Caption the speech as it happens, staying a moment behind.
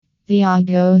The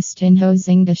Agostinho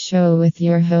Zinga Show with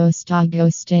your host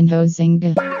Agostinho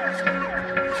Zinga.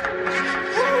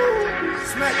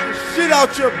 Smack the shit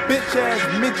out your bitch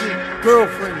ass midget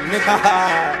girlfriend,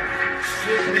 nigga.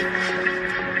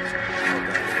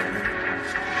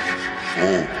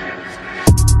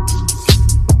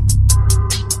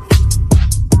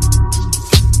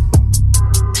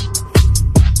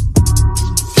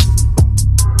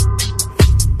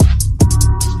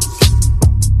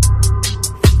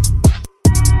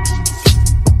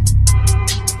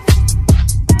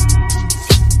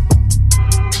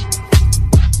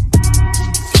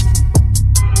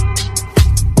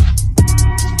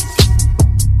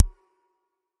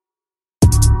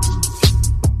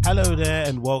 Hello there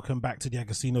and welcome back to the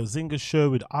Agostinho Zinga Show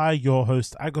with your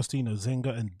host Agostinho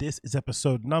Zinga, and this is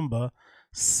episode number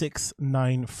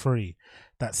 693.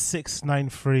 That's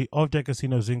 693 of the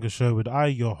Agostinho Zinga Show with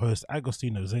your host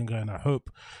Agostinho Zinga, and I hope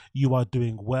you are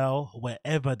doing well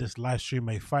wherever this live stream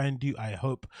may find you. I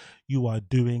hope you are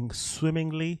doing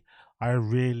swimmingly. I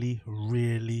really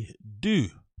do.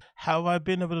 How have I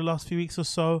been over the last few weeks or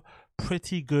so?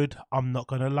 Pretty good, I'm not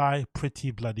gonna lie,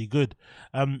 pretty bloody good.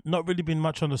 Not really been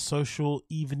much on the social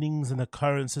evenings and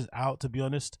occurrences out, to be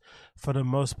honest. For the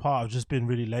most part, I've just been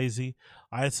really lazy.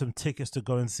 I had some tickets to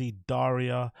go and see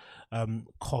Daria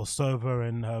Kolsova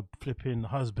and her flipping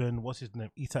husband, what's his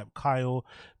name, Etap Kyle,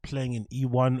 playing in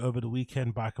E1 over the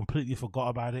weekend, but I completely forgot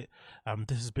about it.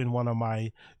 This has been one of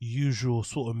my usual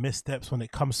sort of missteps when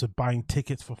it comes to buying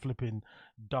tickets for flipping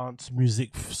dance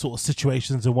music sort of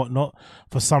situations and whatnot.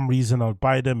 For some reason I'll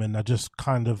buy them and I just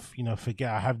kind of,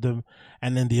 forget I have them,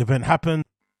 and then the event happens.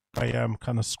 I am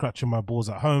kind of scratching my balls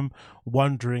at home,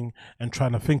 wondering and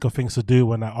trying to think of things to do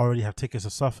when I already have tickets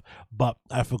and stuff, but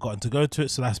I've forgotten to go to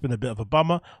it, so that's been a bit of a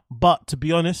bummer. But to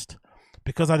be honest,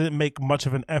 because I didn't make much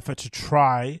of an effort to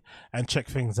try and check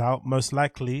things out, most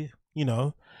likely,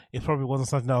 it probably wasn't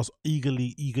something I was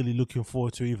eagerly looking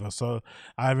forward to either. So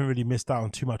I haven't really missed out on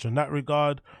too much in that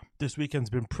regard. This weekend's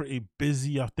been pretty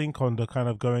busy, I think, on the kind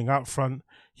of going out front.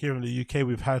 Here in the UK,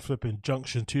 we've had flipping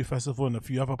Junction 2 Festival and a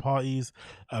few other parties.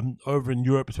 Over in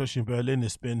Europe, especially in Berlin,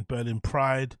 it's been Berlin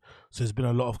Pride. So there's been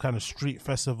a lot of kind of street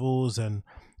festivals and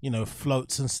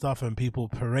floats and stuff, and people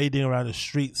parading around the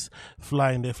streets,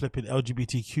 flying their flipping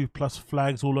LGBTQ plus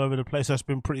flags all over the place. That's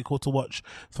been pretty cool to watch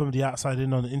from the outside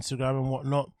in on Instagram and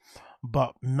whatnot.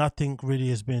 But nothing really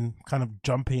has been kind of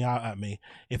jumping out at me.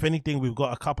 If anything, we've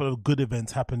got a couple of good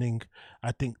events happening,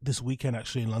 I think, this weekend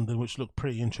actually in London, which look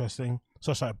pretty interesting,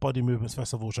 such like Body Movements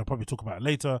Festival, which I'll probably talk about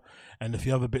later, and a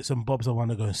few other bits and bobs I want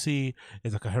to go and see.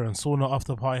 There's like a hair and sauna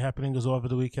after party happening as well over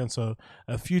the weekend, so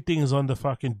a few things on the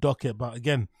fucking docket. But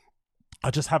again,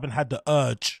 I just haven't had the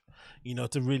urge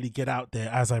to really get out there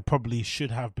as I probably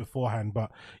should have beforehand.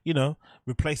 But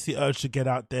replace the urge to get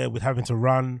out there with having to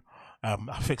run.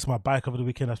 I fixed my bike over the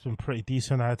weekend. That's been pretty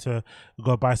decent. I had to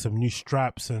go buy some new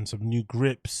straps and some new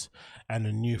grips and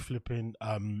a new flipping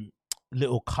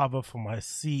little cover for my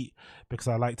seat, because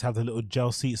I like to have the little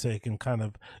gel seat so it can kind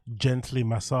of gently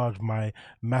massage my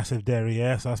massive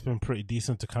derriere. So that's been pretty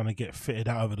decent to kind of get fitted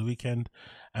out over the weekend,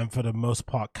 and for the most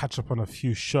part catch up on a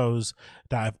few shows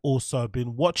that I've also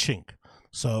been watching.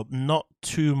 So not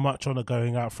too much on the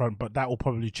going out front, but that will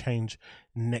probably change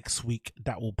next week.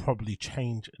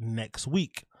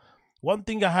 One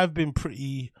thing I have been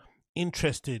pretty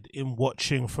interested in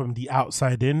watching from the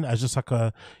outside in, as just like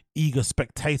a eager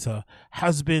spectator,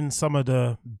 has been some of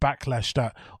the backlash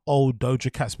that old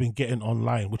Doja Cat's been getting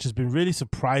online, which has been really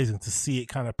surprising to see it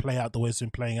kind of play out the way it's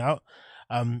been playing out.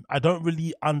 I don't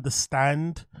really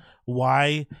understand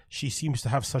why she seems to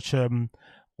have such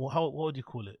what would you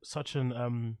call it? Such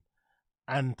an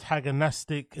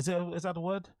antagonistic, is that the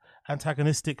word?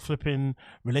 Antagonistic flipping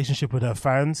relationship with her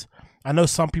fans. I know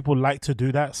some people like to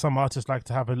do that. Some artists like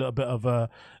to have a little bit of a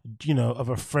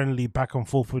friendly back and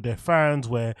forth with their fans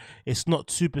where it's not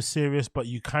super serious, but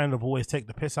you kind of always take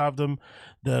the piss out of them.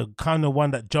 The kind of one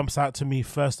that jumps out to me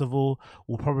first of all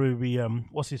will probably be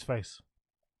what's his face?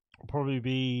 Will probably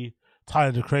be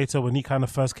Tyler, the Creator. When he kind of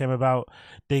first came about,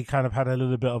 they kind of had a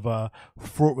little bit of a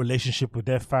fraught relationship with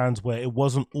their fans where it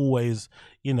wasn't always,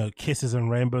 kisses and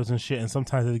rainbows and shit, and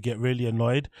sometimes they'd get really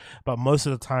annoyed, but most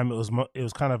of the time it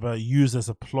was kind of used as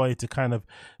a ploy to kind of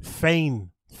feign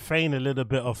a little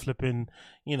bit of flipping,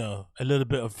 a little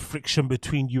bit of friction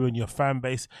between you and your fan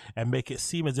base, and make it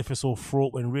seem as if it's all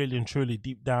fraught when really and truly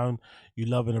deep down you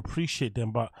love and appreciate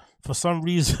them. But for some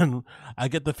reason, I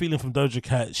get the feeling from Doja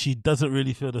Cat, she doesn't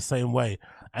really feel the same way.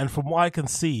 And from what I can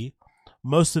see,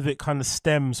 most of it kind of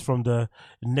stems from the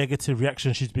negative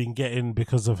reaction she's been getting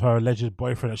because of her alleged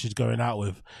boyfriend that she's going out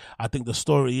with. I think the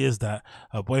story is that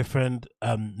her boyfriend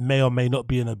may or may not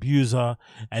be an abuser,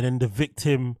 and then the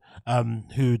victim,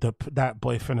 who that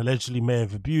boyfriend allegedly may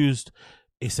have abused,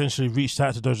 essentially reached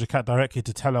out to Doja Cat directly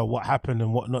to tell her what happened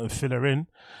and whatnot and fill her in,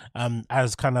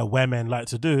 as kind of women like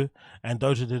to do. And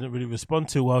Doja didn't really respond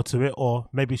too well to it, or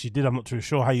maybe she did. I'm not too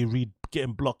sure how you read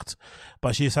getting blocked,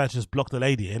 but she decided to just block the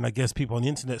lady. And I guess people on the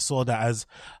internet saw that as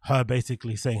her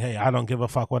basically saying, hey, I don't give a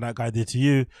fuck what that guy did to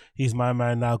you. He's my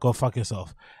man now. Go fuck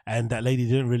yourself. And that lady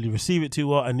didn't really receive it too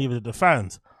well, and neither did the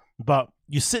fans. But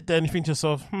you sit there and you think to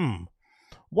yourself,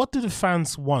 what do the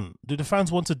fans want? Do the fans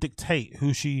want to dictate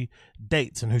who she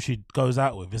dates and who she goes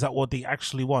out with? Is that what they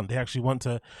actually want? They actually want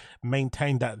to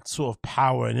maintain that sort of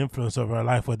power and influence over her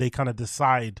life where they kind of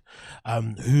decide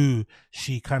who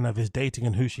she kind of is dating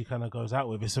and who she kind of goes out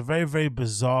with. It's a very, very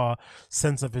bizarre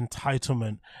sense of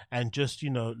entitlement and just,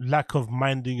 lack of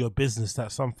minding your business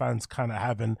that some fans kind of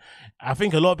have. And I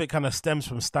think a lot of it kind of stems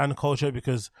from stan culture,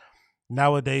 because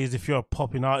nowadays, if you're a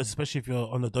popping artist, especially if you're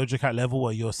on the Doja Cat level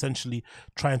where you're essentially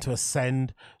trying to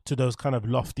ascend to those kind of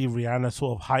lofty Rihanna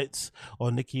sort of heights or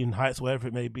Nicki and heights, wherever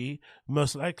it may be,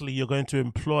 most likely you're going to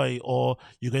employ or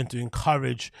you're going to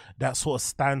encourage that sort of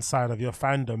stand side of your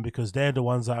fandom, because they're the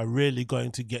ones that are really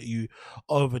going to get you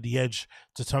over the edge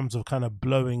to terms of kind of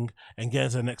blowing and getting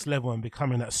to the next level and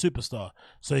becoming that superstar.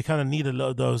 So you kind of need a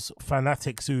lot of those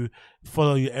fanatics who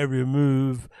follow your every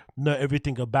move, know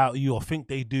everything about you or think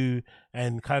they do,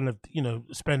 and kind of,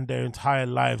 spend their entire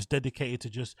lives dedicated to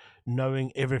just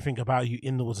knowing everything about you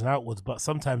inwards and outwards. But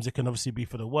sometimes it can obviously be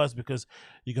for the worst, because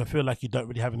you can feel like you don't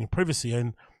really have any privacy.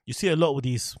 And you see a lot with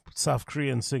these South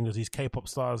Korean singers, these K-pop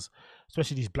stars,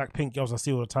 especially these Blackpink girls I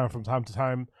see all the time from time to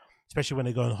time, especially when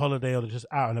they go on holiday or they're just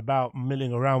out and about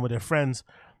milling around with their friends.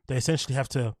 They essentially have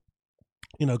to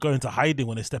go into hiding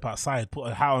when they step outside, put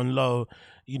a hat on low,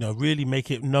 really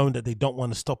make it known that they don't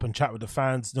want to stop and chat with the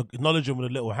fans, acknowledge them with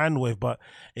a little hand wave. But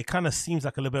it kind of seems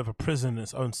like a little bit of a prison in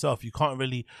its own self. You can't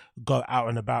really go out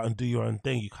and about and do your own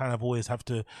thing. You kind of always have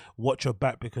to watch your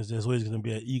back, because there's always going to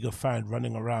be an eager fan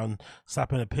running around,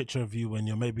 snapping a picture of you when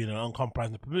you're maybe in an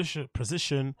uncompromising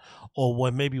position, or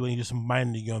when maybe when you're just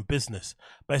minding your own business.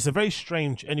 But it's a very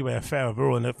strange, affair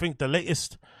overall. And I think the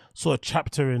latest sort of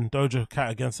chapter in Doja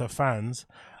Cat against her fans,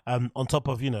 on top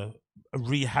of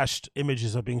rehashed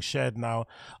images are being shared now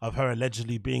of her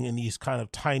allegedly being in these kind of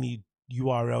tiny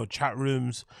URL chat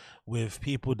rooms with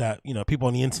people that people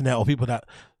on the internet or people that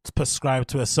prescribe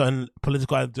to a certain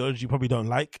political ideology you probably don't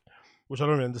like, which I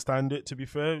don't really understand it, to be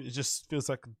fair. It just feels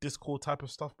like Discord type of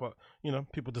stuff, but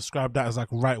people describe that as like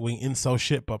right-wing incel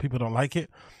shit, but people don't like it.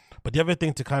 But the other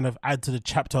thing to kind of add to the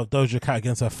chapter of Doja Cat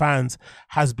against her fans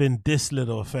has been this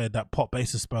little affair that Pop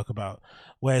Basis spoke about,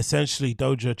 where essentially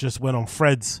Doja just went on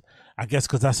Threads, I guess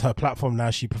because that's her platform now.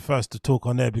 She prefers to talk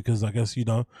on there because I guess,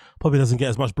 probably doesn't get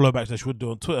as much blowback as she would do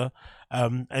on Twitter.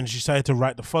 And she decided to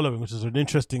write the following, which is an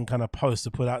interesting kind of post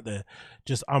to put out there,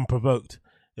 just unprovoked.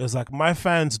 It was like, my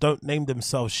fans don't name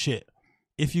themselves shit.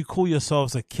 If you call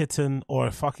yourselves a kitten or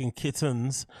a fucking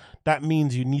kittens, that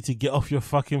means you need to get off your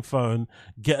fucking phone,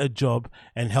 get a job,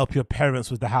 and help your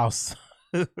parents with the house.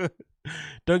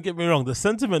 Don't get me wrong, the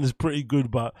sentiment is pretty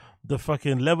good, but the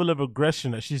fucking level of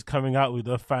aggression that she's coming out with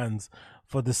her fans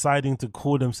for deciding to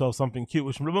call themselves something cute,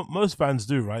 which most fans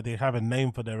do, right? They have a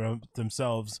name for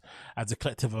themselves as a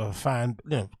collective of a fan,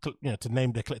 to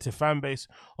name their collective fan base,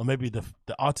 or maybe the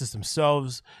artists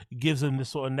themselves gives them this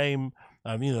sort of name.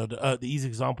 The easy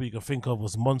example you can think of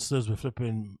was Monsters with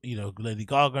flipping, Lady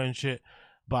Gaga and shit.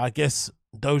 But I guess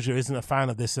Doja isn't a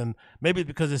fan of this, and maybe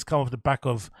because it's come off the back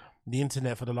of the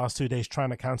internet for the last 2 days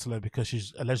trying to cancel her because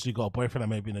she's allegedly got a boyfriend that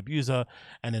may be an abuser,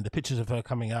 and then the pictures of her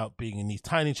coming out being in these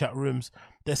tiny chat rooms.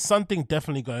 There's something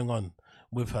definitely going on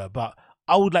with her, but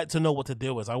I would like to know what the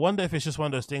deal was. I wonder if it's just one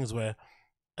of those things where,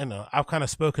 I've kind of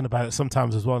spoken about it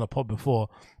sometimes as well on the pod before.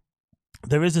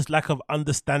 There is this lack of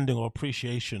understanding or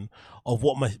appreciation of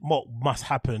what must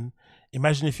happen.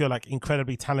 Imagine if you're like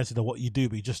incredibly talented at what you do,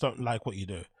 but you just don't like what you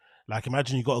do. Like,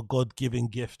 imagine you got a God-given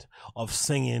gift of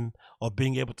singing, of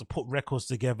being able to put records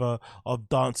together, of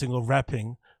dancing or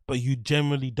rapping, but you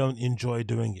generally don't enjoy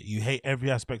doing it. You hate every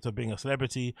aspect of being a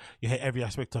celebrity. You hate every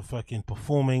aspect of fucking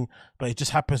performing, but it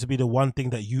just happens to be the one thing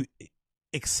that you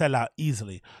excel at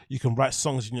easily. You can write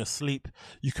songs in your sleep.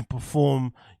 You can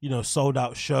perform, sold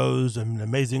out shows and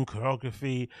amazing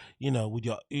choreography, with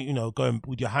your, going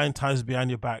with your hind times behind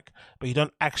your back, but you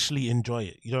don't actually enjoy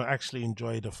it. You don't actually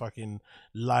enjoy the fucking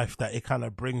life that it kind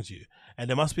of brings you. And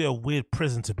there must be a weird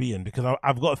prison to be in, because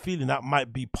I've got a feeling that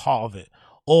might be part of it.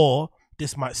 Or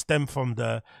this might stem from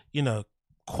the,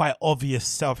 quite obvious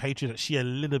self-hatred that she a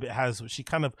little bit has, which she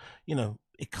kind of, you know,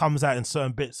 it comes out in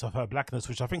certain bits of her blackness,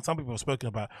 which I think some people have spoken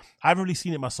about. I haven't really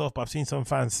seen it myself, but I've seen some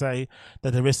fans say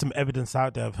that there is some evidence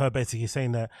out there of her basically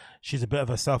saying that she's a bit of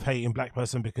a self-hating black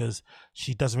person because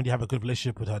she doesn't really have a good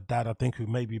relationship with her dad, I think, who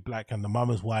may be black, and the mum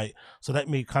is white. So that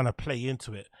may kind of play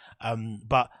into it.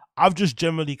 But I've just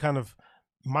generally kind of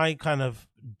my kind of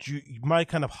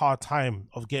hard time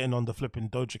of getting on the flipping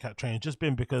Doja Cat train just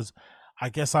been because I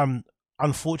guess I'm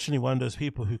unfortunately one of those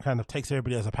people who kind of takes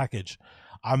everybody as a package.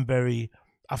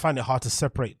 I find it hard to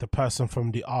separate the person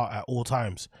from the art at all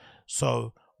times.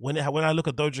 So when I look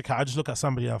at Doja Cat, I just look at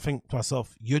somebody and I think to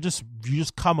myself, you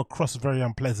just come across very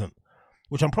unpleasant,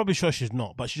 which I'm probably sure she's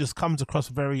not, but she just comes across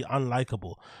very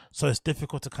unlikable. So it's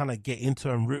difficult to kind of get into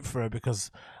her and root for her because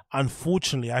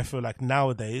unfortunately, I feel like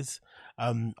nowadays,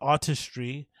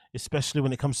 artistry, especially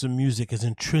when it comes to music, is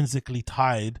intrinsically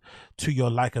tied to your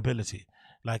likability.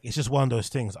 Like, it's just one of those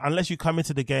things. Unless you come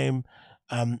into the game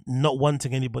not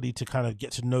wanting anybody to kind of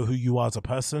get to know who you are as a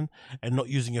person and not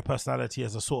using your personality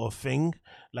as a sort of thing,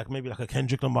 like maybe like a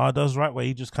Kendrick Lamar does, right? Where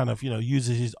he just kind of, you know,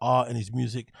 uses his art and his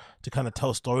music to kind of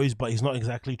tell stories, but he's not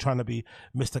exactly trying to be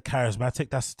Mr. Charismatic.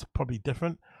 That's probably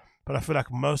different. But I feel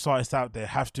like most artists out there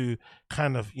have to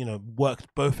kind of, you know, work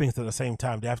both things at the same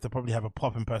time. They have to probably have a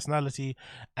popping personality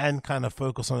and kind of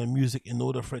focus on the music in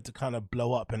order for it to kind of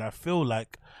blow up. And I feel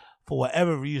like for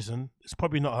whatever reason, it's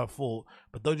probably not her fault,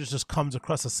 but Doja just comes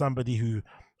across as somebody who,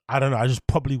 I don't know, I just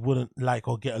probably wouldn't like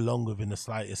or get along with in the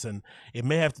slightest. And it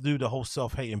may have to do with the whole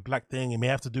self-hating black thing. It may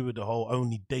have to do with the whole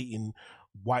only dating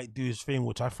white dudes thing,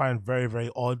 which I find very, very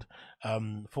odd.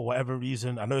 For whatever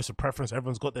reason, I know it's a preference.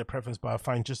 Everyone's got their preference, but I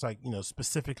find just like, you know,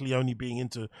 specifically only being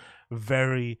into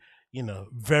very, you know,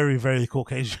 very, very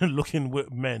Caucasian looking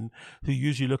men who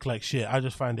usually look like shit. I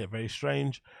just find it very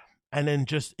strange. And then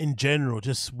just in general,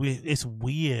 just it's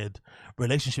weird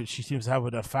relationship she seems to have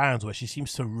with her fans, where she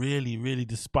seems to really, really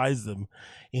despise them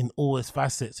in all its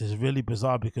facets. It's really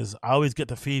bizarre because I always get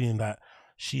the feeling that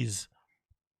she's,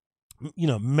 you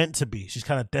know, meant to be. She's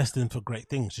kind of destined for great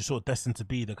things. She's sort of destined to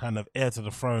be the kind of heir to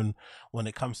the throne when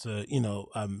it comes to, you know,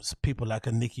 people like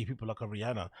a Nicki, people like a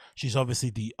Rihanna. She's obviously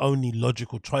the only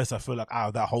logical choice, I feel like, out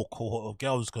of that whole cohort of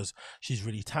girls, because she's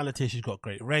really talented. She's got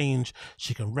great range.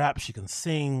 She can rap. She can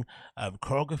sing.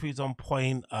 Choreography is on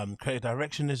point. Creative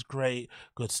direction is great.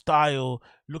 Good style.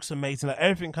 Looks amazing. Like,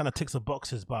 everything kind of ticks the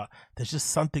boxes, but there's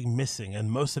just something missing, and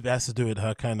most of it has to do with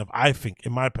her kind of, I think,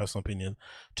 in my personal opinion,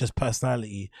 just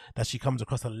personality, that she comes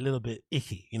across a little bit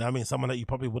icky. You know what I mean? Someone that you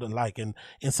probably wouldn't like. And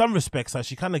in some respects, like,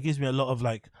 she kind of gives me a lot of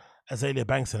like Azealia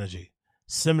Banks energy,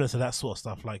 similar to that sort of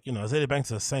stuff. Like, you know, Azealia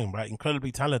Banks is the same, right?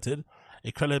 Incredibly talented,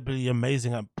 incredibly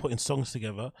amazing at putting songs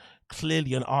together,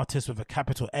 clearly an artist with a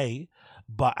capital A,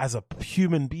 but as a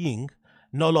human being,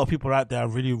 not a lot of people out there are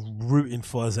really rooting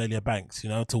for Azealia Banks, you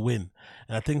know, to win.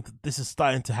 And I think this is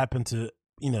starting to happen to,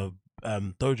 you know,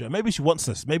 Doja. Maybe she wants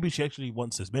this. Maybe she actually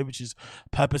wants this. Maybe she's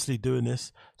purposely doing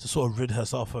this to sort of rid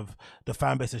herself of the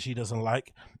fan base that she doesn't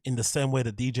like, in the same way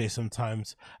that DJ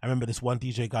sometimes. I remember this one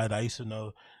DJ guy that I used to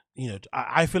know, you know,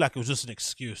 I feel like it was just an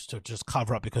excuse to just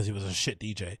cover up because he was a shit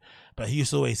DJ. But he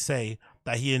used to always say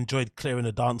that he enjoyed clearing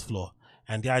the dance floor.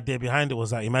 And the idea behind it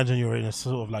was that, imagine you're in a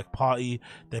sort of like party,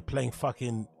 they're playing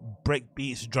fucking break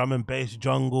beats, drum and bass,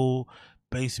 jungle,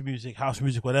 bass music, house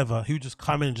music, whatever. He would just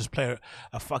come in and just play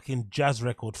a fucking jazz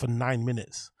record for 9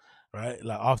 minutes, right?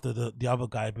 Like, after the other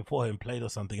guy before him played or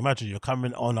something. Imagine you're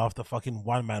coming on after fucking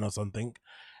one man or something,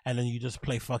 and then you just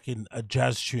play fucking a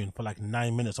jazz tune for like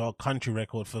 9 minutes, or a country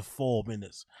record for 4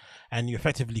 minutes, and you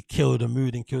effectively kill the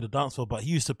mood and kill the dance floor. But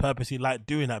he used to purposely like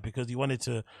doing that because he wanted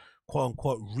to, quote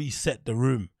unquote, reset the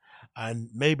room. And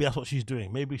maybe that's what she's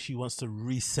doing. Maybe she wants to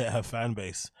reset her fan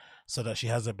base so that she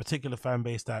has a particular fan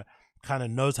base that kind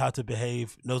of knows how to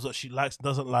behave, knows what she likes,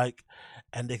 doesn't like,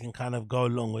 and they can kind of go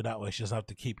along with that way. She doesn't have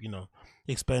to keep, you know,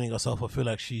 explaining herself or feel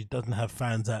like she doesn't have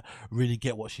fans that really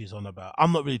get what she's on about.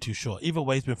 I'm not really too sure. Either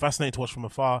way, it's been fascinating to watch from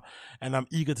afar, and I'm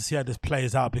eager to see how this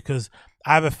plays out, because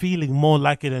I have a feeling, more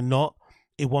likely than not,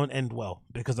 it won't end well,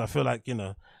 because I feel like, you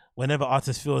know, whenever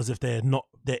artists feel as if they're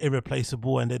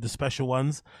irreplaceable and they're the special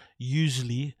ones,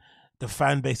 usually the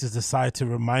fan bases decide to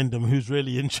remind them who's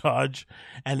really in charge,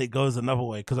 and it goes another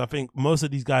way. Because I think most of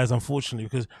these guys, unfortunately,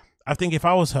 because I think if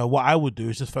I was her, what I would do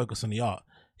is just focus on the art,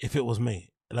 if it was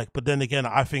me. Like, but then again,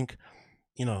 I think,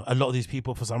 you know, a lot of these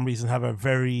people for some reason have a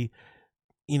very,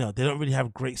 you know, they don't really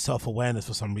have great self-awareness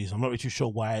for some reason. I'm not really too sure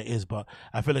why it is, but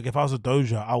I feel like if I was a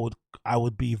Doja, I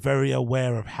would be very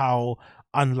aware of how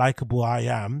unlikable I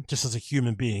am just as a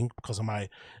human being, because of my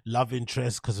love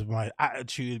interest, because of my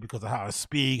attitude, because of how I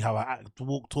speak, how I act,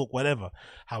 walk, talk, whatever,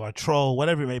 how I troll,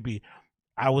 whatever it may be.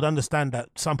 I would understand that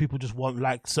some people just won't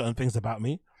like certain things about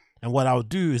me. And what I would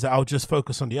do is that I would just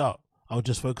focus on the art. I would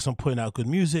just focus on putting out good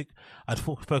music. I'd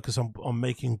focus on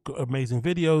making amazing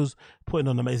videos, putting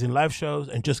on amazing live shows,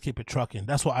 and just keep it trucking.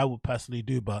 That's what I would personally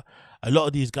do. But a lot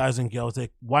of these guys and girls, they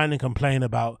whine and complain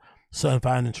about certain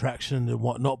fan interaction and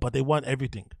whatnot, but they want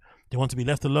everything. They want to be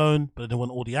left alone, but they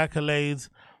want all the accolades.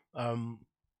 Then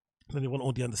they want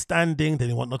all the understanding. Then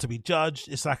they want not to be judged.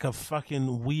 It's like a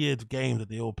fucking weird game that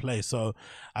they all play. So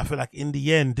I feel like in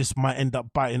the end, this might end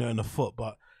up biting her in the foot.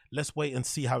 But let's wait and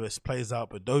see how this plays out.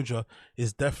 But Doja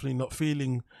is definitely not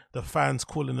feeling the fans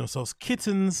calling themselves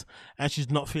kittens, and she's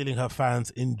not feeling her fans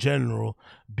in general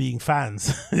being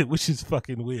fans, which is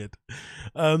fucking weird.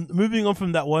 Moving on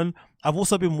from that one, I've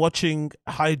also been watching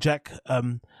Hijack.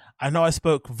 I know I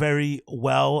spoke very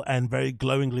well and very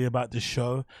glowingly about this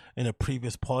show in a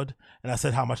previous pod, and I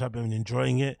said how much I've been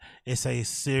enjoying it. It's a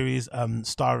series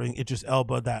starring Idris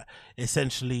Elba that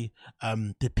essentially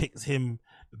depicts him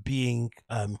being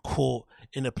caught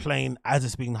in a plane as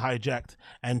it's being hijacked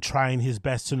and trying his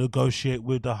best to negotiate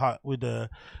with the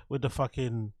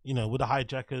fucking, you know, with the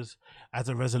hijackers as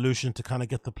a resolution to kind of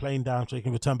get the plane down so he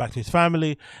can return back to his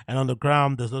family. And on the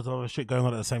ground, there's loads of other shit going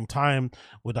on at the same time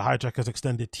with the hijackers'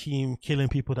 extended team killing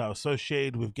people that are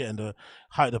associated with getting the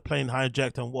plane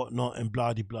hijacked and whatnot, and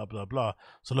blah blah blah blah.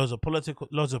 So loads of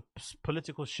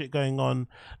political shit going on,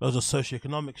 loads of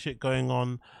socioeconomic shit going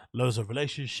on, loads of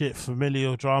relationship,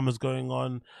 familial dramas going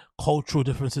on, cultural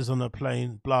differences on the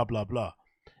plane, blah blah blah.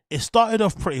 It started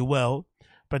off pretty well,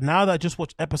 but now that I just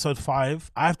watched episode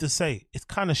 5, I have to say it's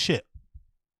kind of shit.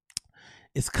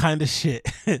 It's kind of shit.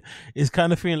 It's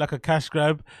kind of feeling like a cash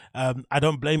grab. I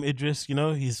don't blame Idris. You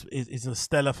know, he's a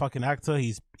stellar fucking actor.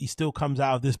 He still comes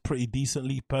out of this pretty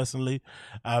decently, personally.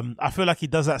 I feel like he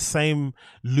does that same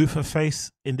Luther face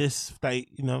in this, that,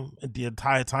 you know, the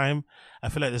entire time. I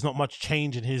feel like there's not much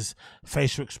change in his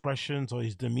facial expressions or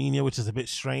his demeanor, which is a bit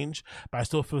strange. But I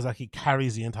still feels like he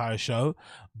carries the entire show.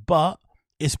 But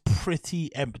it's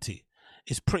pretty empty.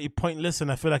 It's pretty pointless,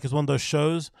 and I feel like it's one of those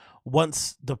shows,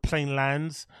 once the plane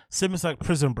lands, similar to like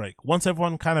Prison Break, once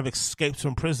everyone kind of escapes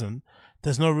from prison,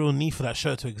 there's no real need for that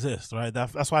show to exist, right?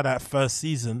 That's why that first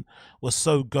season was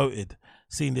so goated,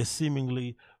 seeing this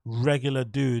seemingly regular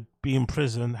dude be in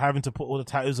prison, having to put all the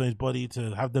tattoos on his body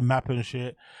to have the map and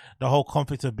shit, the whole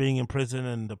conflict of being in prison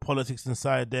and the politics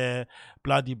inside there,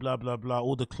 blah blah blah blah,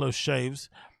 all the close shaves.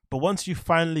 But once you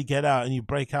finally get out and you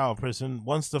break out of prison,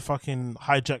 once the fucking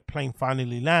hijacked plane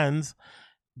finally lands,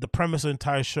 the premise of the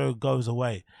entire show goes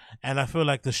away. And I feel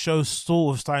like the show's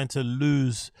sort of starting to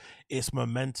lose its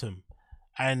momentum.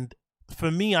 And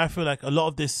for me, I feel like a lot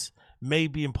of this may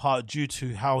be in part due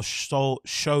to how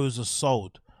shows are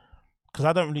sold. Because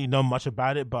I don't really know much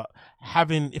about it, but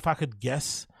if I could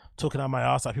guess, talking out my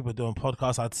ass like people do on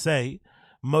podcasts, I'd say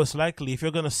most likely if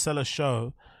you're going to sell a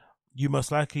show, you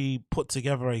most likely put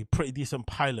together a pretty decent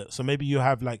pilot. So maybe you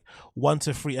have like 1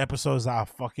 to 3 episodes that are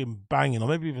fucking banging, or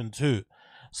maybe even 2.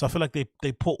 So I feel like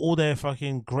they put all their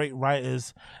fucking great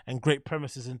writers and great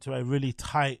premises into a really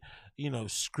tight, you know,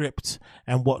 script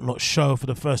and whatnot show for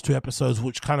the first 2 episodes,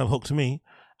 which kind of hooked me.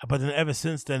 But then ever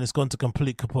since then, it's gone to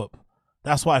complete kaput.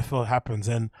 That's what I feel happens.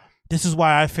 And this is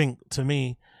why I think, to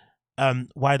me,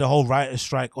 why the whole writer's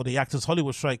strike or the Actors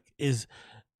Hollywood strike is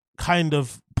kind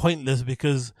of pointless,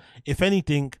 because if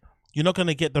anything, you're not going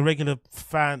to get the regular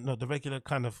fan, no, the regular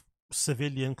kind of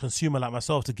civilian consumer like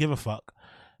myself to give a fuck,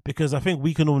 because I think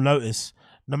we can all notice,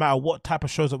 no matter what type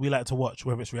of shows that we like to watch,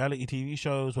 whether it's reality TV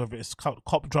shows, whether it's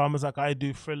cop dramas like I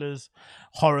do, thrillers,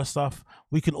 horror stuff,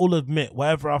 we can all admit,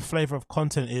 whatever our flavor of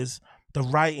content is, the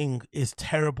writing is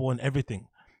terrible and everything,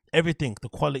 the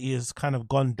quality has kind of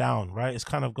gone down, right? It's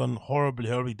kind of gone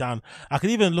horribly down. I could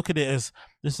even look at it as,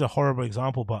 this is a horrible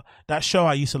example, but that show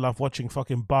I used to love watching,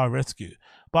 fucking Bar Rescue.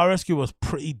 Bar Rescue was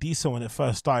pretty decent when it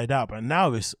first started out, but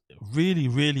now it's really,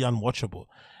 really unwatchable.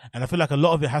 And I feel like a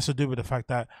lot of it has to do with the fact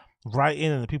that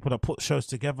writing and the people that put shows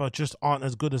together just aren't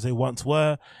as good as they once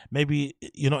were. Maybe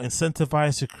you're not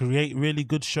incentivized to create really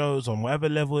good shows on whatever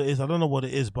level it is. I don't know what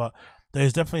it is, but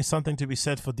there's definitely something to be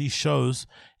said for these shows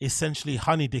essentially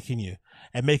honeydicking you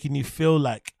and making you feel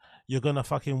like you're gonna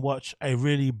fucking watch a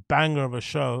really banger of a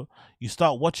show. You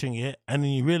start watching it and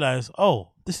then you realize,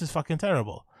 oh, this is fucking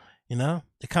terrible. You know,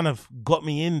 it kind of got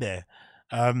me in there.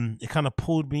 It kind of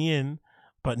pulled me in,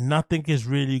 but nothing is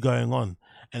really going on.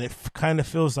 And it kind of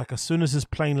feels like as soon as this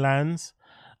plane lands,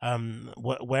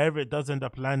 wherever it does end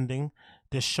up landing,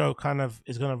 this show kind of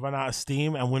is going to run out of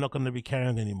steam and we're not going to be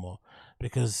caring anymore.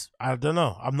 Because, I don't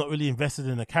know, I'm not really invested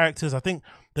in the characters. I think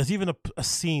there's even a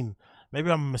scene,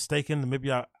 maybe I'm mistaken,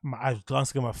 maybe I was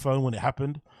glancing at my phone when it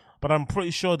happened, but I'm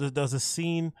pretty sure that there's a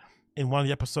scene in one of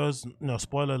the episodes,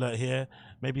 spoiler alert here,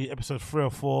 maybe episode 3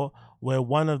 or 4, where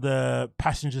one of the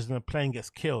passengers in the plane gets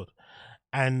killed,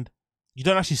 and you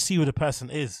don't actually see who the person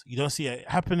is. You don't see it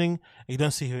happening, and you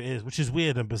don't see who it is, which is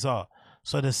weird and bizarre.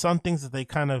 So there's some things that they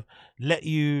kind of let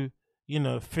you,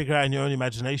 figure out in your own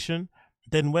imagination.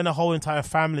 Then when a whole entire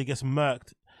family gets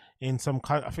murked in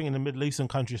I think in the Middle Eastern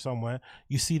country somewhere,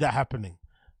 you see that happening.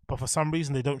 But for some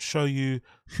reason, they don't show you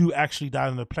who actually died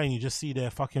on the plane. You just see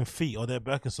their fucking feet or their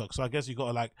Birkenstocks. So I guess you got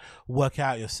to like work it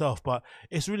out yourself. But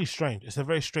it's really strange. It's a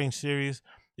very strange series.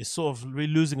 It's sort of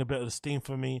really losing a bit of the steam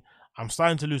for me. I'm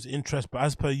starting to lose interest. But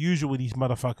as per usual with these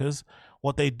motherfuckers,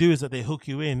 what they do is that they hook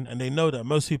you in, and they know that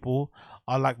most people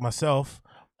are like myself,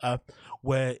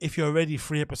 where if you're already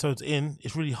 3 episodes in,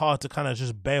 it's really hard to kind of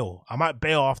just bail. I might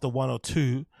bail after 1 or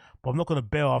 2, but I'm not going to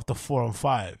bail after 4 and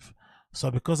 5. So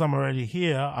because I'm already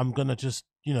here, I'm going to just,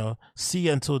 see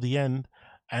until the end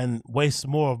and waste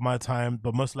more of my time.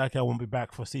 But most likely I won't be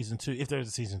back for season 2, if there is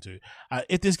a season 2.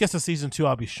 If this gets to season 2,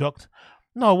 I'll be shocked.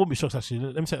 No, I won't be shocked, actually.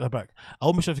 Let me take that back. I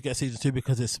won't be shocked to get season 2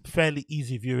 because it's fairly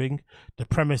easy viewing. The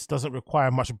premise doesn't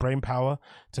require much brain power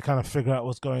to kind of figure out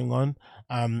what's going on.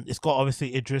 It's got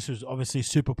obviously Idris, who's obviously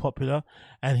super popular,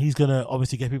 and he's going to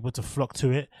obviously get people to flock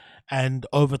to it. And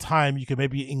over time, you can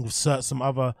maybe insert some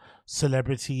other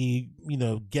celebrity,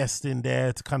 guest in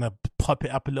there to kind of pop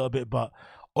it up a little bit. But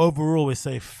overall, it's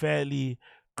a fairly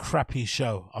crappy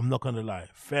show. I'm not going to lie.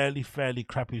 Fairly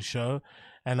crappy show.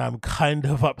 And I'm kind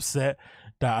of upset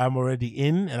that I'm already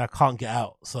in and I can't get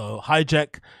out. So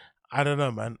Hijack, I don't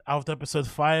know, man. After episode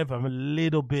 5, I'm a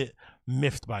little bit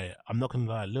miffed by it. I'm not gonna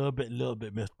lie, a little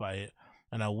bit miffed by it.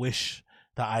 And I wish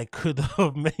that I could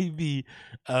have maybe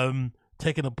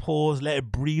taken a pause, let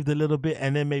it breathe a little bit,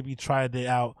 and then maybe tried it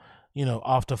out,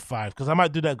 after 5. Because I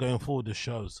might do that going forward with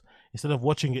shows. Instead of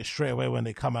watching it straight away when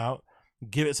they come out,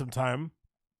 give it some time,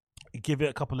 give it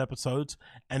a couple episodes,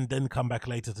 and then come back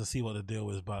later to see what the deal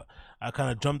is. But I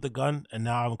kind of jumped the gun, and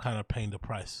now I'm kind of paying the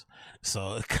price.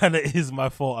 So it kind of is my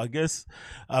fault, I guess.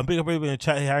 Big up everybody in the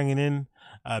chat here hanging in.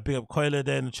 Big up Koila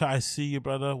there in the chat. I see you,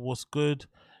 brother. What's good?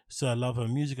 So I love her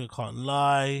music. I can't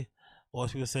lie.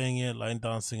 What's people saying here? Line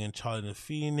dancing and Charlie and the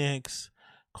Phoenix.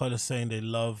 Koila saying they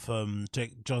love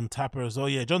John Tapper as well.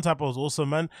 Yeah, John Tapper was awesome,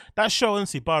 man. That show,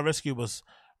 honestly, Bar Rescue was...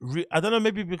 I don't know,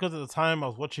 maybe because at the time I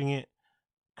was watching it,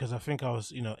 because I think I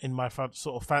was, in my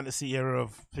sort of fantasy era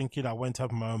of thinking I went to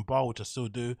have my own bar, which I still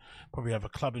do, probably have a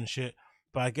club and shit.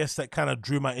 But I guess that kind of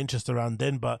drew my interest around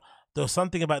then. But there was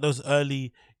something about those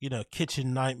early,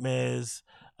 Kitchen Nightmares,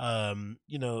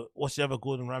 what's the other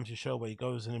Gordon Ramsay show where he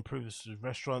goes and improves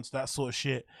restaurants, that sort of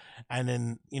shit. And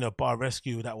then, Bar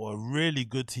Rescue, that were really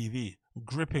good TV,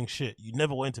 gripping shit. You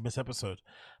never went to miss episode.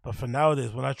 But for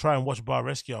nowadays, when I try and watch Bar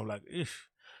Rescue, I'm like,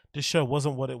 this show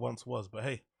wasn't what it once was. But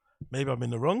hey, maybe I'm in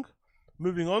the wrong.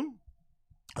 Moving on.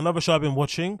 Another show I've been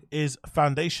watching is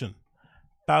Foundation.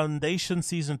 Foundation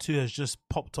season 2 has just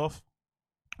popped off.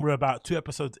 We're about 2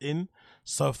 episodes in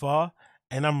so far,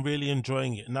 and I'm really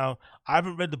enjoying it. Now, I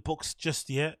haven't read the books just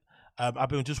yet. I've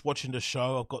been just watching the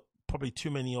show. I've got probably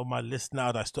too many on my list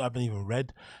now that I still haven't even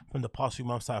read from the past few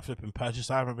months that I've flipping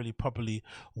purchased. I haven't really properly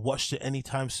watched it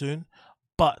anytime soon.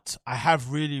 But I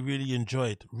have really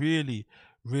enjoyed, really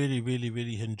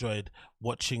enjoyed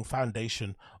watching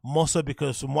Foundation. More so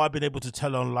because from what I've been able to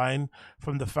tell online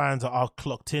from the fans that are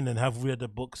clocked in and have read the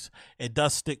books, it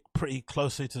does stick pretty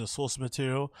closely to the source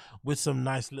material with some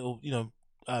nice little,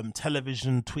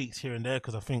 television tweaks here and there,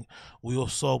 because I think we all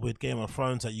saw with Game of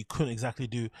Thrones that you couldn't exactly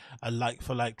do a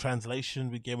like-for-like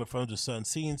translation with Game of Thrones with certain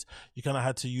scenes. You kind of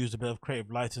had to use a bit of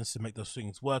creative license to make those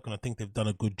things work, and I think they've done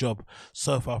a good job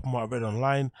so far from what I read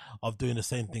online of doing the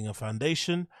same thing in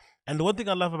Foundation. And the one thing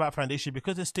I love about Foundation,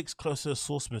 because it sticks close to the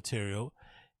source material,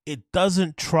 it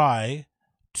doesn't try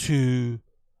to,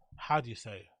 how do you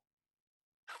say?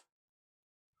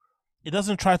 It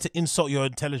doesn't try to insult your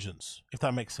intelligence, if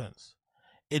that makes sense.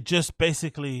 It just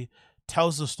basically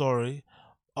tells the story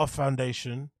of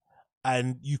Foundation,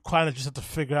 and you kind of just have to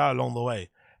figure out along the way.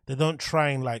 They don't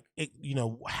try and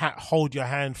hold your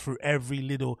hand through every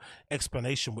little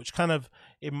explanation, which kind of,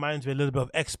 it reminds me a little bit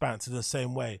of Expanse in the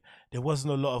same way. There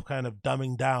wasn't a lot of kind of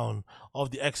dumbing down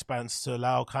of the Expanse to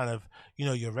allow kind of,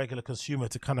 your regular consumer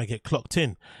to kind of get clocked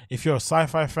in. If you're a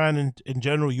sci-fi fan in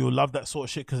general, you'll love that sort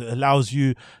of shit because it allows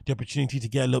you the opportunity to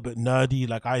get a little bit nerdy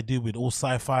like I do with all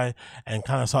sci-fi and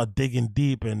kind of start digging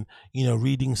deep and,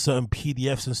 reading certain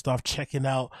PDFs and stuff, checking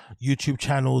out YouTube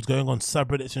channels, going on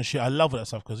subreddits and shit. I love that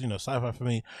stuff because, sci-fi for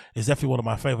me is definitely one of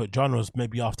my favorite genres,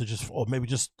 maybe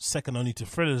just second only to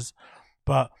thrillers.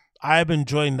 But I'm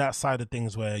enjoying that side of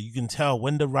things where you can tell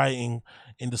when the writing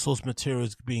in the source material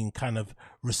is being kind of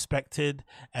respected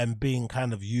and being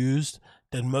kind of used,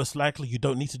 then most likely you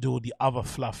don't need to do all the other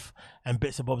fluff and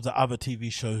bits and bobs that other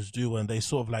TV shows do, and they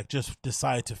sort of like just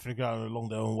decide to figure out along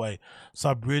their own way. So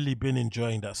I've really been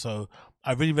enjoying that. So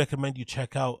I really recommend you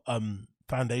check out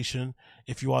Foundation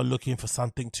if you are looking for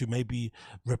something to maybe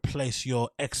replace your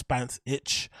Expanse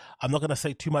itch. I'm not going to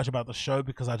say too much about the show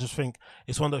because I just think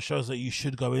it's one of those shows that you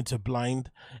should go into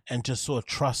blind and just sort of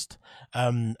trust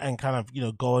and kind of, you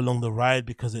know, go along the ride,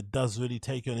 because it does really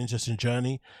take you on an interesting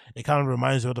journey. It kind of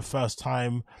reminds me of the first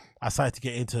time I started to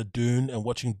get into Dune and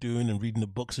watching Dune and reading the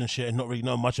books and shit and not really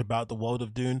know much about the world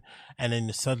of Dune, and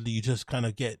then suddenly you just kind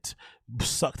of get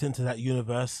sucked into that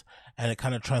universe and it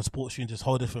kind of transports you into this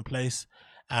whole different place.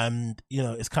 And you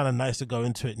know, it's kind of nice to go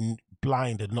into it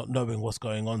blind and not knowing what's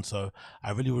going on. So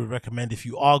I really would recommend, if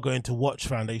you are going to watch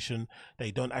Foundation, that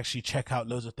you don't actually check out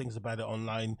loads of things about it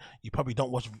online. You probably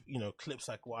don't watch, you know, clips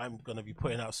like what I'm going to be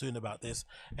putting out soon about this,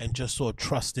 and just sort of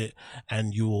trust it,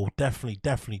 and you will definitely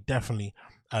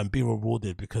be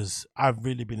rewarded, because I've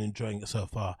really been enjoying it so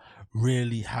far.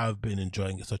 Really have been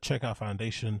enjoying it. So check out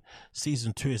Foundation.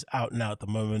 Season 2 is out now at the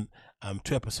moment.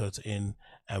 2 episodes in,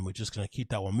 and we're just going to keep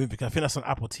that one moving. I think that's on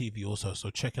Apple TV also,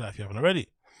 so check it out if you haven't already.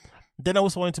 Then I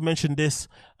also wanted to mention this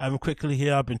quickly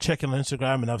here. I've been checking on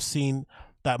Instagram and I've seen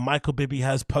that Michael Bibi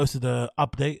has posted an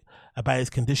update about his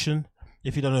condition.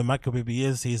 If you don't know who Michael Bibi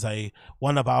is, he's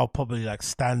one of our probably like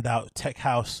standout tech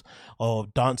house or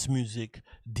dance music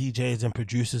DJs and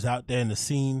producers out there in the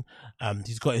scene.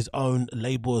 He's got his own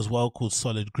label as well called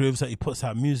Solid Grooves that he puts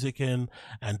out music in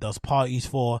and does parties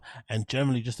for, and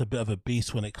generally just a bit of a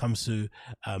beast when it comes to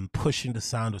pushing the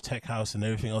sound of tech house and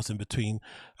everything else in between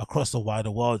across the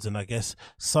wider worlds. And I guess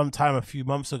sometime a few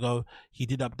months ago, he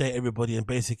did update everybody and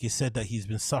basically said that he's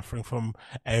been suffering from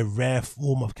a rare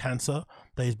form of cancer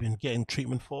that he's been getting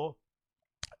treatment for.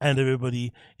 And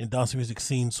everybody in dance music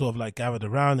scene sort of like gathered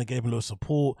around and gave him a little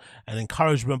support and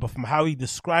encouragement. But from how he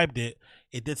described it,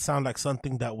 it did sound like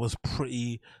something that was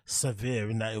pretty severe,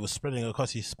 in that it was spreading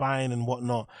across his spine and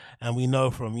whatnot. And we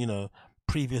know from, you know,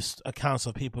 previous accounts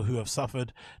of people who have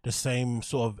suffered the same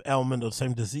sort of ailment or the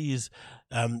same disease,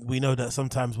 we know that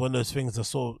sometimes when those things are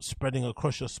sort of spreading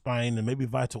across your spine and maybe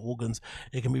vital organs,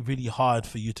 it can be really hard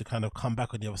for you to kind of come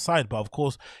back on the other side. But of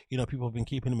course, you know, people have been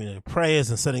keeping him in their prayers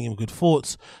and sending him good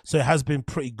thoughts. So it has been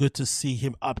pretty good to see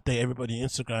him update everybody on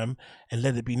Instagram and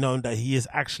let it be known that he is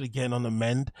actually getting on the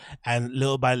mend and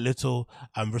little by little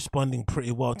responding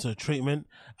pretty well to the treatment.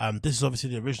 This is obviously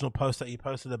the original post that he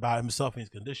posted about himself and his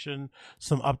condition,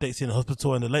 some updates in the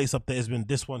hospital, and the latest update has been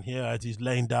this one here as he's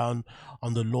laying down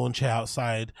on the lawn chair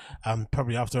outside,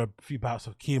 probably after a few bouts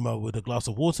of chemo with a glass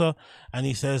of water. And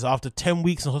he says, after 10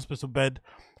 weeks in hospital bed,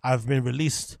 I've been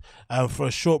released for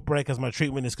a short break as my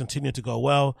treatment is continuing to go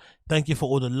well. Thank you for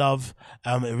all the love.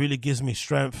 It really gives me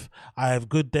strength. I have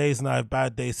good days and I have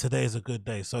bad days. Today is a good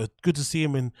day. So it's good to see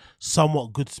him in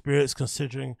somewhat good spirits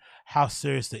considering how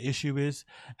serious the issue is,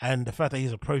 and the fact that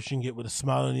he's approaching it with a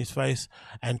smile on his face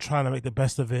and trying to make the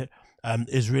best of it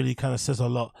is really kind of says a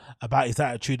lot about his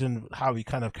attitude and how he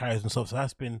kind of carries himself. So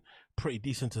that's been pretty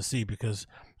decent to see, because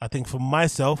I think for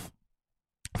myself,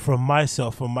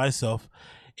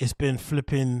 it's been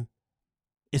flipping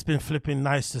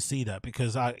nice to see that,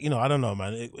 because I don't know,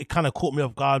 man, it kind of caught me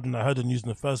off guard when I heard the news in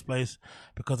the first place,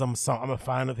 because I'm a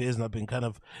fan of his and I've been kind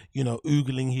of, you know,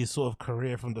 oogling his sort of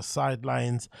career from the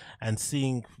sidelines and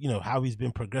seeing, you know, how he's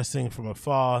been progressing from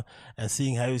afar and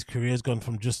seeing how his career has gone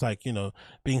from just like, you know,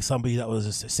 being somebody that was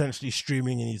essentially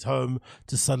streaming in his home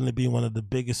to suddenly being one of the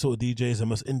biggest sort of DJs and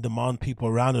most in-demand people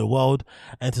around the world,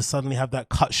 and to suddenly have that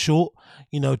cut short,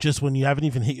 you know, just when you haven't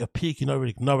even hit your peak, you're not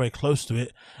really nowhere close to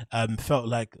it.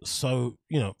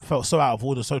 Felt so out of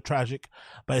order, so tragic.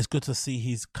 But it's good to see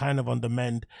he's kind of on the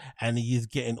mend and he is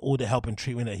getting all the help and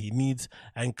treatment that he needs.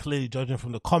 And clearly, judging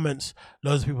from the comments,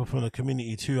 loads of people from the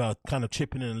community too are kind of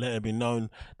chipping in and letting it be known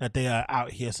that they are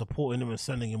out here supporting him and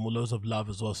sending him loads of love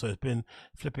as well. So it's been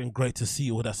flipping great to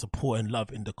see all that support and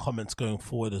love in the comments going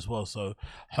forward as well. So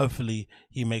hopefully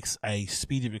he makes a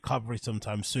speedy recovery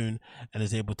sometime soon and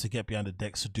is able to get behind the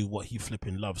decks to do what he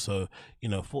flipping loves. So, you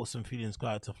know, thoughts and feelings go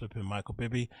out to flipping Michael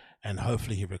Bibi, and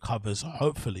hopefully he recovers.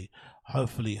 Hopefully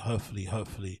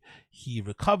he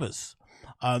recovers.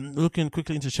 Looking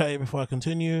quickly into chat before I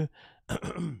continue.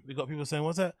 We got people saying,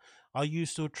 what's that? Are you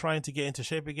still trying to get into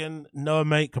shape again? No,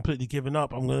 mate, completely given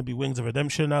up. I'm going to be Wings of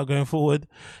Redemption now going forward.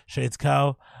 Shades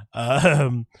Cow.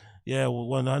 Yeah,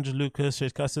 100 Lucas.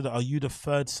 Shades Cow said, are you the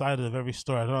third side of every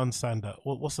story? I don't understand that.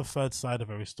 What's the third side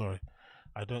of every story?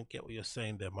 I don't get what you're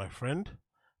saying there, my friend.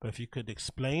 But if you could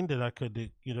explain, then I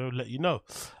could, let you know.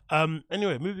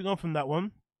 Anyway, moving on from that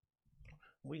one,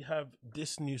 we have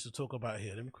this news to talk about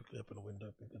here. Let me quickly open the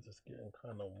window because it's getting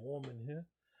kind of warm in here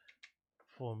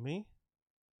for me.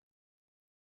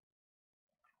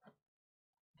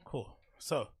 Cool.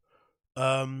 So,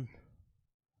 talking.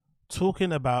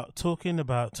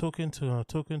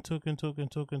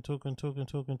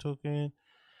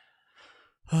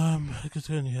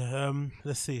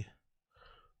 Let's see.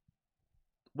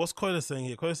 What's Koila saying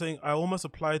here? Koila saying, I almost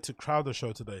applied to Crowder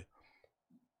Show today,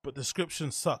 but the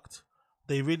description sucked.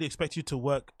 They really expect you to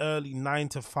work early 9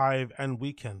 to 5 and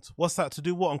weekends. What's that to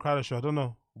do? What on Crowder Show? I don't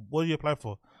know. What do you apply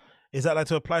for? Is that like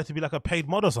to apply to be like a paid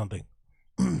mod or something?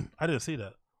 I didn't see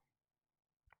that.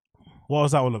 What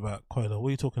was that all about, Koila? What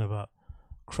are you talking about?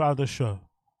 Crowder Show.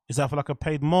 Is that for like a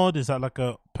paid mod? Is that like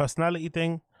a personality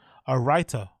thing? A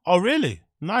writer? Oh, really?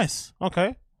 Nice.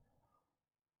 Okay.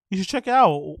 You should check it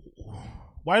out.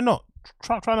 Why not?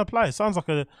 Try and apply. It sounds like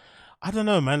I don't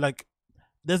know, man. Like,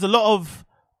 there's a lot of,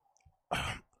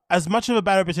 as much of a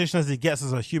bad reputation as he gets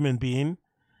as a human being,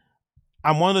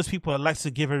 I'm one of those people that likes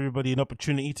to give everybody an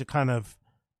opportunity to kind of,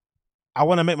 I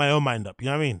want to make my own mind up. You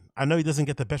know what I mean? I know he doesn't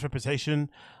get the best reputation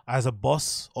as a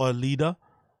boss or a leader.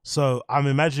 So I'm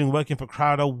imagining working for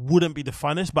Crowder wouldn't be the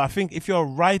funnest. But I think if you're a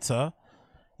writer,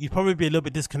 you'd probably be a little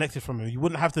bit disconnected from him. You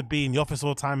wouldn't have to be in the office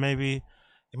all the time, maybe.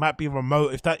 It might be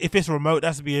remote. If it's remote,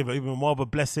 that's to be even more of a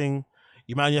blessing.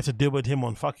 You might have to deal with him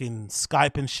on fucking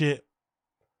Skype and shit.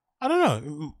 I don't know.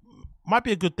 It might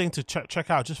be a good thing to check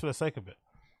out just for the sake of it.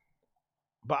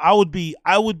 But I would be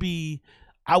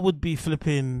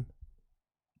flipping.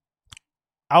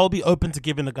 I would be open to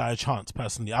giving the guy a chance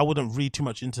personally. I wouldn't read too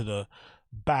much into the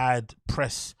bad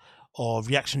press or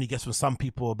reaction he gets from some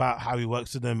people about how he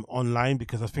works with them online,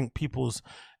 because I think people's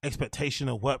expectation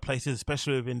of workplaces,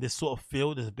 especially within this sort of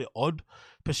field, is a bit odd,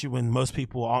 especially when most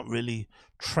people aren't really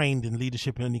trained in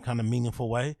leadership in any kind of meaningful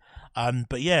way.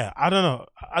 But yeah, I don't know.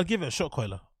 I'd give it a shot,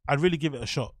 Koila. I'd really give it a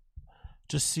shot.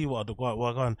 Just see what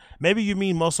work on. Maybe you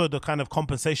mean more so the kind of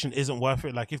compensation isn't worth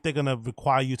it. Like if they're going to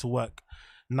require you to work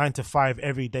 9 to 5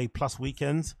 every day plus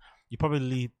weekends, you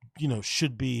probably,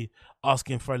 should be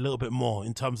asking for a little bit more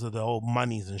in terms of the whole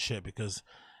monies and shit, because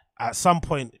at some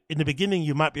point in the beginning,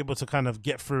 you might be able to kind of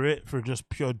get through it for just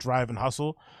pure drive and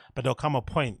hustle, but there'll come a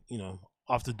point,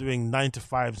 after doing 9 to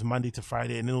 5s, Monday to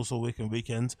Friday, and then also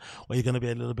weekends, where you're going to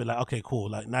be a little bit like, okay, cool.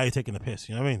 Like now you're taking a piss,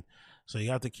 you know what I mean? So you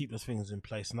have to keep those things in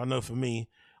place. And I know for me,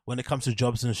 when it comes to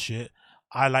jobs and shit,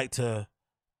 I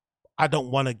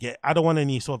don't want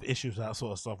any sort of issues with that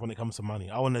sort of stuff when it comes to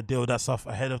money. I want to deal with that stuff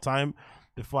ahead of time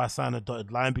before I sign a dotted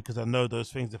line, because I know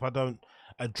those things, if I don't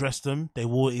address them, they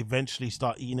will eventually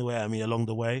start eating away at me along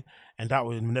the way, and that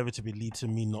will inevitably lead to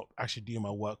me not actually doing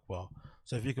my work well.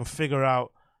 So if you can figure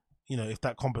out, if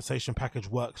that compensation package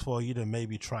works for you, then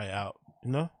maybe try it out,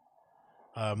 But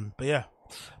yeah,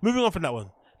 moving on from that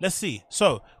one. Let's see.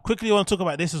 So quickly, I want to talk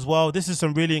about this as well. This is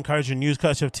some really encouraging news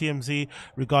courtesy of TMZ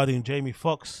regarding Jamie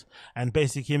Foxx, and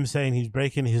basically him saying he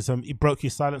broke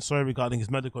his silent story regarding his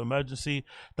medical emergency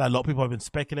that a lot of people have been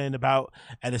speculating about,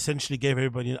 and essentially gave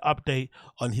everybody an update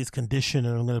on his condition.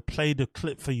 And I'm going to play the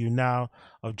clip for you now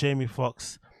of Jamie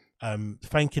Foxx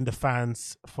thanking the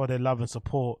fans for their love and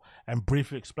support, and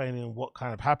briefly explaining what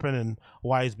kind of happened and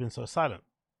why he's been so silent.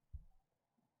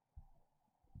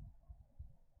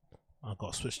 I've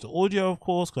got to switch to audio, of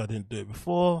course, because I didn't do it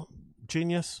before.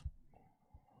 Genius.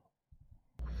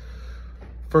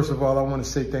 First of all, I want to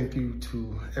say thank you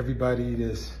to everybody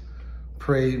that's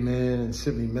prayed, man, and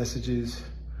sent me messages.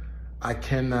 I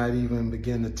cannot even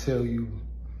begin to tell you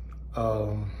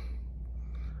how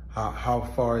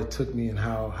far it took me and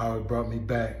how it brought me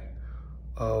back.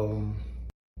 I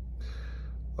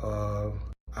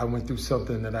went through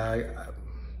something that I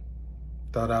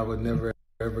thought I would never,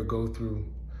 ever go through.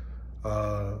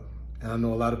 And I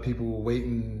know a lot of people were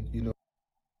waiting,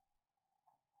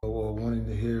 or wanting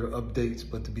to hear updates,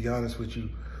 but to be honest with you,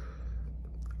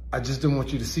 I just didn't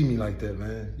want you to see me like that,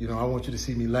 man. I want you to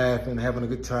see me laughing, having a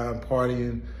good time,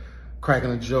 partying,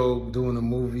 cracking a joke, doing a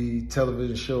movie,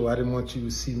 television show. I didn't want you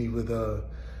to see me with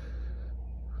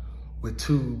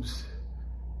tubes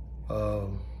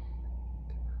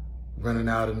running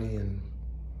out of me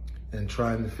and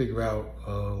trying to figure out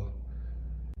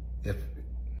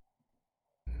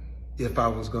if I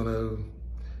was gonna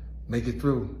make it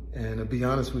through. And to be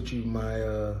honest with you,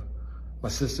 my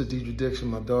sister Deidre Dixon,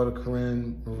 my daughter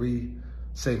Corinne Marie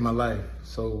saved my life.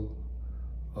 So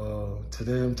to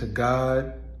them, to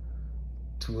God,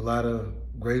 to a lot of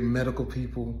great medical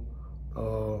people,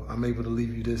 I'm able to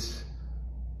leave you this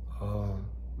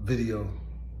video.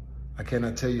 I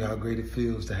cannot tell you how great it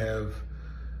feels to have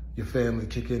your family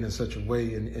kick in such a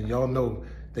way. And y'all know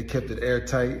they kept it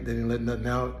airtight. They didn't let nothing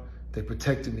out. They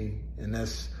protected me. And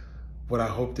that's what I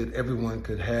hope that everyone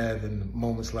could have in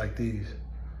moments like these.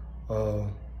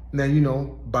 Now, you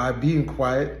know, by being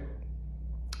quiet,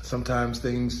 sometimes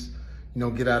things, you know,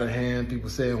 get out of hand. People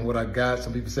saying what I got.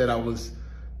 Some people said I was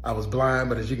blind,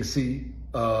 but as you can see,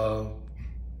 the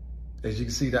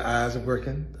eyes are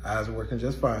working. The eyes are working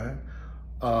just fine.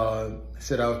 They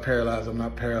said I was paralyzed. I'm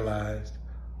not paralyzed.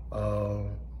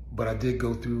 But I did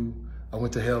go through, I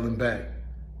went to hell and back.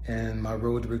 And my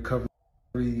road to recovery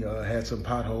had some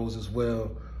potholes as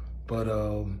well. But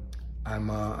I'm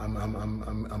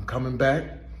coming back,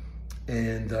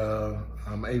 and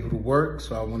I'm able to work.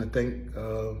 So I want to thank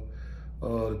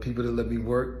the people that let me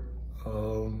work.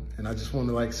 And I just want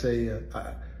to like say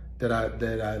that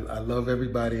I love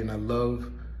everybody, and I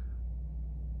love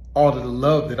all of the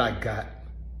love that I got.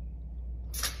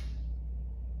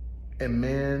 And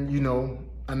man, you know,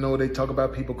 I know they talk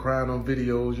about people crying on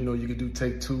videos. You know, you could do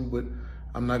take two, but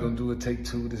I'm not gonna do a take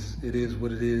two. It is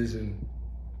what it is. And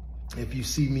if you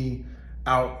see me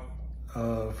out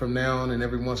from now on and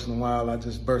every once in a while I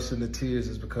just burst into tears,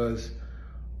 is because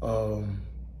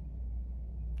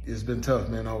it's been tough,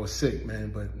 man. I was sick, man,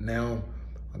 but now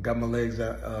I got my legs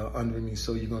under me,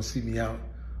 so you're gonna see me out.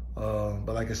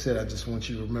 But like I said, I just want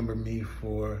you to remember me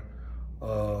for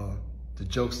the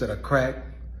jokes that I crack,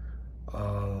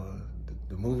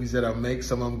 the movies that I make.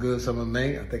 Some of them good, some of them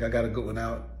ain't. I think I got a good one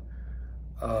out.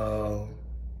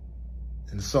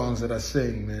 And the songs that I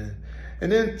sing, man.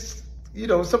 And then, you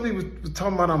know, some people was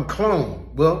talking about I'm clone.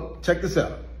 Well, check this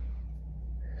out.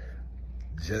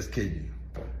 Just kidding.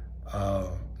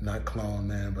 Not clone,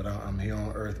 man, but I'm here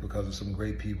on earth because of some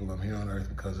great people. I'm here on earth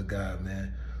because of God,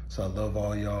 man. So I love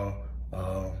all y'all.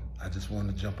 I just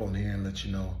wanted to jump on here and let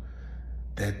you know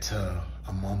that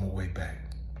I'm on my way back.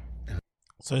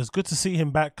 So it's good to see him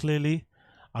back, clearly.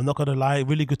 I'm not going to lie,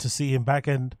 really good to see him back.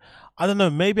 And I don't know,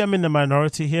 maybe I'm in the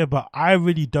minority here, but I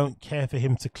really don't care for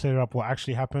him to clear up what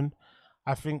actually happened.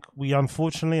 I think we,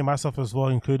 unfortunately, and myself as well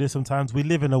included, sometimes we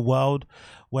live in a world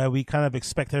where we kind of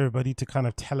expect everybody to kind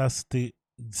of tell us the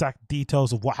exact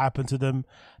details of what happened to them,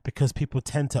 because people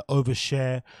tend to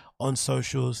overshare on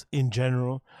socials in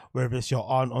general, whether it's your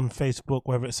aunt on Facebook,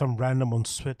 whether it's some random on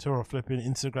Twitter or flipping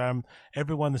Instagram.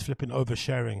 Everyone is flipping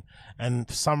oversharing, and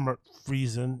for some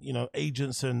reason, you know,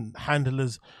 agents and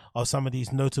handlers of some of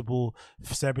these notable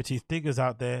celebrity figures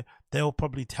out there, they'll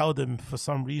probably tell them for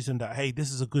some reason that, hey,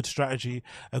 this is a good strategy,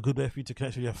 a good way for you to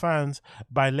connect with your fans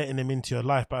by letting them into your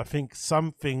life. But I think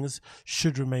some things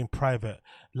should remain private,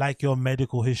 like your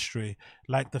medical history,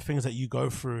 like the things that you go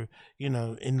through, you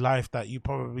know, in life that you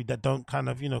probably, that don't kind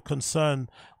of, you know, concern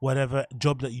whatever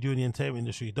job that you do in the entertainment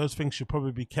industry. Those things should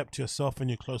probably be kept to yourself and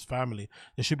your close family.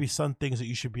 There should be some things that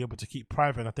you should be able to keep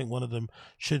private. And I think one of them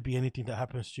should be anything that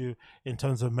happens to you in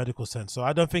terms of medical sense. So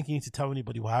I don't think you need to tell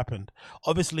anybody what happened.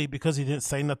 Obviously, because he didn't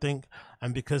say nothing,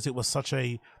 and because it was such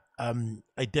a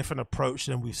different approach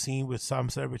than we've seen with some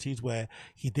celebrities, where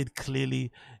he did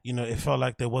clearly, you know, it felt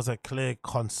like there was a clear,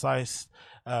 concise,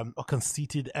 or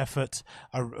conceited effort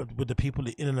with the people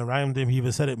in and around him. He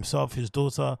even said it himself, his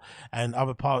daughter and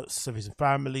other parts of his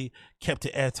family kept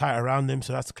it airtight around him.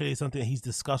 So that's clearly something he's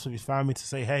discussed with his family, to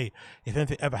say, hey, if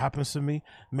anything ever happens to me,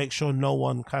 make sure no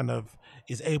one kind of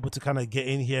is able to kind of get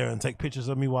in here and take pictures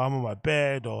of me while I'm on my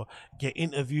bed, or get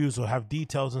interviews or have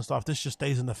details and stuff. This just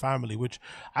stays in the family, which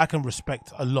I can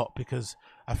respect a lot, because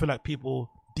I feel like people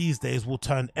these days will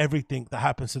turn everything that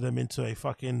happens to them into a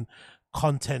fucking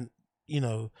content, you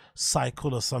know,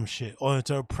 cycle or some shit, or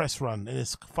into a press run, and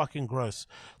it's fucking gross.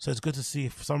 So it's good to see,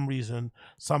 for some reason,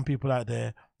 some people out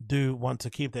there do want to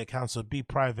keep their accounts, so be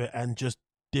private and just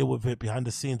deal with it behind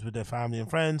the scenes with their family and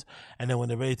friends. And then when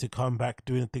they're ready to come back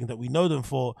doing the thing that we know them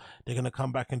for, they're going to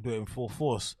come back and do it in full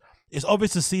force. It's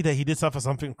obvious to see that he did suffer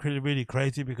something really, really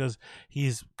crazy, because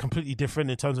he's completely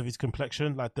different in terms of his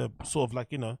complexion. Like the sort of like,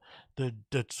 you know, the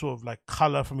sort of like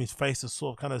color from his face is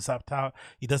sort of kind of zapped out.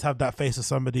 He does have that face of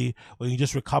somebody when you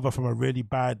just recover from a really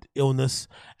bad illness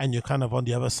and you're kind of on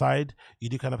the other side. You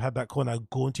do kind of have that kind of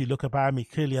gauntly look about him. He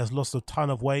clearly has lost a ton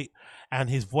of weight, and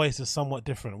his voice is somewhat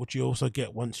different, which you also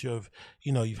get once you've,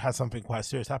 you know, you've had something quite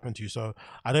serious happen to you. So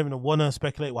I don't even want to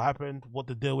speculate what happened, what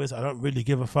the deal is. I don't really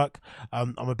give a fuck.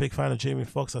 I'm a big fan fan of Jamie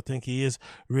Foxx. I think he is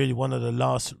really one of the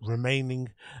last remaining,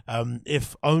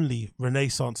 if only,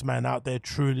 Renaissance man out there,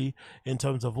 truly, in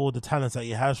terms of all the talents that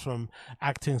he has, from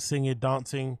acting, singing,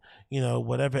 dancing,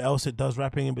 whatever else it does,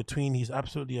 rapping in between. He's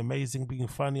absolutely amazing, being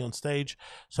funny on stage.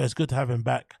 So it's good to have him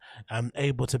back,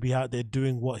 able to be out there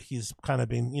doing what he's kind of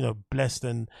been, blessed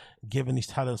and given these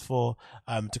talents for,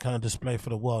 to kind of display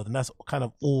for the world. And that's kind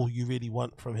of all you really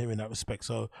want from him in that respect.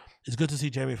 So it's good to see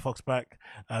Jamie Foxx back,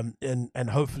 and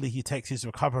hopefully he takes his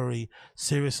recovery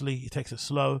seriously. He takes it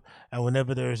slow, and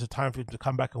whenever there is a time for him to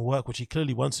come back and work, which he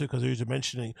clearly wants to, because he was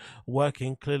mentioning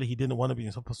working, clearly he didn't want to be in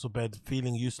a hospital bed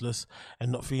feeling useless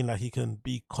and not feeling like he can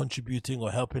be contributing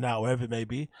or helping out, wherever it may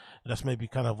be. That's maybe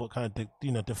kind of what kind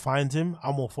of defines him.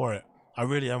 I'm all for it. I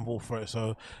really am all for it.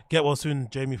 So get well soon,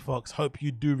 Jamie Foxx. Hope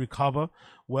you do recover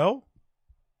well,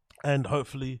 and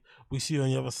hopefully we see you on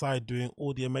the other side doing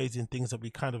all the amazing things that we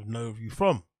kind of know of you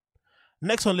from.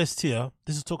 Next on list here,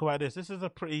 this is talk about this. This is a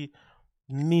pretty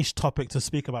niche topic to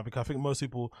speak about, because I think most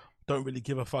people don't really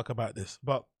give a fuck about this.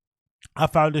 But I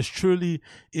found this truly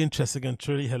interesting and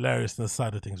truly hilarious on the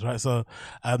side of things, right? So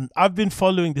I've been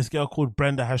following this girl called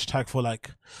Brenda # for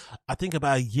I think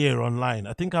about a year online.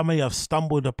 I think I may have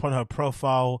stumbled upon her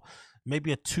profile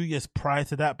maybe 2 years prior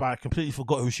to that, but I completely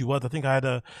forgot who she was. I think I had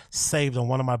her saved on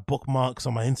one of my bookmarks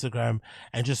on my Instagram,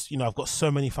 and just, I've got so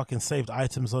many fucking saved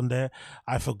items on there,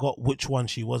 I forgot which one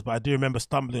she was. But I do remember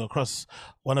stumbling across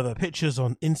one of her pictures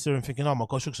on Instagram thinking, oh my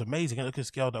gosh, she looks amazing. And look at this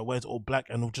girl that wears all black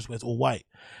and just wears all white,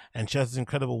 and she has this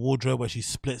incredible wardrobe where she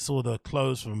splits all the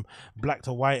clothes from black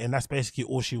to white, and that's basically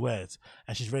all she wears.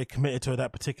 And she's very committed to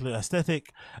that particular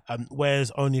aesthetic,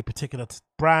 wears only particular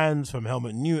brands, from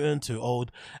Helmut Newton to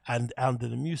old and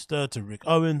Andy Muster to Rick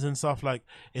Owens and stuff.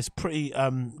 It's pretty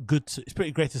good. It's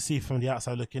pretty great to see from the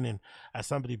outside looking in, as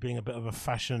somebody being a bit of a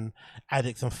fashion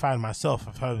addict and fan myself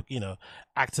of her,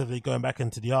 actively going back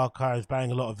into the archives,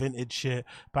 buying a lot of vintage shit,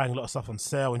 buying a lot of stuff on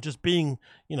sale, and just being,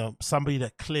 somebody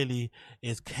that clearly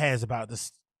cares about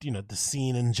this, the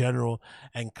scene in general,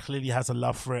 and clearly has a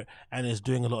love for it and is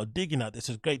doing a lot of digging at this.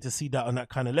 It's great to see that on that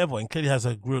kind of level, and clearly has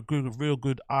a real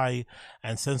good eye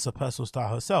and sense of personal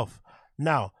style herself.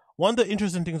 Now, one of the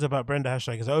interesting things about Brenda #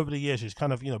 is over the years, she's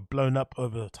kind of, blown up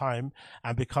over time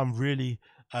and become really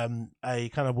a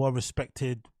kind of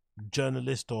well-respected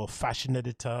journalist or fashion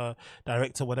editor,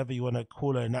 director, whatever you want to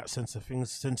call her in that sense of things,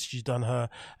 since she's done her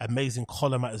amazing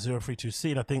column at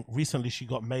 032C. And I think recently she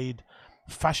got made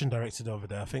fashion director over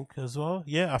there, I think, as well.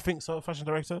 Yeah, I think so, fashion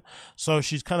director. So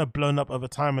she's kind of blown up over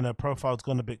time, and her profile's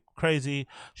gone a bit crazy.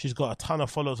 She's got a ton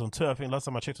of followers on Twitter. I think last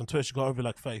time I checked on Twitter, she got over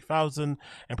 30,000,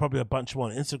 and probably a bunch more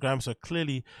on Instagram. So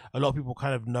clearly a lot of people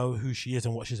kind of know who she is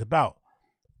and what she's about.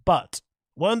 But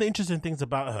one of the interesting things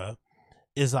about her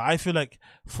is that I feel like,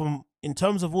 in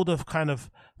terms of all the kind of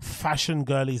fashion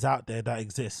girlies out there that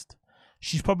exist,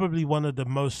 she's probably one of the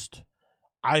most,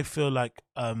 I feel like,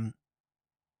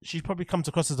 she's probably comes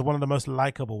across as one of the most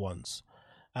likable ones,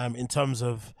 in terms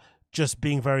of just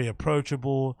being very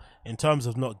approachable, in terms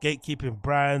of not gatekeeping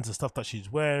brands and stuff that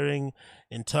she's wearing,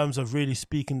 in terms of really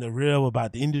speaking the real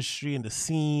about the industry and the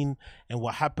scene and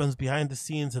what happens behind the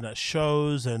scenes and at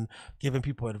shows, and giving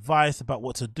people advice about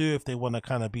what to do if they want to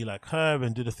kind of be like her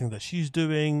and do the thing that she's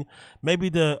doing. Maybe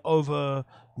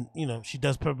she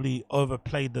does probably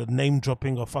overplay the name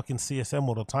dropping of fucking CSM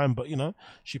all the time, but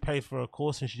she paid for a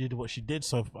course and she did what she did,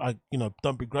 so I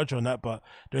don't begrudge her on that. But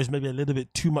there is maybe a little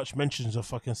bit too much mentions of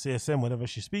fucking CSM whenever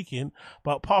she's speaking.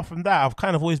 But apart from that, I've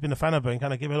kind of always been a fan of her and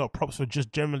kind of give her a lot of props for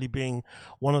just generally being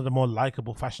one of the more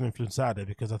likable fashion influencers out there,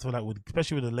 because I feel like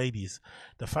especially with the ladies,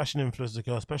 the fashion influencers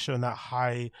girl, especially on that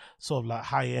high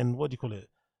end, what do you call it,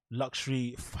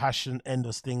 luxury fashion end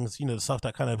of things, the stuff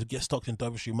that kind of gets stocked in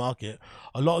Dover Street Market,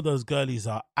 a lot of those girlies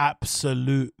are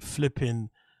absolute flipping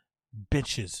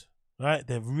bitches, right?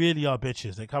 They really are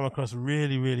bitches. They come across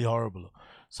really, really horrible.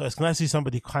 So it's nice to see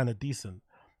somebody kind of decent.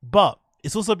 But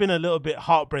it's also been a little bit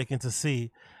heartbreaking to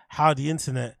see how the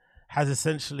internet has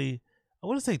essentially, I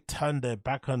wouldn't say turned their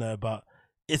back on her, but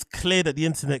it's clear that the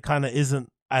internet kind of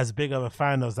isn't as big of a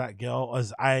fan of that girl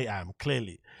as I am,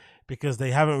 clearly, because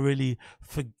they haven't really,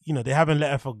 they haven't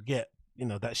let her forget,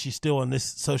 that she's still on this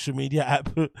social media app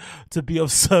to be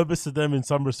of service to them in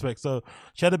some respects. So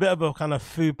she had a bit of a kind of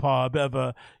faux pas, a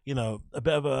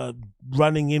bit of a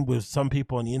running in with some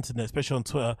people on the internet, especially on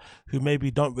Twitter, who maybe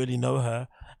don't really know her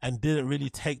and didn't really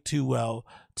take too well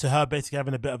to her basically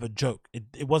having a bit of a joke.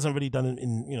 It wasn't really done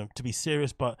in to be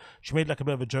serious, but she made like a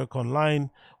bit of a joke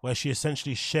online where she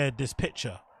essentially shared this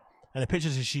picture. And the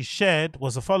pictures that she shared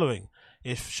was the following.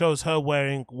 It shows her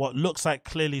wearing what looks like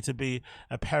clearly to be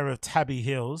a pair of tabby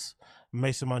heels,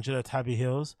 Mason Margiela tabby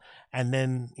heels, and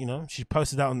then she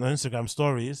posted that on the Instagram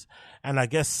stories, and I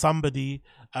guess somebody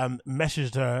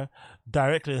messaged her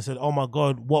directly and said, "Oh my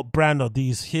God, what brand are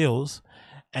these heels?"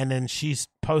 And then she's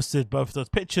posted both those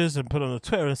pictures and put on the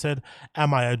Twitter and said,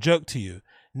 "Am I a joke to you?"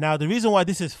 Now the reason why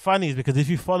this is funny is because if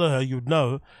you follow her, you'd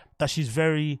know that she's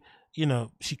very,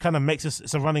 she kind of makes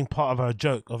it's a running part of her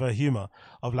joke, of her humor,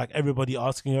 of like everybody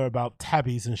asking her about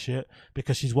tabbies and shit,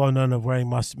 because she's well known of wearing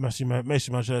Mason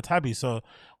Margiela tabbies. So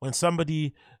when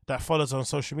somebody that follows her on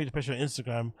social media, especially on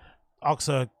Instagram, asks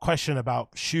her a question about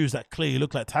shoes that clearly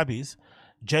look like tabbies,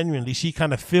 genuinely she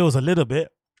kind of feels a little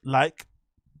bit like,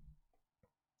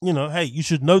 hey, you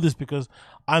should know this because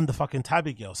I'm the fucking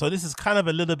tabby girl. So this is kind of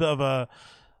a little bit of a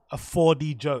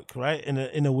 4D joke, right?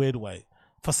 In a weird way.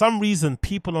 For some reason,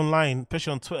 people online,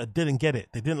 especially on Twitter, didn't get it.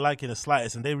 They didn't like it in the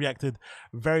slightest, and they reacted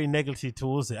very negatively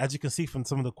towards it. As you can see from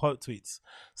some of the quote tweets,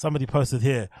 somebody posted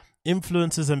here,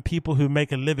 influencers and people who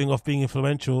make a living off being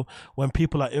influential when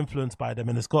people are influenced by them.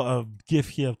 And it's got a gif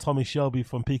here of Tommy Shelby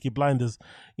from Peaky Blinders,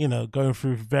 going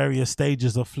through various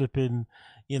stages of flipping,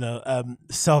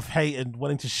 self-hate and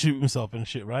wanting to shoot himself and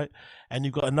shit, right? And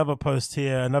you've got another post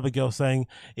here, another girl saying,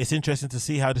 it's interesting to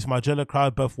see how this Margiela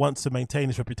crowd both wants to maintain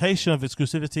its reputation of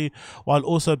exclusivity while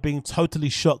also being totally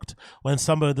shocked when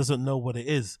somebody doesn't know what it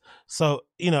is. So,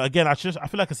 again, I feel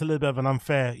like it's a little bit of an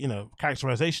unfair,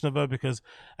 characterization of her, because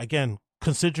again,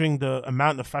 considering the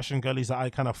amount of fashion girlies that I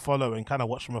kind of follow and kind of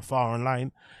watch from afar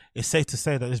online, it's safe to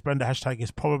say that this Brenda hashtag is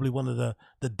probably one of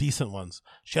the decent ones.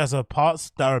 She has her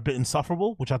parts that are a bit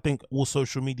insufferable, which I think all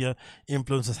social media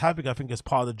influencers have, because I think it's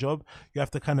part of the job. You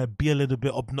have to kind of be a little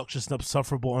bit obnoxious and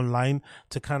insufferable online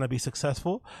to kind of be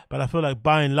successful. But I feel like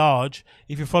by and large,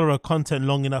 if you follow her content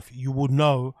long enough, you would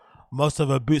know most of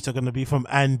her boots are going to be from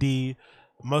Andy.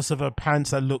 Most of her pants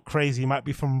that look crazy might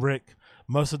be from Rick.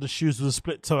 Most of the shoes with a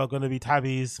split toe are going to be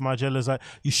tabbies, Margiela's. Like,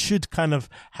 you should kind of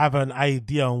have an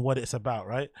idea on what it's about,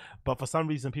 right? But for some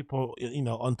reason, people,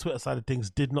 on Twitter side of things,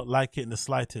 did not like it in the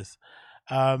slightest.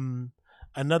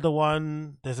 Another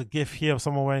one, there's a gif here of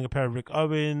someone wearing a pair of Rick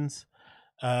Owens.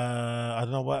 I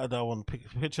don't know what other one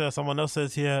picture. Someone else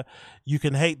says here, you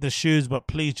can hate the shoes, but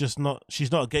please just not.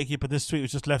 She's not a gatekeeper. This tweet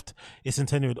was just left its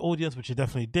intended audience, which she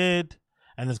definitely did.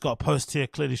 And it's got a post here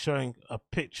clearly showing a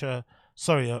picture.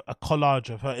 A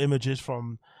collage of her images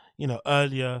from,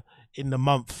 earlier in the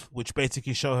month, which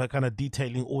basically show her kind of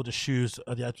detailing all the shoes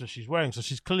of the items she's wearing. So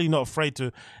she's clearly not afraid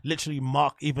to literally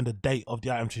mark even the date of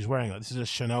the item she's wearing. Like, this is a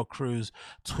Chanel Cruise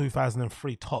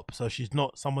 2003 top. So she's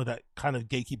not someone that kind of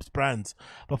gatekeeps brands.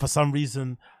 But for some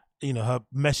reason, her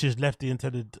message left the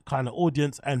intended kind of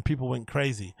audience and people went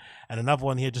crazy. And another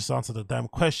one here just answered the damn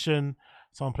question.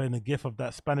 Someone playing a gif of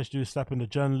that Spanish dude slapping the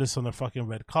journalist on the fucking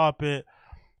red carpet.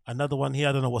 Another one here,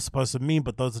 I don't know what's supposed to mean,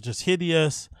 but those are just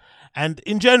hideous. And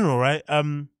in general, right,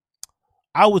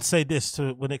 I would say this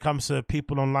when it comes to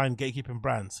people online gatekeeping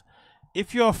brands.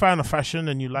 If you're a fan of fashion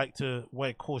and you like to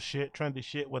wear cool shit, trendy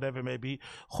shit, whatever it may be,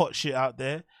 hot shit out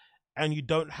there, and you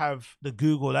don't have the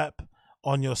Google app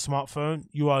on your smartphone,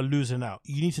 you are losing out.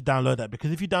 You need to download that,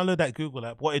 because if you download that Google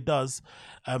app, what it does,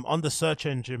 on the search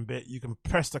engine bit, you can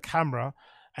press the camera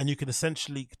and you can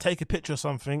essentially take a picture of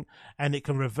something and it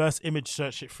can reverse image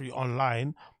search it for you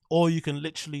online, or you can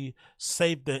literally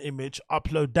save the image,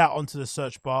 upload that onto the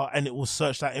search bar, and it will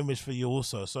search that image for you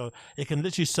also. So it can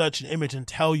literally search an image and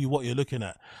tell you what you're looking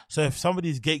at. So if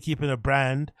somebody's gatekeeping a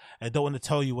brand and don't want to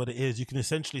tell you what it is, you can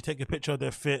essentially take a picture of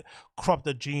their fit, crop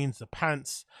the jeans, the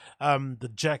pants, the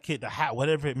jacket, the hat,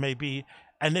 whatever it may be.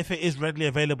 And if it is readily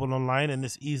available online and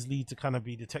it's easily to kind of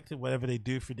be detected, whatever they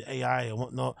do through the AI and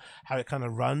whatnot, how it kind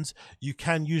of runs, you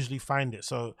can usually find it.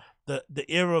 So the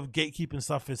era of gatekeeping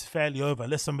stuff is fairly over,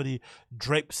 unless somebody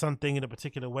drapes something in a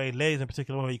particular way, lays in a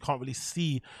particular way, you can't really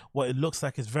see what it looks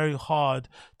like. It's very hard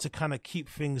to kind of keep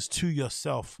things to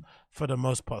yourself for the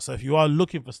most part. So if you are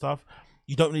looking for stuff,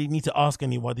 you don't really need to ask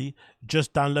anybody.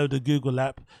 Just download the Google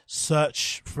app,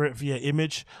 search for it via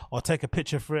image, or take a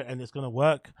picture for it, and it's going to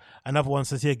work. Another one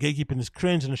says here, gatekeeping is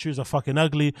cringe and the shoes are fucking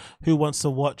ugly. Who wants to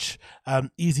watch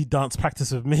easy dance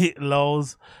practice with me?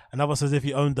 Lols. Another says, if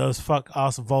you own those fuck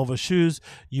ass Volvo shoes,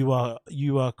 you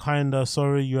are kinda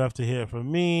sorry. You have to hear it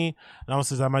from me. Another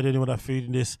says, am I doing what I'm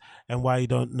feeding this and why you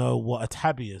don't know what a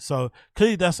tabby is? So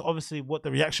clearly that's obviously what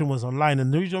the reaction was online.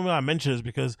 And the reason why I mention it is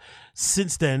because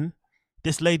since then,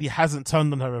 this lady hasn't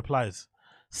turned on her replies.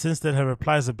 Since then, her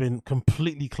replies have been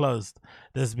completely closed.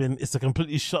 It's a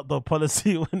completely shut door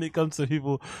policy when it comes to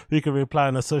people who can reply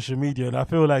on her social media. And I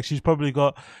feel like she's probably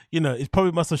got, it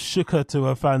probably must have shook her to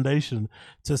her foundation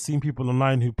to have seen people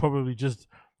online who probably just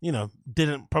you know,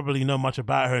 didn't probably know much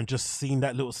about her and just seen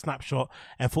that little snapshot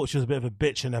and thought she was a bit of a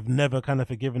bitch and have never kind of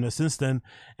forgiven her since then.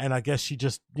 And I guess she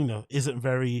just, you know, isn't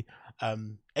very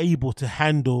able to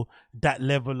handle that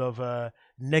level of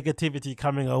negativity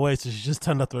coming her way. So she just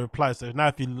turned off the reply. So now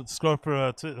if you scroll through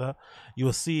her Twitter, you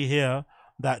will see here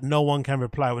that no one can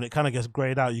reply. When it kind of gets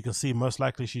grayed out, you can see most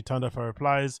likely she turned off her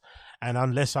replies, and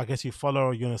unless I guess you follow her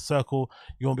or you're in a circle,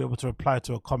 you won't be able to reply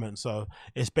to a comment. So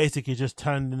it's basically just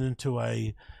turned into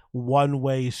a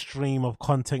one-way stream of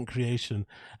content creation,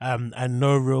 and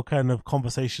no real kind of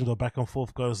conversations or back and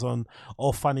forth goes on,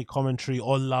 or funny commentary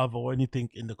or love or anything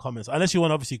in the comments, unless you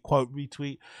want to obviously quote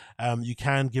retweet. You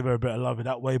can give her a bit of love in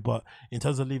that way, but in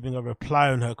terms of leaving a reply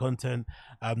on her content,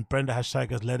 Brenda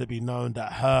Hashtag has let it be known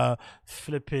that her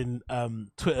flipping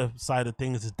Twitter side of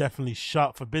things is definitely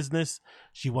shut for business.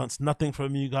 She wants nothing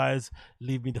from you guys.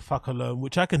 Leave me the fuck alone,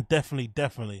 which I can definitely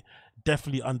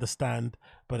understand,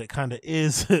 but it kind of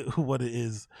is what it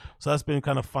is. So that's been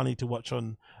kind of funny to watch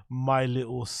on my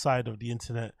little side of the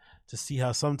internet, to see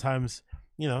how sometimes,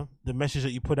 you know, the message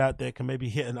that you put out there can maybe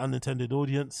hit an unintended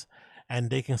audience, and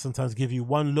they can sometimes give you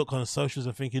one look on socials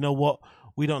and think, you know what,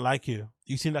 we don't like you,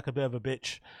 you seem like a bit of a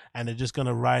bitch, and they're just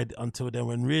gonna ride until then,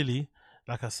 when really,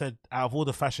 like I said, out of all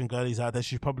the fashion girlies out there,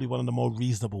 she's probably one of the more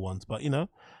reasonable ones. But you know,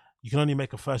 you can only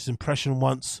make a first impression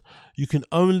once. You can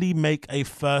only make a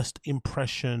first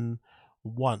impression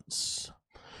once.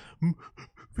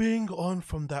 Moving on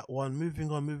from that one,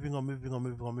 moving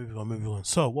on.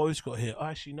 So what we've got here,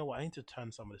 actually, you know what, I need to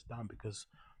turn some of this down because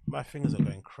my fingers are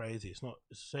going crazy. It's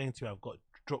saying to you I've got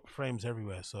drop frames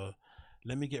everywhere. So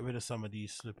let me get rid of some of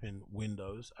these flipping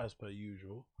windows as per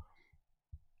usual.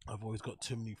 I've always got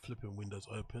too many flipping windows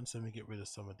open, so let me get rid of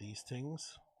some of these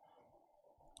things.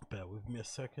 Bear with me a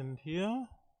second here.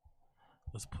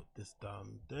 Let's put this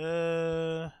down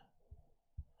there.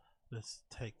 Let's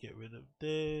get rid of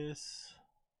this.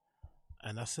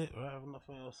 And that's it, right? I have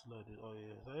nothing else loaded. Oh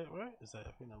yeah, is that it, right?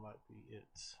 I think that might be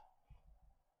it.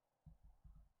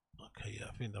 Okay, yeah,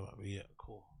 I think that might be it.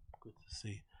 Cool. Good to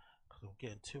see. Because I'm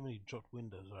getting too many dropped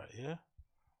windows right here.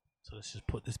 So let's just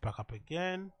put this back up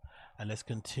again and let's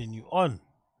continue on.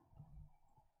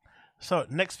 So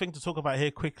next thing to talk about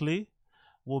here quickly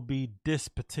will be this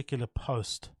particular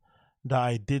post that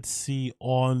I did see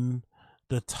on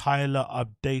the Tyler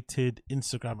updated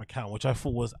Instagram account, which I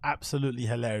thought was absolutely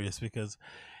hilarious, because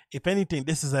if anything,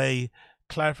 this is a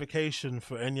clarification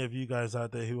for any of you guys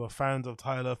out there who are fans of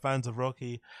Tyler, fans of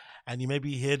Rocky, and you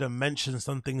maybe hear them mention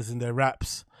some things in their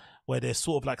raps where they're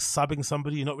sort of like subbing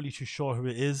somebody, you're not really too sure who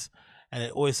it is, and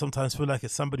it always sometimes feel like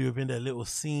it's somebody within their little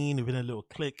scene, within a little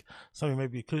clique, something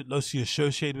maybe closely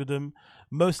associated with them.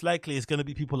 Most likely it's going to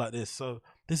be people like this. So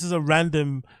this is a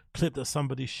random clip that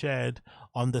somebody shared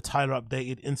on the Tyler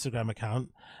updated Instagram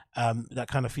account, that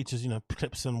kind of features, you know,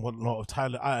 clips and whatnot of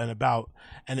Tyler out and about,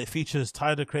 and it features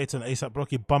Tyler the Creator and A$AP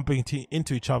Rocky bumping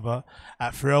into each other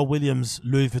at Pharrell Williams'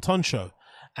 Louis Vuitton show.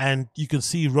 And you can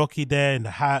see Rocky there in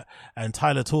the hat and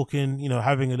Tyler talking, you know,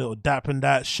 having a little dap and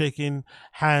that, shaking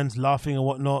hands, laughing and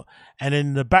whatnot. And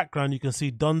in the background, you can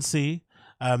see Don C,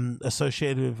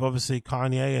 associated with obviously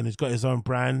Kanye, and he's got his own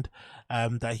brand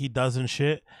that he does and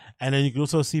shit. And then you can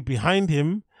also see behind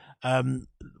him,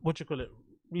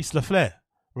 Reese LaFleur,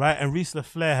 right? And Reese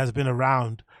LaFleur has been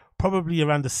around probably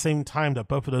around the same time that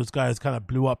both of those guys kind of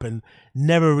blew up and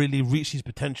never really reached his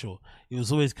potential. He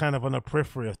was always kind of on the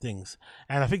periphery of things.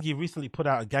 And I think he recently put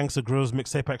out a Gangsta Grills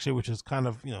mixtape actually, which is kind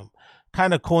of, you know,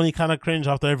 kind of corny, kind of cringe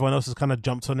after everyone else has kind of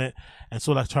jumped on it and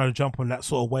sort of like trying to jump on that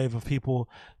sort of wave of people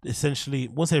essentially,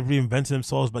 once they've reinvented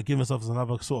themselves, but giving themselves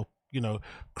another sort of, you know,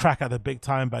 crack at the big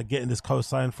time by getting this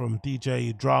co-sign from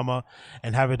DJ Drama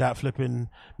and having that flipping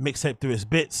mixtape through its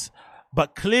bits.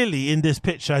 But clearly in this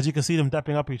picture, as you can see them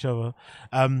dapping up each other,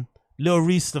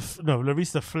 Reese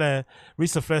LaFleur,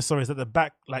 sorry, is at the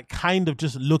back, like kind of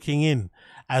just looking in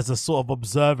as a sort of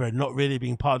observer and not really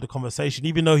being part of the conversation,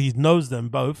 even though he knows them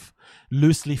both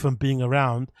loosely from being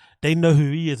around. They know who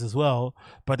he is as well,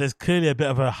 but there's clearly a bit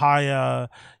of a higher,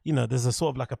 you know, there's a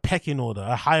sort of like a pecking order,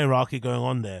 a hierarchy going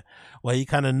on there, where he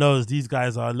kind of knows these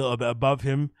guys are a little bit above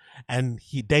him, and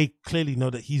they clearly know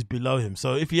that he's below him.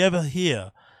 So if you ever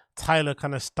hear Tyler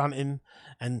kind of stunting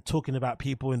and talking about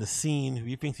people in the scene who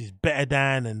he thinks he's better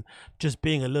than, and just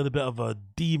being a little bit of a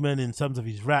demon in terms of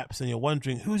his raps, and you're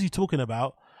wondering who's he talking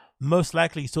about, most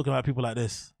likely he's talking about people like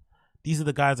this. These are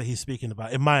the guys that he's speaking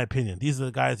about, in my opinion. These are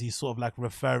the guys he's sort of like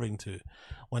referring to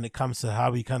when it comes to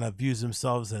how he kind of views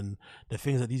himself and the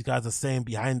things that these guys are saying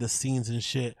behind the scenes and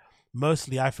shit.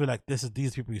 Mostly I feel like this is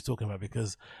these people he's talking about,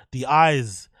 because the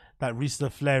eyes that Reese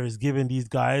LaFleur is giving these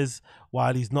guys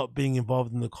while he's not being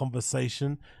involved in the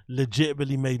conversation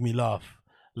legitimately made me laugh.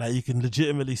 Like you can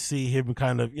legitimately see him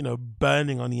kind of,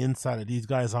 burning on the inside that these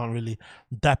guys aren't really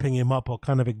dapping him up or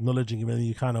kind of acknowledging him in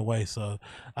any kind of way. So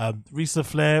Risa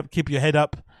Flair, keep your head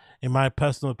up, in my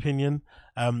personal opinion.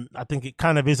 I think it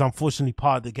kind of is unfortunately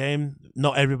part of the game.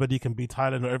 Not everybody can be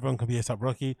Tyler, not everyone can be A$AP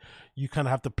Rocky. You kind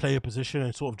of have to play a position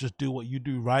and sort of just do what you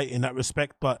do right in that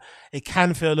respect. But it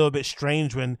can feel a little bit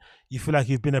strange when you feel like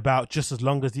you've been about just as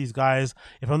long as these guys.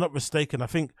 If I'm not mistaken, I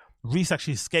think Reese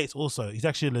actually skates also. He's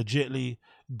actually a legitly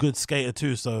good skater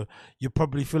too. So you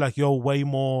probably feel like you're way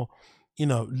more,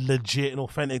 legit and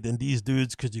authentic than these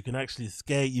dudes because you can actually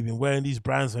skate. You've been wearing these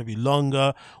brands maybe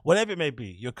longer, whatever it may be.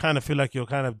 You kind of feel like you're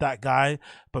kind of that guy,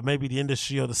 but maybe the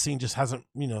industry or the scene just hasn't,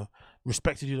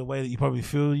 respected you the way that you probably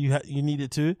feel you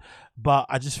needed to. But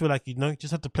I just feel like, you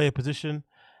just have to play a position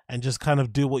and just kind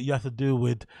of do what you have to do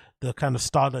with the kind of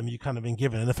stardom you kind of been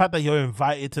given. And the fact that you're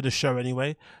invited to the show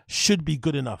anyway should be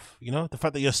good enough. The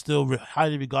fact that you're still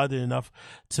highly regarded enough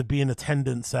to be in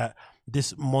attendance at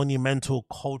this monumental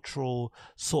cultural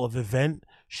sort of event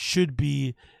should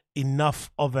be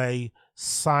enough of a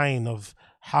sign of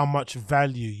how much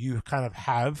value you kind of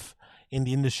have in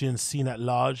the industry and scene at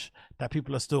large, that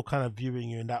people are still kind of viewing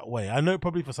you in that way. I know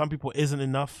probably for some people isn't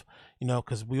enough,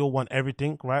 because we all want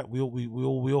everything, right? We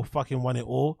all fucking want it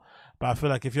all. But I feel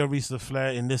like if you're Risa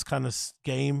Flair in this kind of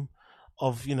game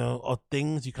of, of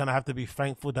things, you kind of have to be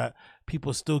thankful that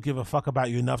people still give a fuck about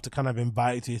you enough to kind of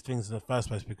invite you to these things in the first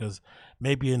place, because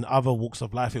maybe in other walks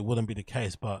of life it wouldn't be the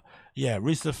case. But yeah,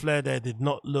 Risa Flair there did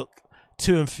not look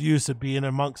too infused to be in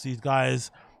amongst these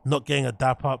guys, not getting a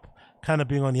dap up, kind of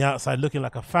being on the outside looking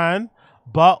like a fan.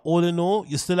 But all in all,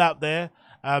 you're still out there.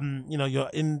 You're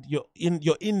in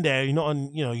there. You're not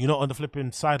on the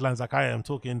flipping sidelines like I am,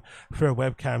 talking through a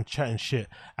webcam, chatting shit.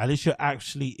 At least you're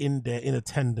actually in there in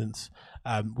attendance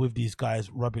with these guys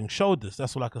rubbing shoulders.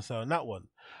 That's all I can say on that one.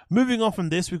 Moving on from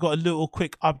this, we've got a little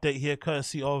quick update here,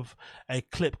 courtesy of a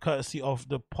clip, courtesy of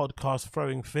the podcast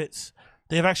Throwing Fits.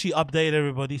 They've actually updated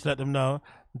everybody to let them know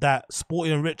that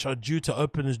Sporty and Rich are due to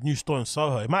open his new store in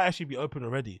Soho. It might actually be open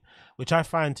already, which I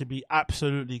find to be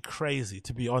absolutely crazy,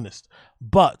 to be honest.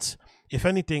 But if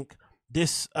anything,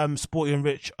 this Sporty and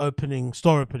Rich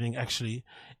store opening actually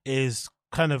is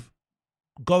kind of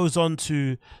goes on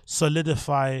to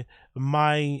solidify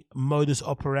my modus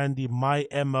operandi, my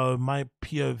MO, my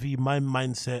POV, my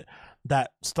mindset,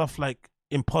 that stuff like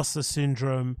imposter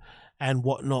syndrome and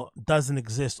whatnot doesn't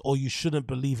exist, or you shouldn't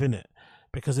believe in it.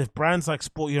 Because if brands like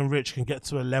Sporty and Rich can get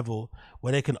to a level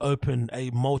where they can open a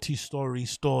multi-story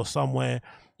store somewhere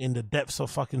in the depths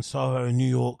of fucking Soho in New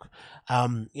York,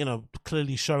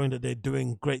 clearly showing that they're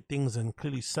doing great things and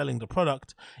clearly selling the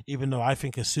product, even though I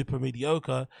think it's super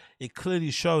mediocre, it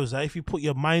clearly shows that if you put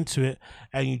your mind to it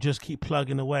and you just keep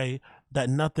plugging away, that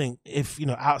nothing,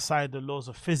 outside the laws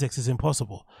of physics, is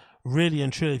impossible. Really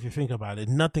and truly, if you think about it,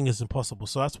 nothing is impossible.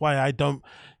 So that's why I don't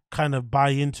kind of buy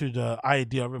into the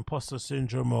idea of imposter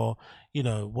syndrome or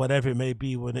whatever it may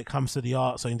be when it comes to the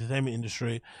arts or entertainment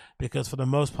industry, because for the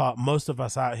most part, most of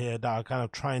us out here that are kind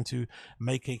of trying to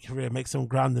make a career, make some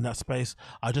ground in that space,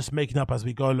 are just making up as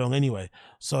we go along anyway.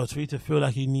 So for you to feel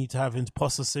like you need to have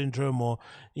imposter syndrome or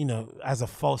as a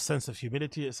false sense of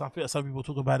humility, it's something that some people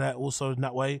talk about that also in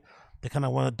that way. They kind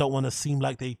of don't want to seem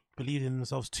like they believe in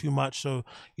themselves too much. So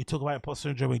you talk about imposter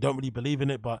syndrome, you don't really believe in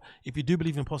it. But if you do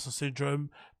believe in imposter syndrome,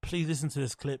 please listen to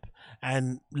this clip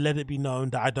and let it be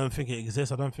known that I don't think it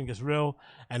exists. I don't think it's real.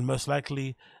 And most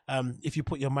likely, if you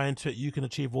put your mind to it, you can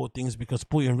achieve all things, because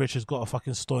Sporty and Rich has got a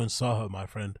fucking store in Soho, my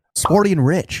friend. Sporty and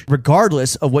Rich,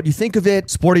 regardless of what you think of it,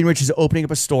 Sporty and Rich is opening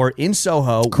up a store in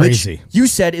Soho, Crazy. Which you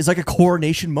said is like a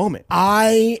coronation moment.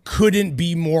 I couldn't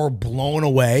be more blown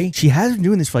away. She has been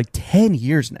doing this for like 10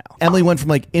 years now. Emily went from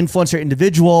like influencer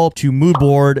individual to mood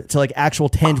board to like actual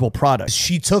tangible products.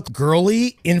 She took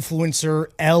girly influencer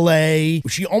LA.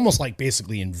 She almost like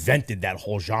basically invented that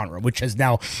whole genre, which has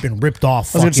now been ripped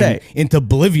off into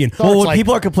oblivion. Well, when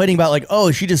people are complaining about like, oh,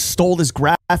 she just stole this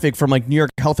graphic from like New York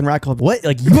Health and Rat Club. What?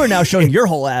 Like, you are now showing your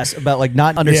whole ass about like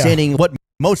not understanding what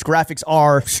most graphics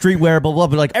are, streetwear, blah, blah,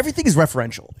 but like everything is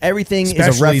referential. Everything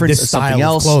is a reference to something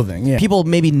else. Clothing, yeah. People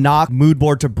maybe knock mood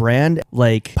board to brand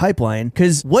like Pipeline,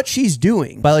 because what she's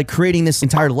doing by like creating this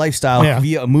entire lifestyle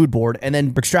via a mood board and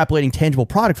then extrapolating tangible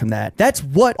product from that, that's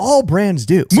what all brands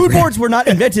do. Mood boards were not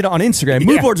invented on Instagram.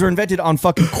 Mood boards were invented on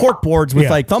fucking cork boards with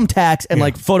like thumbtacks and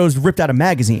like photos ripped out of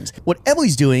magazines. What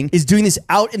Emily's doing is doing this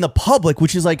out in the public,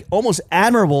 which is like almost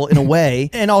admirable in a way.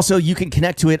 And also you can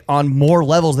connect to it on more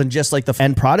levels than just like the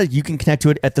end product, you can connect to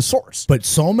it at the source. But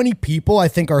so many people, I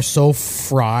think, are so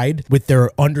fried with their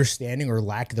understanding or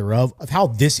lack thereof of how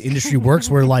this industry works,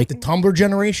 where like the Tumblr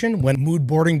generation, when mood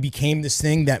boarding became this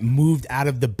thing that moved out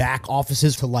of the back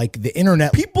offices to like the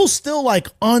internet, people still like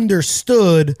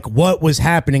understood what was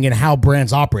happening and how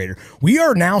brands operated. We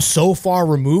are now so far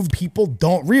removed, people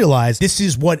don't realize this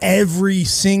is what every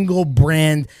single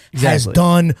brand has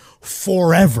done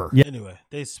forever. Yeah. Anyway,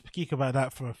 they speak about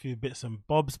that for a few bits and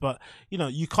bobs, but you know,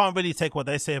 you can't really take what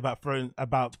they say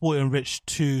about Sporting Rich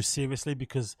too seriously,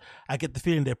 because I get the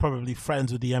feeling they're probably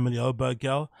friends with the Emily Oberg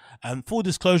girl. Full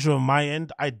disclosure on my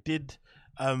end, I did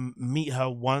meet her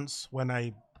once when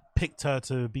I picked her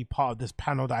to be part of this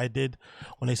panel that I did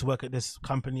when I used to work at this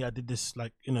company. I did this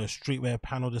like, you know, streetwear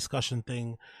panel discussion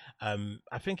thing.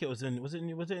 I think it was in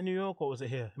New York, or was it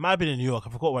here? It might have been in New York.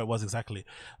 I forgot where it was exactly.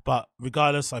 But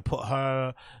regardless, I put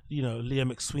her, you know, Leah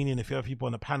McSweeney and a few other people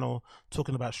on the panel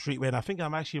talking about streetwear. And I think I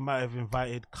might have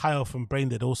invited Kyle from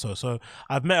Braindead also. So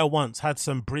I've met her once, had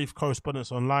some brief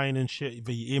correspondence online and shit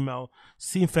via email.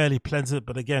 Seemed fairly pleasant,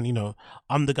 but again, you know,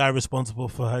 I'm the guy responsible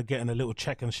for her getting a little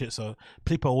check and shit. So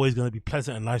people are always going to be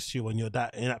pleasant and nice to you when you're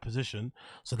in that position.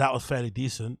 So that was fairly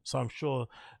decent. So I'm sure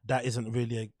that isn't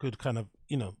really a good kind of,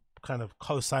 you know, kind of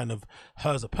co-sign of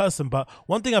her as a person. But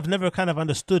one thing I've never kind of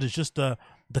understood is just the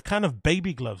kind of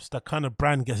baby gloves that kind of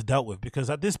brand gets dealt with,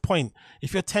 because at this point,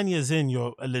 if you're 10 years in,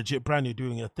 you're a legit brand, you're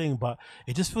doing your thing, but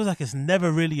it just feels like it's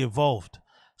never really evolved.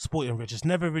 Sporting Rich, it's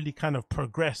never really kind of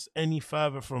progressed any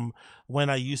further from when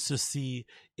I used to see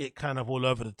it kind of all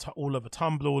over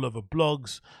Tumblr, all over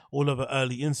blogs, all over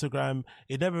early Instagram.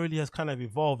 It never really has kind of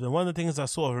evolved. And one of the things I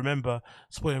sort of remember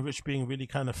Sporting Rich being really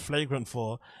kind of flagrant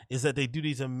for is that they do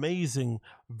these amazing,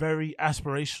 very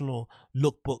aspirational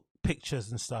lookbook pictures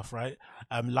and stuff, right?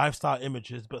 Lifestyle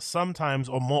images, but sometimes,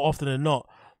 or more often than not,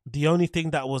 the only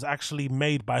thing that was actually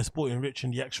made by Sporting Rich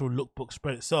in the actual lookbook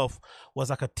spread itself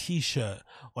was like a t-shirt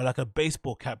or like a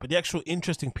baseball cap. But the actual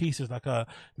interesting pieces, like a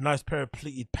nice pair of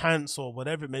pleated pants or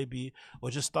whatever it may be, or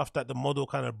just stuff that the model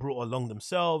kind of brought along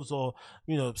themselves, or,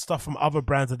 you know, stuff from other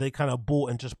brands that they kind of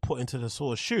bought and just put into the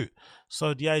sort of shoot.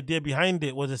 So the idea behind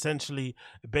it was essentially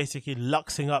basically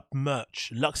luxing up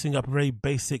merch, luxing up very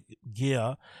basic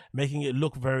gear, making it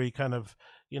look very kind of,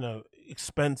 you know,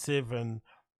 expensive and,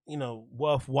 you know,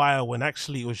 worthwhile, when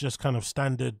actually it was just kind of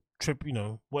standard you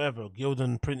know, whatever,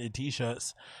 Gildan printed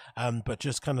t-shirts, but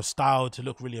just kind of styled to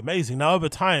look really amazing. Now over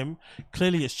time,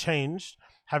 clearly it's changed.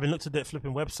 Having looked at their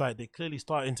flipping website, they're clearly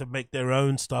starting to make their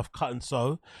own stuff, cut and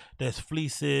sew. There's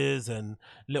fleeces and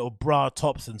little bra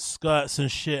tops and skirts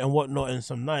and shit and whatnot, and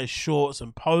some nice shorts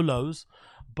and polos,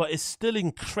 but it's still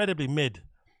incredibly mid.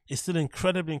 It's still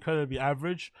incredibly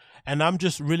average. And I'm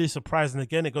just really surprised. And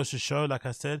again, it goes to show, like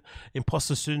I said,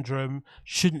 imposter syndrome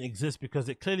shouldn't exist, because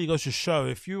it clearly goes to show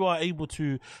if you are able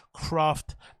to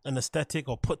craft an aesthetic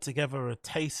or put together a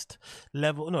taste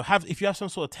level, if you have some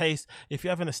sort of taste, if you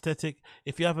have an aesthetic,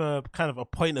 if you have a kind of a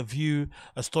point of view,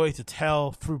 a story to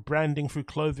tell through branding, through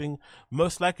clothing,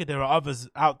 most likely there are others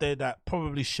out there that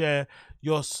probably share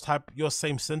your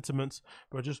same sentiments,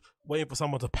 but just waiting for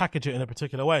someone to package it in a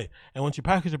particular way. And once you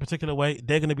package it a particular way,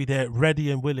 they're going to be there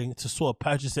ready and willing to sort of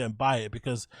purchase it and buy it,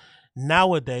 because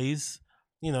nowadays,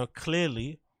 you know,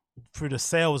 clearly through the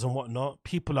sales and whatnot,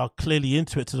 people are clearly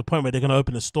into it to the point where they're going to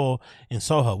open a store in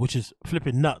Soho, which is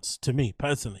flipping nuts to me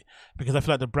personally, because I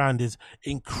feel like the brand is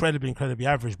incredibly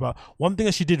average. But one thing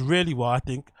that she did really well, I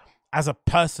think, as a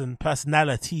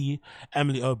personality,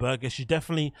 Emily Oberg, is she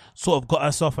definitely sort of got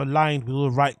herself aligned with all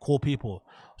the right core people.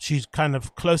 She's kind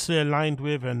of closely aligned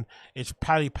with, and it's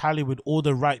pally with all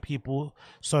the right people,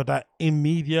 so that in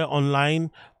media,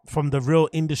 online, from the real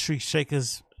industry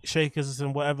shakers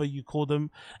and whatever you call them,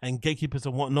 and gatekeepers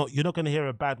and whatnot, you're not going to hear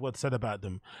a bad word said about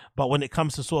them. But when it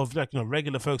comes to sort of like, you know,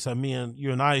 regular folks like me and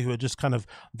you and I, who are just kind of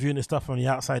viewing this stuff from the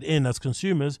outside in as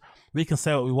consumers, we can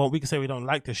say what we want, we can say we don't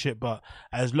like this shit, but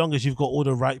as long as you've got all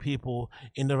the right people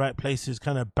in the right places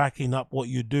kind of backing up what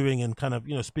you're doing and kind of,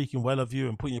 you know, speaking well of you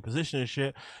and putting your position and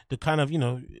shit, the kind of, you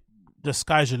know, the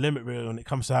sky's your limit really when it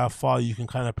comes to how far you can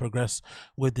kind of progress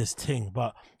with this thing.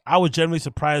 But I was generally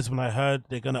surprised when I heard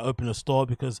they're going to open a store,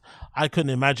 because I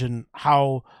couldn't imagine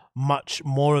how much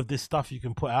more of this stuff you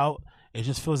can put out. It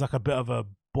just feels like a bit of a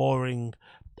boring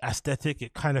aesthetic.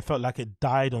 It kind of felt like it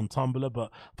died on Tumblr,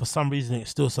 but for some reason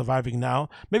it's still surviving now.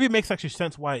 Maybe it makes actually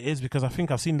sense why it is, because I think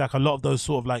I've seen like a lot of those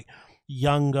sort of like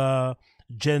younger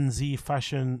Gen Z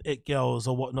fashion it girls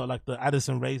or whatnot, like the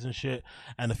Addison Rays and shit,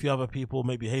 and a few other people,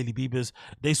 maybe Hailey Bieber's,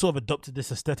 they sort of adopted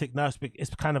this aesthetic now.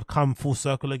 It's kind of come full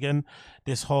circle again,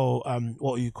 this whole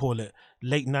what you call it,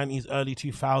 late 90s, early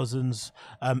 2000s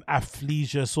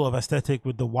athleisure sort of aesthetic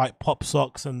with the white pop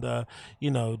socks and the, you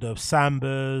know, the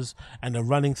Sambas and the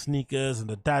running sneakers and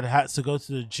the dad hats to go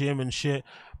to the gym and shit.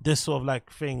 This sort of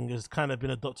like thing has kind of been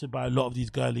adopted by a lot of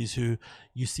these girlies who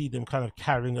you see them kind of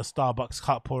carrying a Starbucks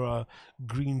cup or a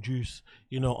green juice,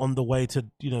 you know, on the way to,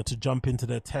 you know, to jump into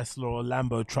their Tesla or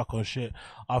Lambo truck or shit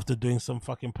after doing some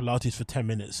fucking Pilates for 10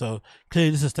 minutes. So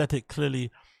clearly this aesthetic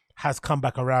clearly has come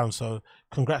back around, so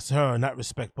congrats to her in that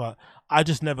respect. But I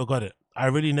just never got it. I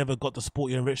really never got the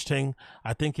Sporty and Rich thing.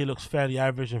 I think it looks fairly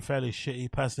average and fairly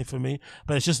shitty personally for me,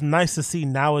 but it's just nice to see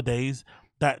nowadays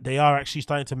that they are actually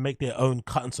starting to make their own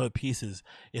cut and sew pieces.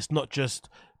 It's not just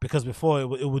because before it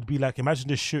would be like, imagine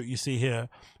this shoot you see here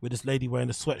with this lady wearing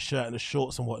the sweatshirt and the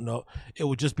shorts and whatnot. It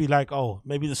would just be like, oh,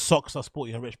 maybe the socks are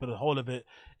Sporty and Rich, but the whole of it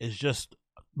is just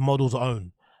model's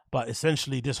own. But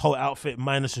essentially, this whole outfit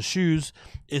minus the shoes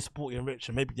is Sporty and Rich.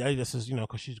 And maybe the Adidas is, you know,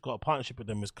 because she's got a partnership with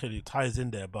them, is clearly ties in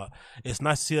there. But it's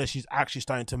nice to see that she's actually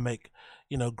starting to make,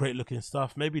 you know, great looking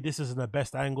stuff. Maybe this isn't the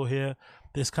best angle here.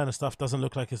 This kind of stuff doesn't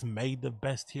look like it's made the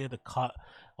best here, the cut.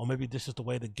 Or maybe this is the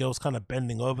way the girl's kind of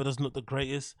bending over doesn't look the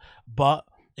greatest. But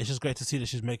it's just great to see that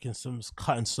she's making some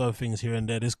cut and sew things here and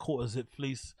there. This quarter zip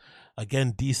fleece,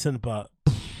 again, decent. But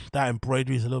that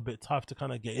embroidery is a little bit tough to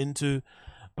kind of get into.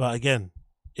 But again,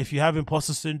 if you have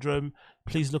imposter syndrome,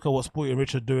 please look at what Sporty and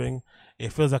Rich are doing.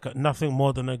 It feels like nothing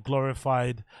more than a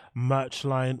glorified merch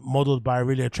line modeled by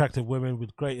really attractive women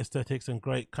with great aesthetics and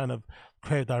great kind of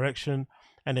creative direction.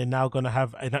 And they're now going to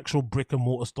have an actual brick and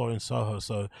mortar store in Soho.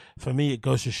 So for me, it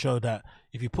goes to show that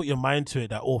if you put your mind to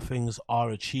it, that all things are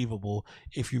achievable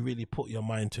if you really put your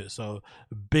mind to it. So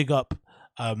big up,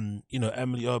 you know,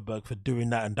 Emily Oberg for doing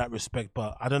that in that respect.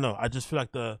 But I don't know. I just feel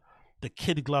like the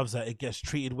kid gloves that it gets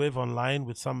treated with online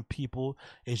with some people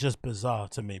is just bizarre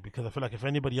to me, because I feel like if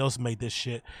anybody else made this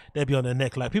shit, they'd be on their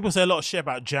neck. Like, people say a lot of shit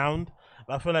about Jound,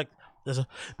 but I feel like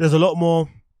there's a lot more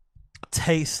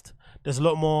taste, there's a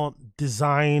lot more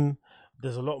design,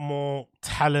 there's a lot more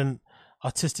talent,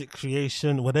 artistic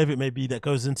creation, whatever it may be, that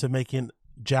goes into making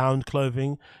Jound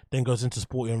clothing than goes into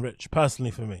Sporty and Rich. Personally,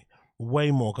 for me,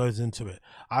 way more goes into it.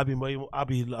 I'd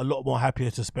be a lot more happier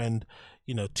to spend,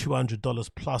 you know, $200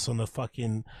 plus on a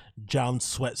fucking Jound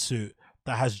sweatsuit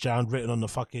that has Jound written on the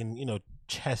fucking, you know,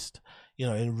 chest, you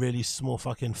know, in really small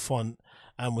fucking font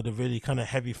and with a really kind of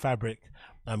heavy fabric,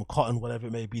 cotton, whatever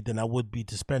it may be, than I would be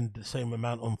to spend the same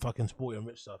amount on fucking Sporty and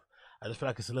Rich stuff. I just feel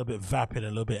like it's a little bit vapid and a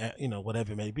little bit, you know,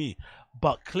 whatever it may be.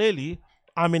 But clearly,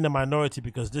 I'm in the minority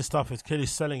because this stuff is clearly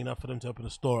selling enough for them to open a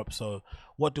store up. So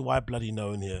what do I bloody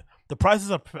know in here? The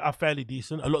prices are fairly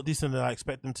decent, a lot decent than I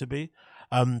expect them to be.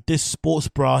 This sports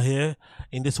bra here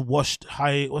in this washed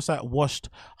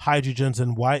hydrogens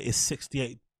and white is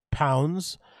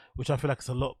 £68, which I feel like is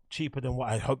a lot cheaper than what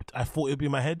I thought it would be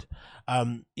in my head.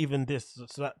 Even this,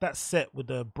 so that set with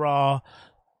the bra,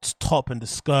 top and the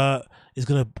skirt is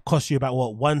going to cost you about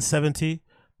what, $170.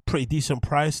 Pretty decent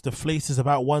price. The fleece is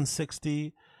about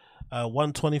 $160,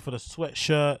 $120 for the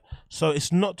sweatshirt, so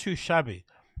it's not too shabby.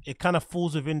 It kind of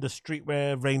falls within the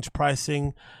streetwear range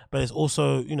pricing, but it's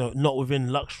also, you know, not within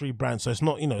luxury brands. So it's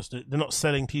not, you know, they're not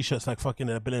selling t-shirts like fucking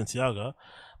Balenciaga,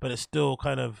 but it's still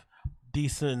kind of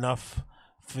decent enough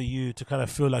for you to kind of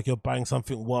feel like you're buying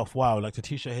something worthwhile. Like the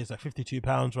t-shirt here is like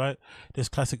 £52, right? This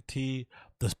classic tee,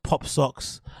 the pop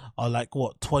socks are like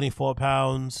what,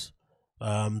 £24.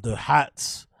 The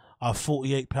hats are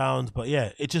 £48, but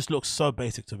yeah, it just looks so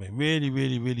basic to me. Really,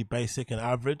 really, really basic and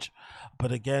average.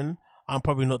 But again, I'm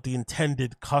probably not the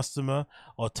intended customer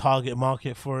or target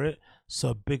market for it.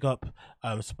 So big up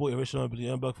Sporty Rich and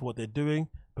Oberg for what they're doing.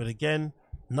 But again,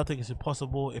 nothing is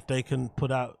impossible. If they can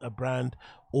put out a brand,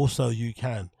 also you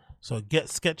can. So get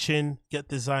sketching, get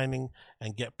designing,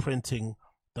 and get printing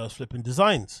those flipping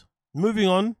designs. Moving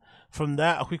on from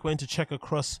that, a quick way to check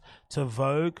across to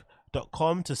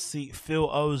Vogue.com to see Phil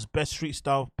O's best street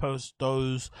style post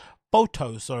those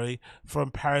photos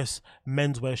from Paris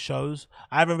menswear shows.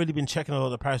 I haven't really been checking a lot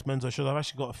of the Paris menswear shows. I've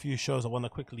actually got a few shows I want to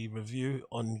quickly review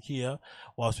on here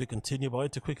whilst we continue, but I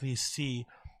want to quickly see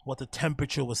what the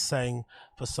temperature was saying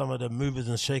for some of the movers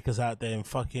and shakers out there in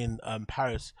fucking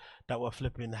Paris that were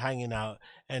flipping hanging out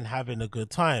and having a good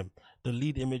time. The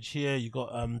lead image here, you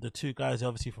got the two guys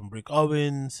obviously from Rick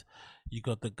Owens. You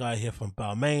got the guy here from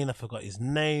Balmain. I forgot his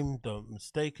name, don't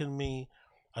mistaken me.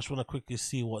 I just want to quickly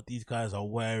see what these guys are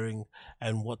wearing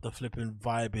and what the flipping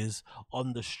vibe is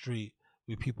on the street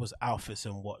with people's outfits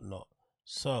and whatnot.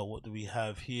 So what do we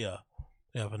have here?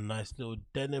 We have a nice little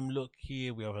denim look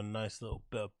here. We have a nice little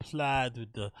bit of plaid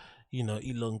with the, you know,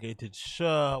 elongated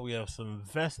shirt. We have some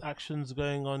vest actions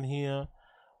going on here.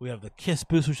 We have the kiss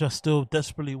boots, which I still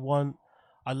desperately want.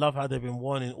 I love how they've been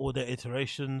worn in all their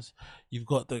iterations. You've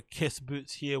got the Kiss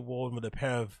boots here worn with a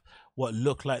pair of what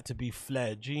look like to be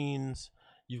flare jeans.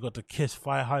 You've got the Kiss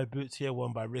Fire High boots here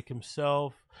worn by Rick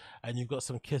himself. And you've got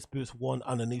some Kiss boots worn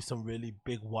underneath some really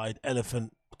big, wide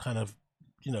elephant kind of,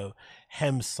 you know,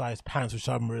 hem-sized pants, which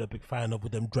I'm really a big fan of,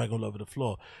 with them dragging all over the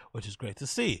floor, which is great to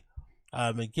see.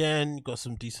 Again, you've got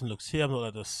some decent looks here. I'm not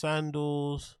like the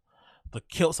sandals. The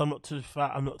kilts, I'm not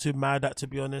too mad at, to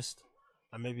be honest.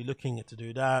 I'm maybe looking to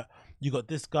do that. You got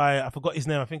this guy, I forgot his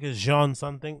name, I think it's Jean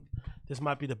something. This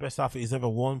might be the best outfit he's ever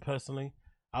worn, personally.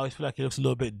 I always feel like he looks a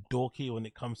little bit dorky when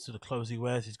it comes to the clothes he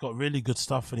wears. He's got really good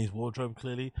stuff in his wardrobe,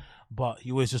 clearly, but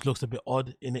he always just looks a bit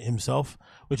odd in it himself,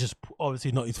 which is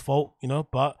obviously not his fault, you know,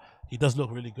 but he does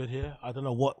look really good here. I don't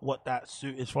know what that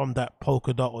suit is from, that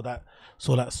polka dot or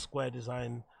that square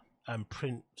design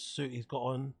print suit he's got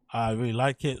on. I really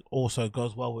like it. Also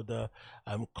goes well with the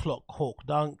clock hawk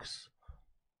dunks.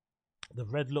 The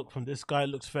red look from this guy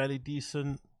looks fairly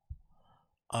decent.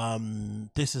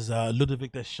 This is a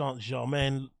Ludovic Deschamps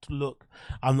Germain look.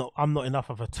 I'm not enough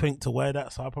of a twink to wear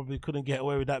that, so I probably couldn't get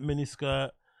away with that mini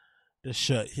skirt. This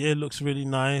shirt here looks really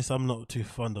nice. I'm not too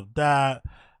fond of that.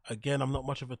 Again, I'm not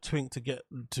much of a twink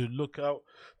to look out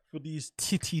for these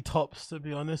titty tops, to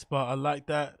be honest, but I like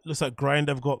that. Looks like Grind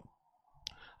have got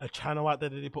a channel out there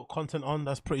that they put content on.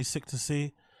 That's pretty sick to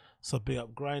see. So big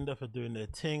up Grindr for doing their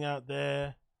thing out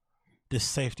there. This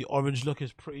safety orange look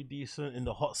is pretty decent in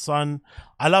the hot sun.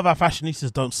 I love how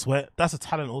fashionistas don't sweat. That's a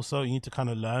talent also. You need to kind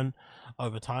of learn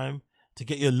over time. To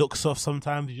get your looks off,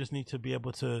 sometimes you just need to be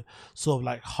able to sort of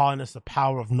like harness the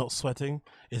power of not sweating.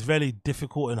 It's very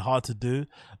difficult and hard to do,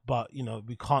 but you know,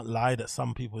 we can't lie that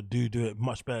some people do it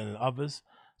much better than others.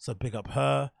 So big up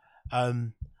her.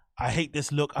 I hate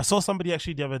this look. I saw somebody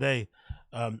actually the other day,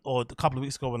 or a couple of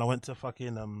weeks ago when I went to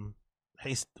fucking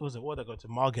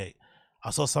Margate. I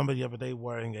saw somebody the other day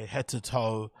wearing a head to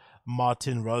toe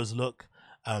Martin Rose look,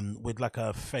 with like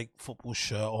a fake football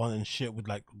shirt on and shit, with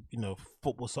like, you know,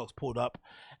 football socks pulled up.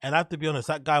 And I have to be honest,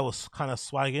 that guy was kind of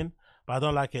swagging, but I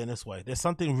don't like it in this way. There's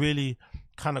something really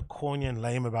kind of corny and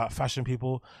lame about fashion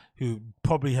people who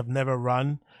probably have never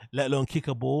run, let alone kick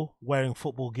a ball, wearing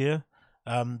football gear.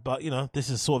 But you know, this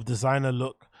is sort of designer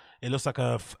look. It looks like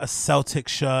a Celtic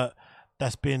shirt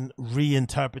that's been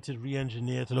reinterpreted,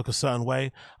 re-engineered to look a certain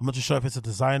way. I'm not too sure if it's a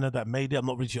designer that made it. I'm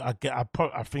not really sure.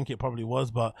 I think it probably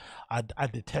was, but I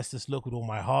detest this look with all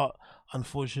my heart,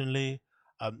 unfortunately.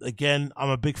 Again, I'm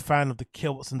a big fan of the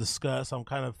kilts and the skirts. I'm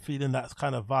kind of feeling that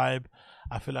kind of vibe.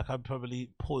 I feel like I'd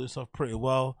probably pull this off pretty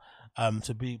well.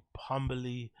 To be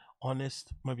humbly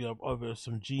honest, maybe over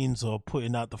some jeans or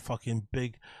putting out the fucking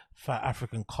big fat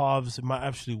African calves, it might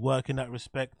actually work in that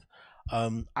respect.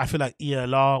 I feel like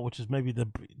ELR, which is maybe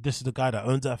this is the guy that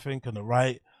owns it, I think, on the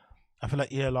right. I feel like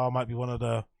ELR might be one of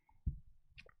the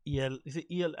is it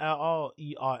ELR or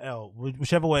ERL,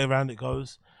 whichever way around it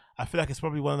goes. I feel like it's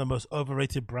probably one of the most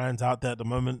overrated brands out there at the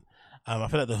moment. I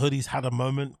feel like the hoodies had a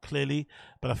moment, clearly,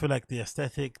 but I feel like the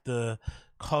aesthetic, the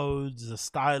codes, the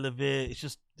style of it, it's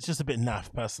just a bit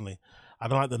naff, personally. I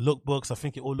don't like the lookbooks. I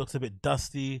think it all looks a bit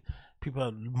dusty.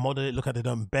 People model it, look like they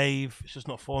don't bathe. It's just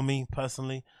not for me,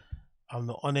 personally. I'm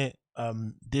not on it.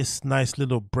 This nice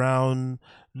little brown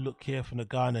look here from the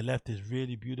guy on the left is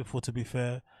really beautiful, to be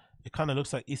fair. It kind of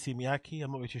looks like Issey Miyake.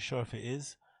 I'm not really too sure if it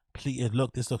is. Pleated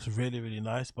look. This looks really, really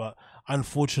nice. But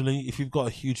unfortunately, if you've got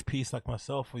a huge piece like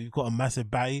myself, or you've got a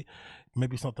massive body,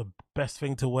 maybe it's not the best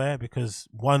thing to wear, because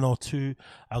one or two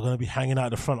are going to be hanging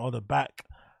out the front or the back.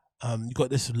 You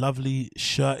got this lovely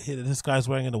shirt here that this guy's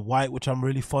wearing in the white, which I'm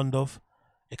really fond of.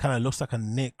 It kind of looks like a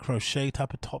knit crochet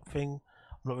type of top thing.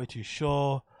 I'm not really too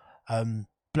sure.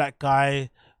 Black guy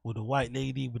with a white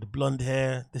lady with the blonde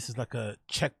hair. This is like a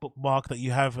checkbook mark that you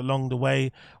have along the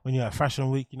way when you're at Fashion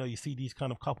Week. You know, you see these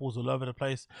kind of couples all over the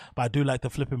place. But I do like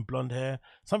the flipping blonde hair.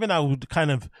 Something I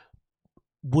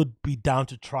would be down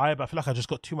to try, but I feel like I just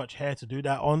got too much hair to do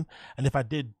that on. And if I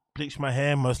did bleach my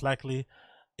hair, most likely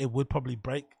it would probably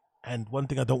break. And one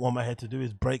thing I don't want my hair to do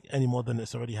is break any more than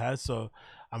it's already has. So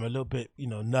I'm a little bit, you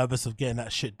know, nervous of getting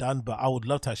that shit done. But I would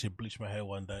love to actually bleach my hair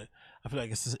one day. I feel like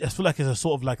it's a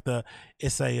sort of like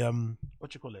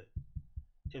what you call it?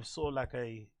 It's sort of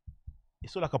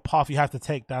like a path you have to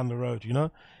take down the road. You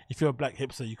know, if you're a black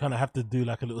hipster, you kind of have to do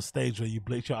like a little stage where you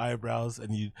bleach your eyebrows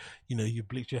and you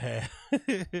bleach your hair.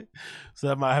 So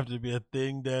that might have to be a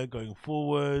thing there going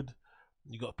forward.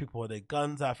 You got people with their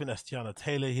guns. I think that's Tiana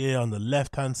Taylor here on the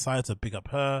left hand side, so big up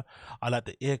her. I like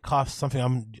the ear cuffs, something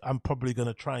I'm probably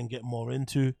gonna try and get more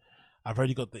into. I've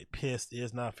already got the pierced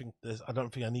ears now. I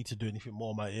don't think I need to do anything more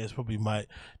on my ears. Probably might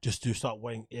just start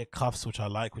wearing ear cuffs, which I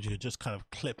like, which you just kind of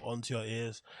clip onto your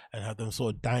ears and have them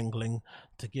sort of dangling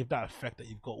to give that effect that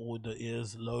you've got all the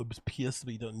ears lobes pierced,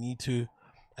 but you don't need to.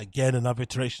 Again, another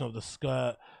iteration of the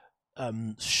skirt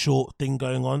short thing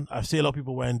going on. I see a lot of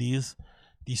people wearing these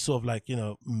sort of like, you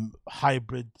know,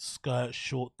 hybrid skirt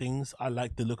short things. I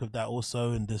like the look of that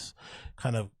also in this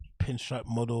kind of pinstripe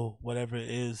model, whatever it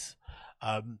is.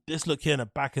 This look here in the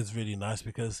back is really nice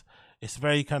because it's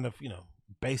very kind of, you know,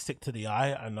 basic to the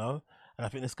eye, I know. And I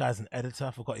think this guy's an editor.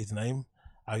 I forgot his name.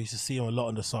 I used to see him a lot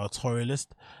on the sartorialist.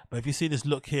 But if you see this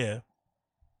look here,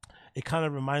 it kind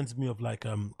of reminds me of like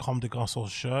Comme des Garçons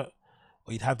shirt,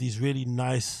 or you'd have these really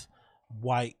nice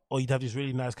white, or you'd have these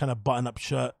really nice kind of button-up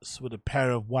shirts with a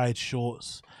pair of wide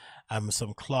shorts,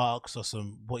 some Clarks or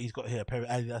some, what he's got here, a pair of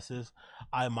Adidas's.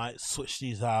 I might switch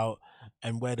these out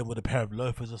and wear them with a pair of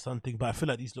loafers or something, but I feel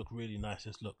like these look really nice.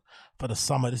 This look for the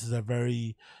summer, this is a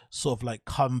very sort of like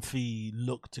comfy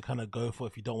look to kind of go for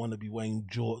if you don't want to be wearing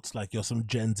jorts like you're some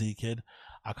Gen Z kid.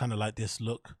 I kind of like this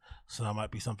look, so that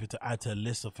might be something to add to a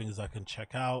list of things I can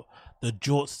check out. The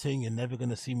jorts thing, you're never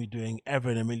going to see me doing ever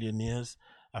in a million years.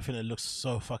 I think it looks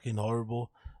so fucking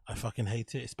horrible. I fucking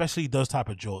hate it, especially those type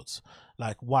of jorts.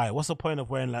 Like, why? What's the point of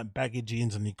wearing like baggy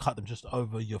jeans and you cut them just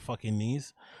over your fucking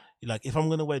knees? Like, if I'm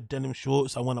gonna wear denim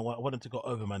shorts, I want them to go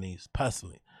over my knees.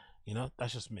 Personally, you know,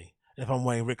 that's just me. And if I'm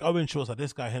wearing Rick Owens shorts like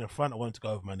this guy here in the front, I want it to go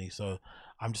over my knees. So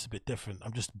I'm just a bit different.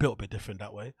 I'm just built a bit different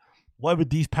that way. Whatever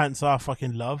these pants are, I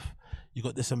fucking love. You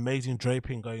got this amazing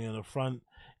draping going in the front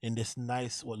in this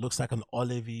nice, what looks like an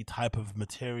olivey type of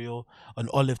material, an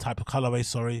olive type of colorway,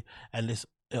 sorry, and this,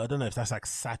 I don't know if that's like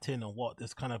satin or what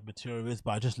this kind of material is,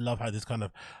 but I just love how this kind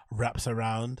of wraps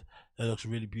around. It looks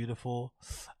really beautiful.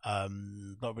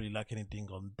 Not really like anything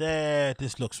on there.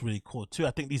 This looks really cool too.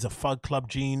 I think these are Fug Club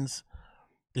jeans.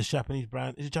 This Japanese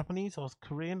brand, is it Japanese or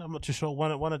Korean? I'm not too sure.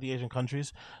 One of the Asian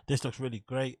countries. This looks really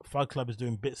great. Fug Club is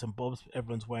doing bits and bobs.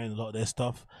 Everyone's wearing a lot of their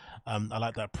stuff. I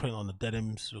like that print on the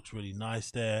denims. Looks really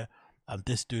nice there.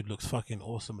 This dude looks fucking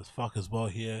awesome as fuck as well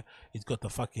here. He's got the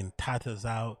fucking tatters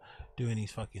out, doing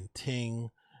his fucking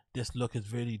ting. This look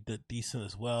is really decent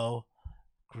as well.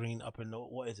 Green up and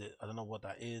what is it? I don't know what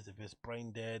that is. If it's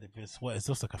brain dead, if it's what, it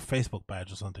looks like a Facebook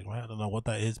badge or something, right? I don't know what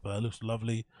that is, but it looks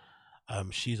lovely.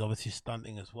 She's obviously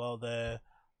stunting as well there.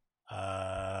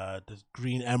 This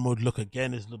green emerald look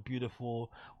again is look beautiful.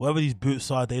 Whatever these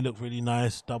boots are, they look really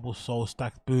nice. Double sole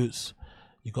stacked boots.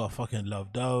 You gotta fucking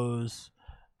love those.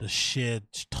 The sheer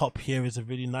top here is a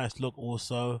really nice look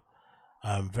also.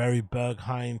 Very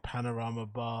Berghain panorama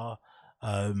bar.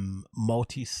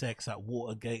 Multi-sex at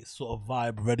Watergate sort of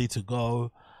vibe, ready to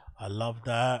go. I love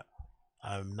that.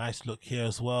 Nice look here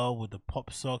as well with the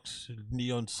pop socks,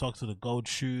 neon socks with the gold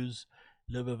shoes.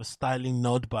 A little bit of a styling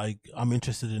nod, but I'm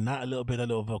interested in that a little bit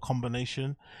of a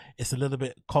combination. It's a little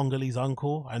bit Congolese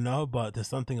uncle, I know, but there's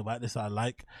something about this I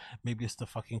like. Maybe it's the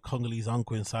fucking Congolese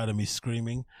uncle inside of me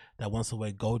screaming that wants to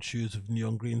wear gold shoes with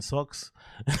neon green socks.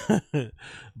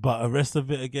 But the rest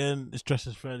of it, again, this dress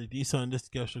is fairly decent. This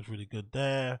girl looks really good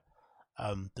there.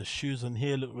 The shoes on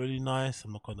here look really nice,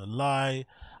 I'm not gonna lie.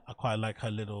 I quite like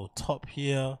her little top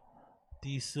here.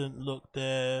 Decent look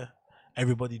there.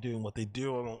 Everybody doing what they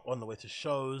do on the way to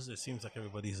shows. It seems like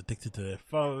everybody's addicted to their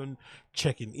phone,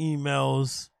 checking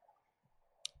emails.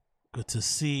 Good to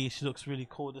see. She looks really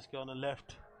cool, this girl on the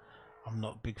left. I'm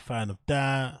not a big fan of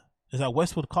that. Is that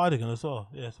Westwood cardigan as well?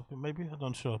 Yes, yeah, maybe. I'm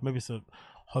not sure. Maybe it's a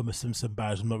Homer Simpson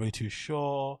badge. I'm not really too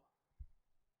sure.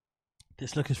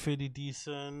 This look is pretty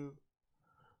decent.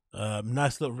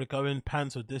 Nice little Rick Owen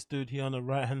pants with this dude here on the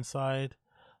right hand side.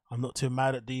 I'm not too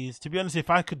mad at these. To be honest, if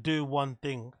I could do one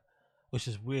thing, which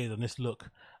is weird on this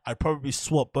look, I'd probably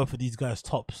swap both of these guys'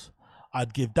 tops.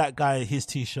 I'd give that guy his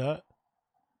t-shirt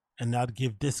and I'd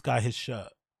give this guy his shirt,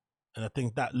 and I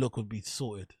think that look would be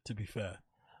sorted, to be fair.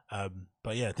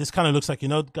 But yeah, this kind of looks like, you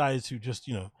know, guys who just,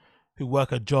 you know, who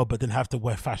work a job but then have to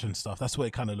wear fashion stuff. That's what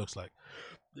it kind of looks like.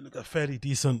 They look like fairly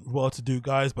decent, well-to-do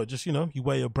guys, but just, you know, you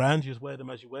wear your brand, you just wear them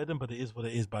as you wear them, but it is what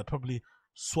it is. But I'd probably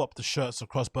swap the shirts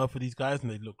across both of these guys and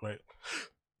they look great.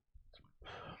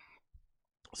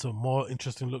 Some more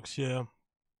interesting looks here.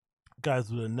 Guys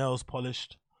with their nails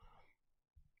polished,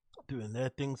 doing their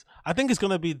things. I think it's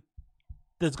going to be,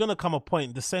 there's going to come a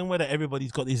point, the same way that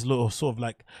everybody's got these little sort of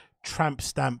like tramp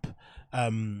stamp, I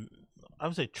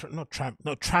would say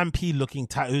trampy looking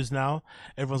tattoos now.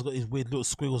 Everyone's got these weird little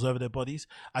squiggles over their bodies.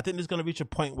 I think there's going to reach a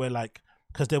point where, like,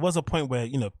 because there was a point where,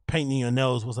 you know, painting your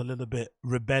nails was a little bit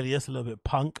rebellious, a little bit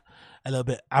punk, a little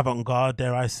bit avant-garde,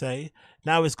 dare I say.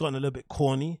 Now it's gotten a little bit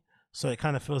corny. So it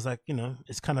kind of feels like, you know,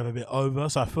 it's kind of a bit over.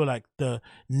 So I feel like the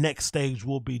next stage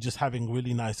will be just having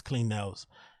really nice clean nails,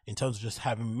 in terms of just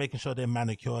making sure they're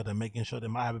manicured and making sure they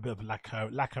might have a bit of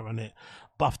lacquer on it,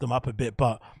 buff them up a bit.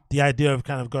 But the idea of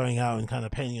kind of going out and kind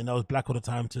of painting your nose black all the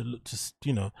time to look, just,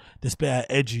 you know, display how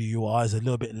edgy you are is a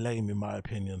little bit lame in my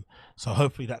opinion. So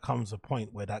hopefully that comes a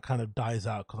point where that kind of dies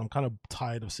out, because I'm kind of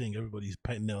tired of seeing everybody's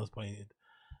nails painted.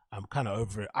 I'm kind of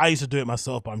over it. I used to do it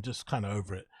myself, but I'm just kind of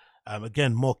over it.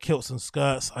 Again, more kilts and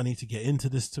skirts. I need to get into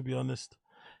this, to be honest.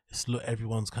 Look,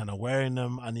 everyone's kind of wearing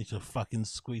them. I need to fucking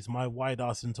squeeze my wide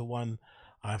ass into one.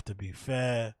 I have to be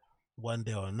fair one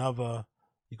day or another.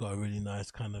 You got a really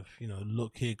nice kind of, you know,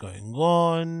 look here going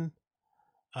on.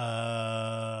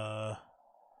 And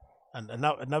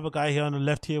another guy here on the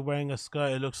left here wearing a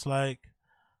skirt, it looks like.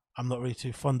 I'm not really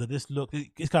too fond of this look.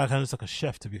 This guy kind of looks like a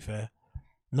chef, to be fair.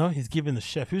 No, he's giving the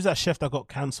chef. Who's that chef that got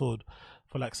cancelled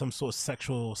for like some sort of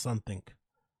sexual or something?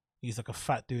 He's like a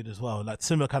fat dude as well, like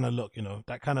similar kind of look, you know,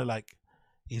 that kind of like,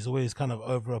 he's always kind of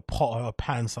over a pot or a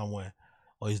pan somewhere,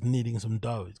 or he's kneading some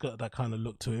dough. He's got that kind of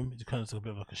look to him. He's kind of looks a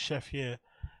bit like a chef here.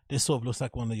 This sort of looks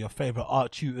like one of your favorite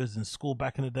art tutors in school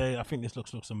back in the day. I think this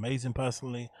looks amazing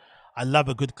personally. I love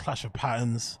a good clash of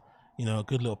patterns, you know, a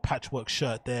good little patchwork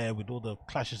shirt there with all the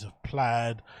clashes of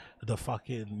plaid, the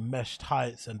fucking mesh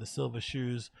tights and the silver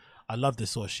shoes. I love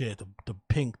this sort of shit. The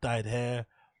pink dyed hair.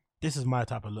 This is my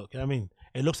type of look. You know what I mean?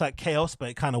 It looks like chaos, but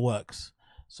it kind of works.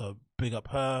 So big up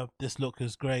her. This look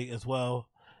is great as well.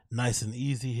 Nice and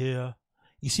easy here.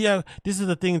 You see how this is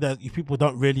the thing that people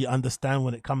don't really understand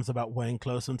when it comes about wearing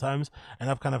clothes sometimes. And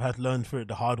I've kind of had to learn through it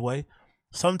the hard way.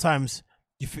 Sometimes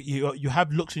you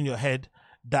have looks in your head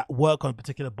that work on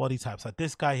particular body types. Like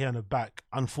this guy here on the back,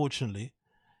 unfortunately,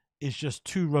 is just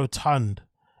too rotund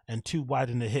and too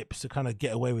wide in the hips to kind of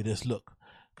get away with this look.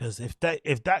 Because if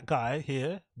that guy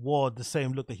here wore the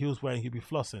same look that he was wearing, he'd be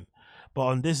flossing. But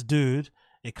on this dude,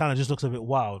 it kind of just looks a bit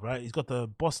wild, right? He's got the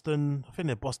Boston, I think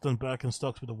they're Boston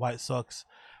Birkenstocks with the white socks,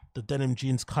 the denim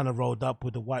jeans kind of rolled up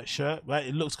with the white shirt, right?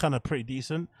 It looks kind of pretty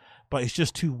decent, but it's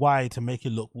just too wide to make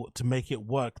it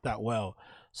work that well.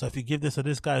 So if you give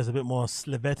this guy is a bit more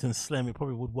slivette and slim, it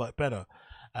probably would work better.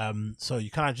 So you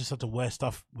kind of just have to wear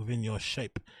stuff within your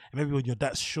shape. And maybe when you're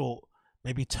that short,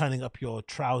 maybe turning up your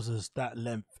trousers that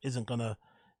length isn't gonna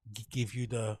give you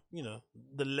the, you know,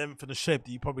 the length and the shape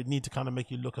that you probably need to kind of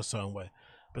make you look a certain way.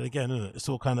 But again, it's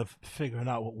all kind of figuring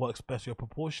out what works best for your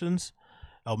proportions,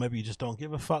 or maybe you just don't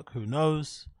give a fuck. Who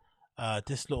knows?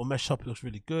 This little mesh top looks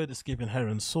really good. It's giving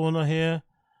Heron Sauna here.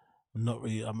 I'm not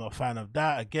a fan of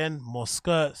that. Again, more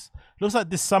skirts. Looks like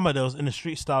this summer there was, in the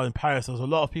street style in Paris, there was a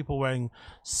lot of people wearing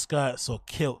skirts or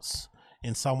kilts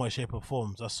in some way, shape or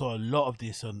forms. I saw a lot of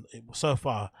this, and so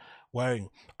far wearing.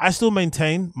 I still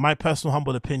maintain, my personal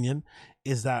humble opinion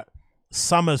is that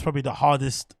summer is probably the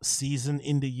hardest season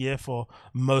in the year for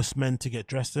most men to get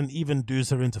dressed in. Even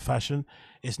dudes who are into fashion,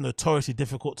 it's notoriously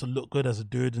difficult to look good as a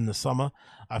dude in the summer.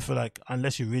 I feel like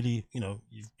unless you really, you know,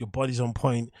 your body's on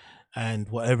point and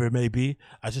whatever it may be,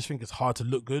 I just think it's hard to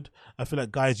look good. I feel like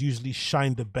guys usually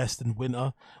shine the best in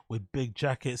winter with big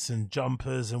jackets and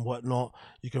jumpers and whatnot.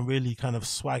 You can really kind of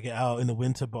swag it out in the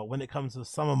winter, but when it comes to the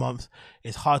summer months,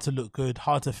 it's hard to look good,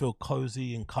 hard to feel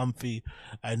cozy and comfy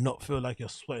and not feel like you're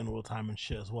sweating all the time and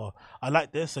shit as well. I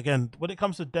like this. Again, when it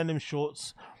comes to denim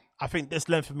shorts, I think this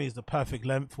length for me is the perfect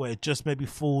length, where it just maybe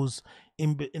falls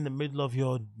in the middle of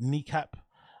your kneecap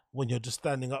when you're just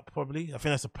standing up. Probably I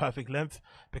think that's a perfect length,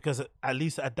 because at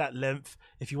least at that length,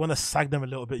 if you want to sag them a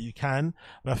little bit, you can.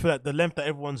 But I feel like the length that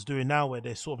everyone's doing now, where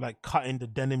they're sort of like cutting the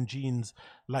denim jeans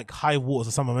like high waters,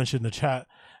 or someone mentioned in the chat,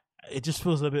 it just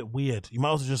feels a bit weird. You might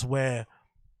also just wear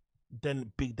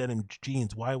big denim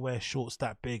jeans. Why wear shorts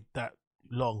that big, that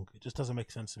long? It just doesn't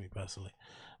make sense to me personally.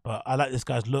 But I like this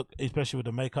guy's look, especially with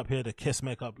the makeup here. The Kiss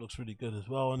makeup looks really good as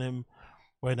well on him.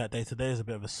 Wearing that day to day is a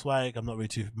bit of a swag. I'm not really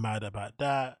too mad about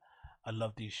that. I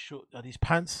love these short, these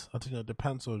pants. I think the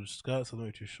pants or skirts, I'm not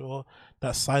really too sure.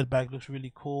 That side bag looks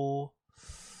really cool.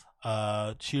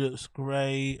 She looks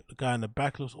great. The guy in the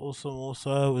back looks awesome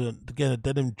also. Again, the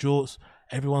denim jorts.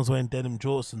 Everyone's wearing denim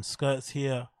jorts and skirts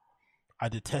here. I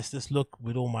detest this look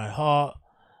with all my heart.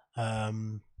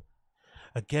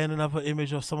 Again, another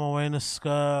image of someone wearing a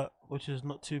skirt, which is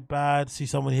not too bad. See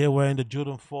someone here wearing the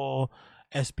Jordan 4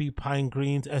 SB Pine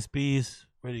Greens. SB's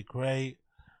really great.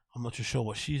 I'm not too sure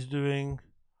what she's doing.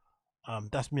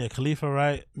 That's Mia Khalifa,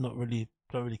 right? Don't really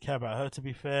care about her, to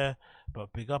be fair,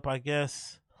 but big up, I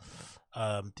guess.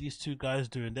 These two guys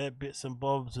doing their bits and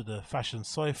bobs with the fashion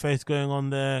soy face going on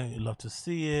there. You love to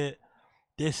see it.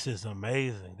 This is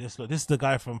amazing. This is the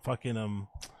guy from fucking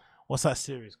what's that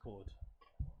series called?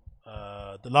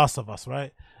 The Last of Us,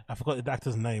 right? I forgot the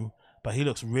actor's name, But he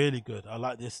looks really good. I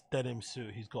like this denim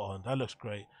suit he's got on. That looks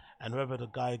great. And whoever the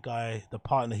guy, the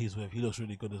partner he's with, he looks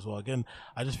really good as well. Again,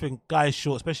 I just think guys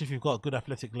short, especially if you've got good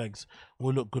athletic legs,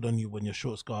 will look good on you when your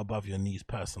shorts go above your knees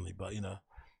personally. But, you know,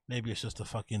 maybe it's just a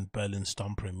fucking Berlin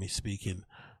stomper in me speaking.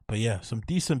 But yeah, some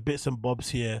decent bits and bobs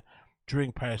here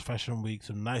during Paris Fashion Week.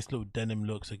 Some nice little denim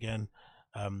looks again.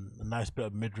 A nice bit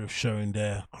of midriff showing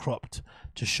there, cropped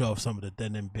to show off some of the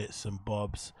denim bits and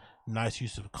bobs. Nice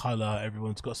use of color.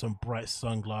 Everyone's got some bright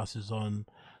sunglasses on,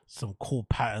 some cool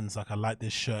patterns. Like I like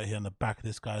this shirt here on the back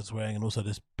this guy's wearing, and also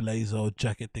this blazer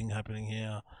jacket thing happening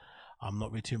here. I'm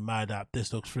not really too mad at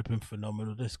this. Looks flipping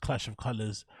phenomenal. This clash of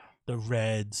colors, the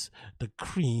reds, the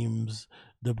creams,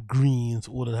 the greens,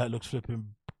 all of that looks flipping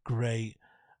great.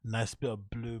 Nice bit of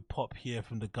blue pop here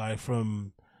from the guy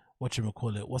from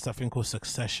whatchamacallit, what's that thing called,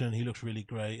 Succession. He looks really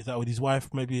great. Is that with his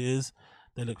wife? Maybe it is.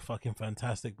 They look fucking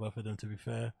fantastic, both of them, to be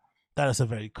fair. That is a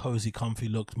very cozy, comfy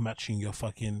look, matching your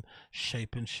fucking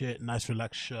shape and shit. Nice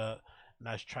relaxed shirt,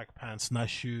 nice track pants,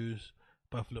 nice shoes.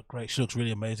 Both look great. She looks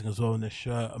really amazing as well in this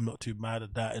shirt. I'm not too mad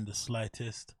at that in the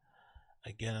slightest.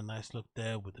 Again, a nice look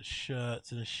there with the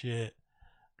shirts and shit.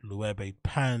 Loewe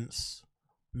pants.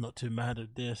 Not too mad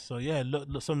at this. So yeah,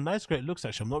 look, some nice, great looks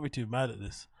actually. I'm not really too mad at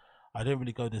this. I didn't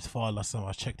really go this far last time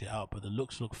I checked it out, but the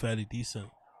looks look fairly decent.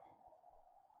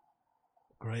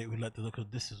 Great, we like the look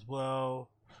of this as well.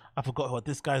 I forgot what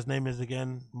this guy's name is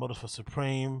again. Model for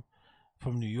Supreme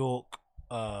from New York.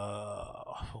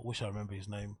 I wish I remember his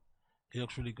name. He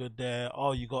looks really good there.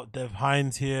 Oh, you got Dev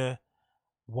Hines here.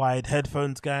 Wide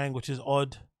headphones gang, which is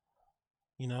odd.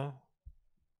 You know,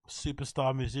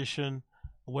 superstar musician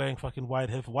wearing fucking wide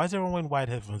headphones. Why is everyone wearing wide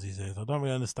headphones these days? I don't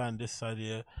really understand this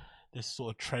idea, this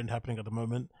sort of trend happening at the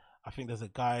moment. I think there's a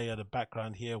guy at the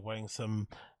background here wearing some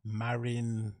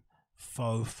Marin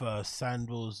faux fur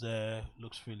sandals there.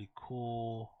 Looks really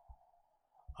cool.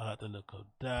 I like the look of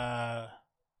that.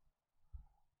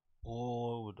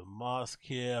 Oh, with the mask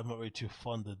here. I'm not really too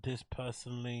fond of this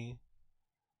personally.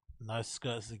 Nice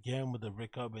skirts again with the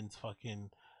Rick Owens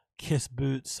fucking Kiss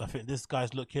boots. I think this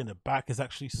guy's look here in the back is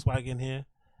actually swagging here.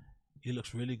 He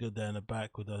looks really good there in the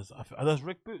back with those. Are those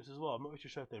Rick boots as well? I'm not really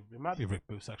sure if they might be Rick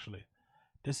boots actually.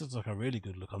 This is like a really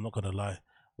good look. I'm not gonna lie.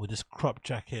 With this crop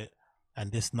jacket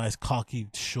and this nice khaki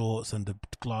shorts and the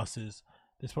glasses,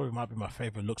 this probably might be my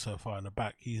favorite look so far in the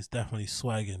back. He's definitely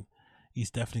swagging.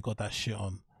 He's definitely got that shit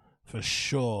on for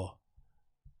sure.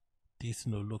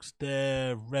 Decent little looks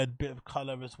there. Red bit of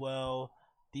color as well.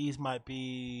 These might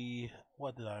be,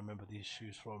 what did I remember these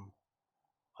shoes from?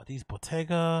 Are these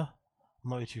Bottega? I'm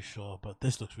not really too sure, but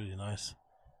this looks really nice.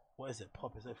 What is it,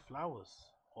 Pop? Is it flowers?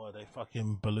 Or are they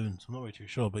fucking balloons? I'm not really too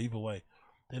sure, but either way,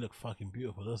 they look fucking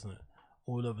beautiful, doesn't it?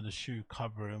 All over the shoe,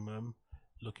 covering them,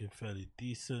 looking fairly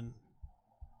decent.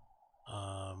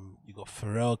 You got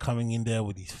Pharrell coming in there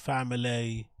with his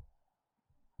family.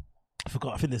 I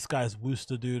forgot, I think this guy's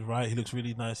Wooster dude, right? He looks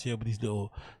really nice here with his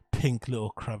little pink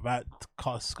little cravat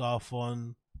scarf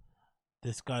on.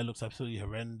 This guy looks absolutely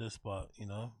horrendous, but you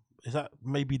know, is that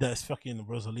maybe that's fucking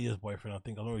Rosalia's boyfriend? I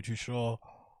think, I'm not really too sure.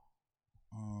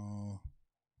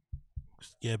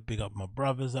 Yeah, big up my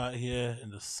brothers out here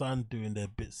in the sun doing their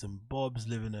bits and bobs,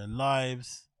 living their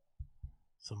lives.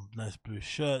 Some nice blue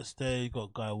shirts there. You got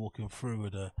a guy walking through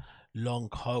with a long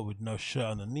coat with no shirt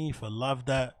underneath. I love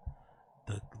that.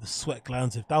 The sweat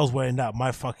glands. If I was wearing that,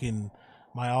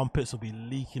 my armpits would be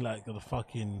leaking like the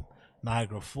fucking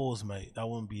Niagara Falls, mate. That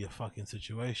wouldn't be a fucking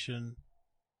situation.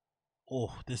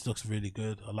 Oh, this looks really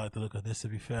good. I like the look of this, to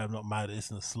be fair. I'm not mad at this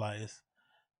in the slightest.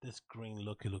 This green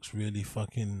look, it looks really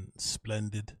fucking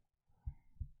splendid.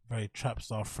 Very trap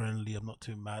star friendly. I'm not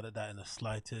too mad at that in the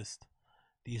slightest.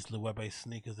 These Loewe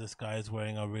sneakers this guy is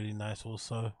wearing are really nice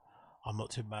also. I'm not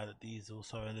too mad at these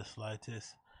also in the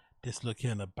slightest. This look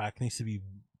here in the back needs to be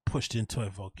pushed into a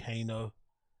volcano.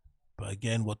 But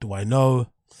again, what do I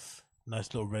know?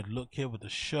 Nice little red look here with the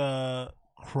shirt.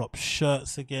 Crop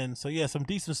shirts again. So yeah, some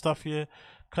decent stuff here.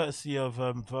 Courtesy of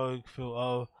Vogue, Phil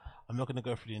O. I'm not going to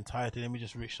go through the entirety. Let me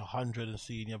just reach 100 and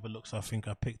see any other looks I think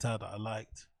I picked out that I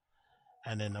liked.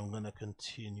 And then I'm going to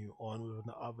continue on with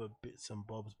the other bits and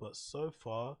bobs. But so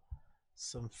far,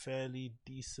 some fairly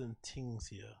decent things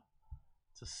here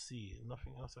to see.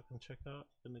 Nothing else I can check out.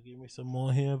 Gonna give me some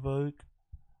more here, Vogue,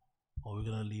 or we're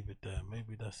gonna leave it there.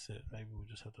 Maybe that's it. Maybe we'll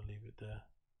just have to leave it there.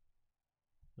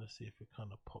 Let's see if it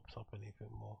kind of pops up anything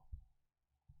more.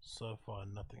 So far,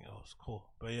 nothing else. Cool.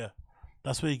 But yeah,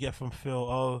 that's what you get from Phil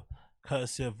O,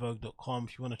 courtesy of Vogue.com.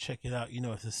 If you want to check it out, you know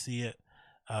where to see it.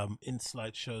 In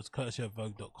slideshows, courtesy of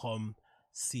Vogue.com.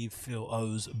 See Phil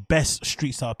O's best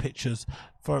street style pictures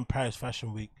from Paris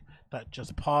Fashion Week that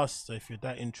just passed. So if you're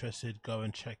that interested, go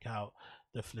and check out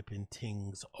the flipping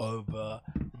things over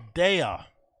there.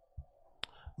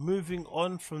 Moving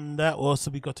on from that,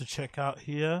 also we got to check out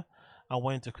here. I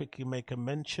wanted to quickly make a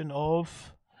mention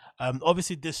of,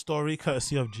 obviously this story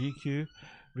courtesy of GQ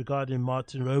regarding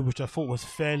Martin Rowe, which I thought was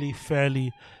fairly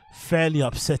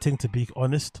upsetting, to be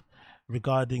honest,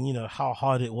 regarding, you know, how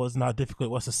hard it was and how difficult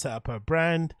it was to set up her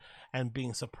brand and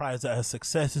being surprised at her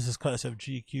success. This is courtesy of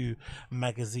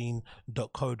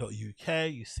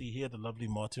GQmagazine.co.uk. You see here the lovely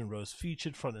Martin Rose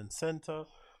featured front and center.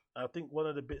 I think one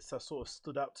of the bits that sort of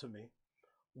stood out to me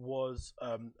was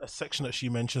a section that she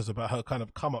mentions about her kind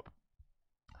of come up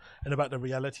and about the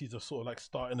realities of sort of like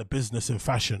starting a business in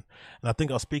fashion. And I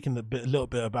think I was speaking a little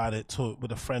bit about it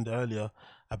with a friend earlier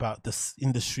about this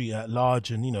industry at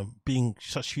large, and, you know, being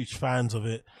such huge fans of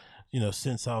it, you know,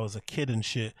 since I was a kid and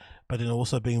shit, but then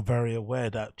also being very aware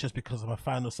that just because I'm a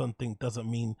fan of something doesn't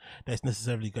mean that it's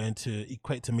necessarily going to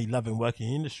equate to me loving working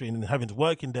in the industry and having to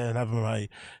work in there and having my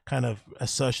kind of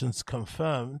assertions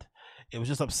confirmed. It was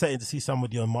just upsetting to see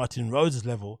somebody on Martin Rose's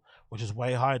level, which is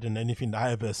way higher than anything that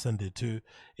I ever ascended to,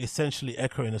 essentially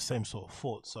echoing the same sort of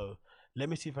thought. So let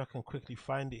me see if I can quickly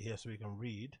find it here so we can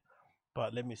read.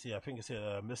 But let me see. I think it's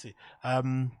here. Let's see. So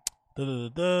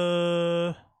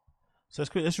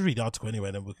let's read the article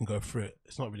anyway, then we can go through it.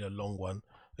 It's not really a long one.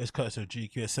 It's courtesy of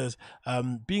GQ. It says,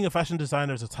 being a fashion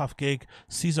designer is a tough gig.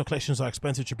 Seasonal collections are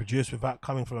expensive to produce without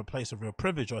coming from a place of real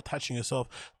privilege or attaching yourself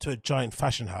to a giant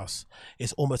fashion house.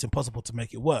 It's almost impossible to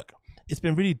make it work. It's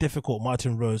been really difficult,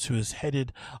 Martin Rose, who has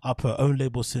headed up her own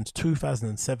label since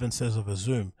 2007, says over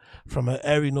Zoom. From her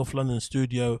airy North London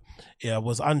studio, I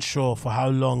was unsure for how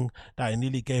long that I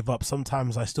nearly gave up.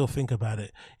 Sometimes I still think about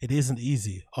it. It isn't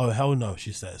easy. Oh, hell no,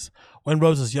 she says. When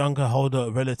Rose was younger, older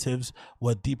relatives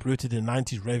were deep-rooted in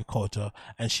 90s rave culture,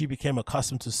 and she became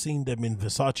accustomed to seeing them in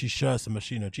Versace shirts and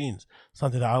Moschino jeans,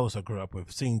 something that I also grew up with,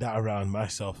 seeing that around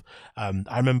myself. I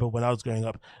remember when I was growing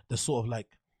up, the sort of like,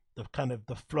 the kind of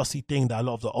the flossy thing that a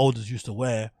lot of the olders used to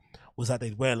wear was that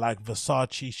they'd wear like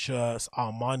Versace shirts,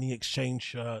 Armani Exchange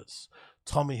shirts,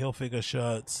 Tommy Hilfiger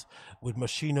shirts with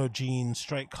Moschino jeans,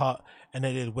 straight cut, and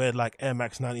then they'd wear like Air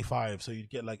Max 95. So you'd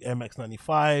get like Air Max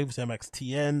 95s, Air Max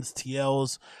TNs,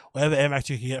 TLs, whatever Air Max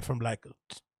you could get from like,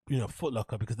 you know, Foot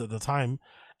Locker, because at the time,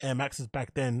 Air Maxes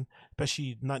back then,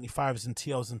 especially 95s and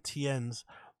TLs and TNs,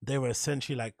 they were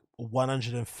essentially like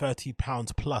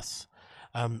 £130 plus.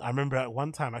 I remember at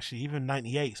one time, actually, even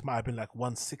 98s might have been like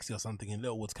 160 or something in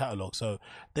Littlewood's catalog. So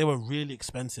they were really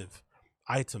expensive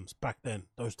items back then,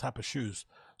 those type of shoes.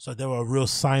 So they were a real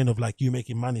sign of like you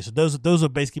making money. So those are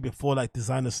basically before like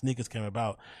designer sneakers came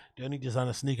about. The only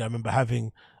designer sneaker I remember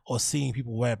having or seeing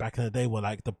people wear back in the day were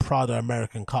like the Prada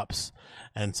American Cups.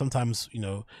 And sometimes, you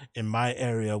know, in my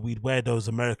area, we'd wear those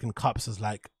American Cups as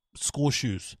like school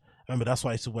shoes. Remember, that's what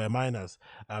I used to wear mine as.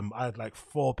 I had like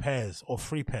 4 pairs or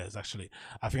 3 pairs actually.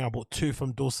 I think I bought 2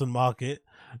 from Dawson Market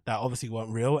that obviously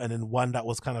weren't real, and then 1 that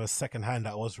was kind of a second hand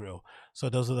that was real. So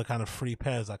those are the kind of 3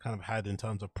 pairs I kind of had in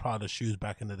terms of Prada shoes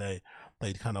back in the day that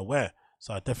you'd kind of wear.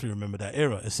 So I definitely remember that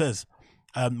era. It says,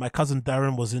 my cousin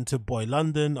Darren was into Boy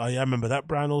London. I remember that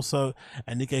brand also,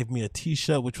 and he gave me a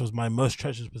t-shirt which was my most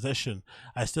treasured possession.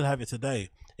 I still have it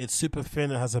today. It's super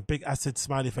thin and has a big acid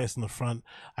smiley face on the front.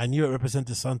 I knew it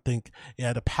represented something. It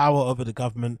had a power over the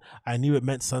government. I knew it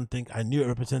meant something. I knew it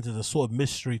represented a sort of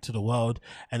mystery to the world,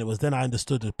 and it was then I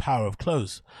understood the power of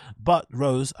clothes. But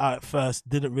Rose, at first,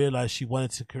 didn't realize she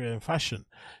wanted to career in fashion.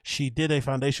 She did a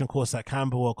foundation course at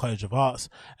Camberwell College of Arts,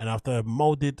 and after a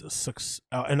module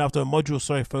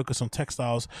focused on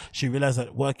textiles, she realized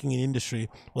that working in industry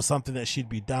was something that she'd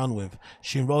be down with.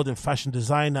 She enrolled in fashion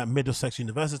design at Middlesex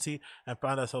University and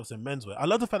found herself in menswear. I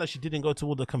love the fact that she didn't go to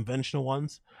all the conventional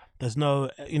ones. There's no,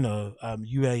 you know,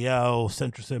 UAL,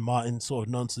 Central St. Martin sort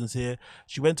of nonsense here.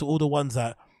 She went to all the ones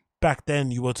that back then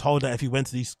you were told that if you went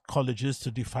to these colleges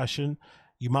to do fashion,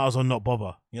 you might as well not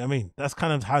bother. You know what I mean? That's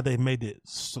kind of how they made it.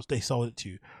 So they sold it to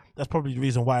you. That's probably the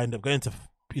reason why I ended up going to,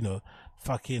 you know,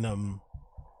 fucking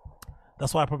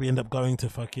that's why I probably end up going to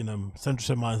fucking Central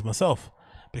St. Martin's myself,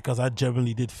 because I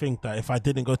generally did think that if I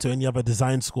didn't go to any other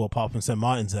design school apart from St.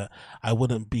 Martin's, that I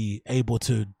wouldn't be able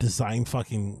to design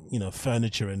fucking, you know,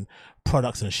 furniture and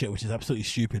products and shit, which is absolutely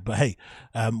stupid, but hey,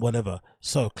 whatever.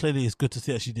 So clearly it's good to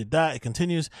see that she did that. It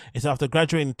continues. It's after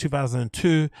graduating in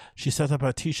 2002, she set up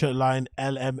her t-shirt line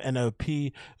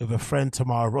LMNOP with a friend,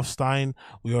 Tamara Rothstein.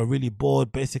 We were really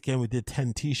bored basically, and we did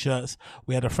 10 t-shirts.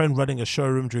 We had a friend running a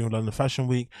showroom during London Fashion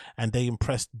Week, and they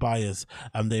impressed buyers.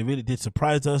 They really did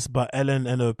surprise us, but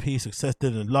LMNOP success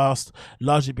didn't last,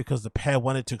 largely because the pair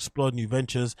wanted to explore new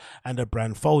ventures and the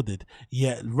brand folded.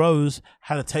 Yet Rose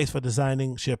had a taste for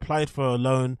designing. She applied for a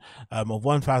loan of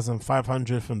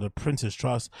 $1,500 from the Prince's Opinions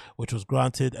Trust, which was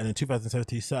granted, and in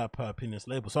 2017 he set up her Opinions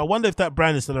label. So I wonder if that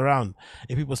brand is still around,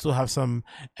 if people still have some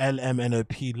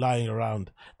LMNOP lying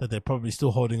around that they're probably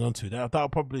still holding on to. That'll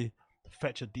probably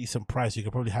fetch a decent price. You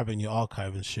could probably have it in your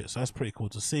archive and shit. So that's pretty cool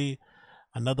to see.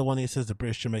 Another one, it says the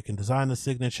British Jamaican designer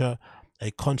signature,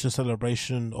 a conscious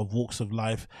celebration of walks of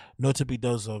life, notably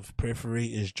those of periphery,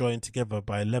 is joined together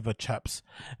by leather chaps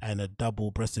and a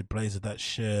double-breasted blazer that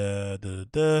share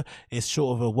It's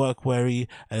sort of a work-weary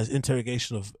and it's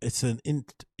an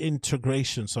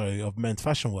integration of men's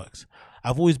fashion works.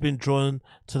 I've always been drawn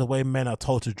to the way men are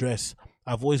told to dress.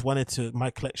 I've always wanted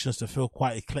my collections to feel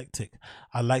quite eclectic.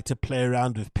 I like to play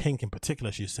around with pink in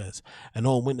particular, she says. An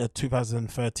all-winter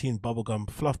 2013 bubblegum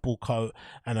fluffball coat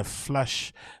and a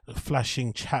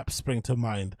flashing chap spring to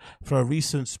mind. For a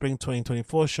recent spring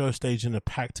 2024 show staged in a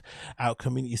packed-out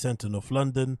community centre in North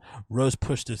London, Rose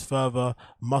pushed this further.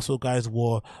 Muscle guys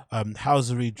wore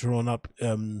housery drawn up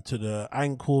to the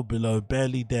ankle below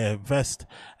barely their vest,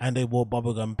 and they wore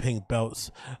bubblegum pink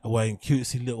belts wearing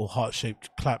cutesy little heart-shaped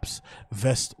claps.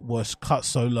 Vest was cut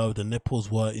so low the nipples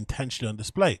were intentionally on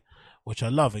display, which I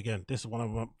love. Again, this is one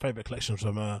of my favorite collections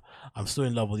from her. I'm still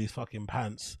in love with these fucking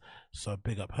pants, so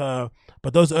big up her.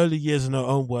 But those early years, in her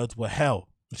own words, were hell,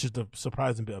 which is the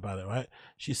surprising bit about it, right?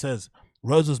 She says,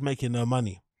 Rose was making no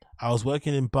money. I was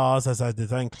working in bars as I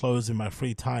designed clothes in my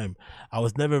free time. I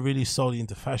was never really solely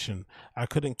into fashion. I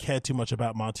couldn't care too much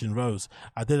about Martin Rose.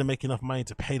 I didn't make enough money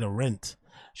to pay the rent.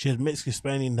 She admits,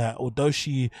 explaining that although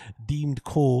she deemed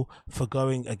cool for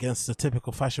going against the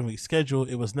typical Fashion Week schedule,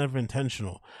 it was never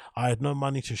intentional. I had no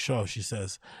money to show, she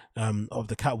says, of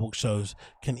the catwalk shows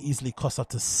can easily cost up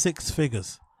to 6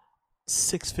 figures.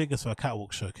 6 figures for a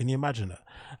catwalk show. Can you imagine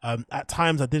that? At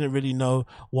times I didn't really know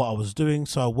what I was doing,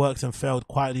 so I worked and failed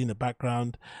quietly in the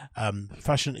background.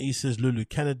 Fashionistas Lulu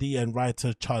Kennedy and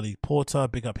writer Charlie Porter,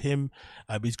 big up him.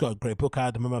 He's got a great book out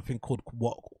at the moment, I think, called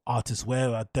What Artists Wear.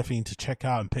 I definitely need to check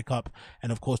out and pick up.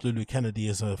 And of course Lulu Kennedy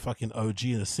is a fucking OG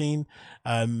in the scene.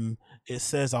 It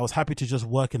says, I was happy to just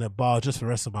work in a bar just for the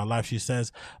rest of my life, she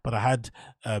says, but I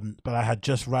had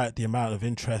just right the amount of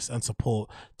interest and support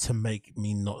to make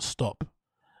me not stop.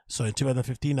 So in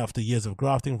 2015, after years of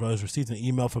grafting, Rose received an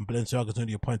email from Balenciaga's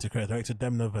newly appointed creative director,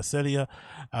 Demna Vaselia.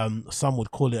 Some would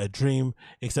call it a dream,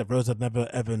 except Rose had never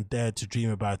ever dared to dream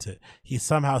about it. He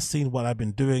somehow seen what I've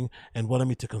been doing and wanted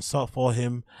me to consult for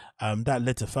him. That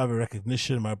led to further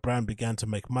recognition. My brand began to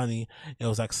make money. It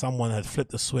was like someone had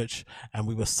flipped the switch and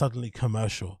we were suddenly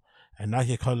commercial. And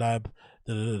Nike collab,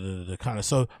 kind of.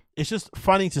 So it's just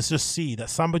funny to just see that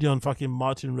somebody on fucking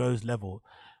Martin Rose level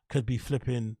could be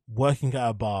flipping, working at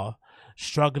a bar,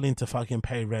 struggling to fucking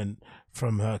pay rent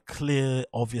from her clear,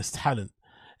 obvious talent.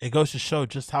 It goes to show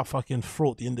just how fucking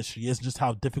fraught the industry is, just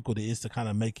how difficult it is to kind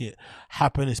of make it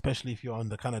happen, especially if you're on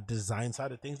the kind of design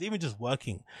side of things. Even just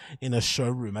working in a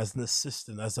showroom as an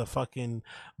assistant, as a fucking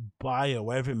buyer,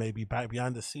 wherever it may be, back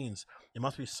behind the scenes. It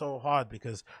must be so hard,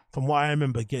 because from what I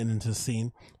remember getting into the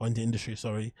scene, or in the industry,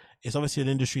 sorry, it's obviously an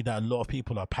industry that a lot of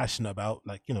people are passionate about.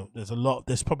 Like, you know,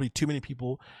 there's probably too many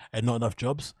people and not enough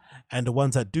jobs. And the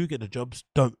ones that do get the jobs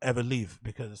don't ever leave,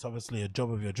 because it's obviously a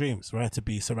job of your dreams, right? To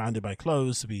be surrounded by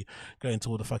clothes, to be going to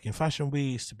all the fucking fashion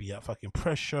weeks, to be at fucking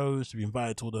press shows, to be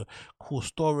invited to all the cool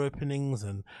store openings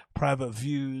and private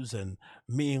views and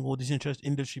meeting all these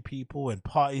industry people and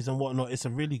parties and whatnot. It's a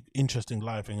really interesting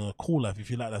life and a cool life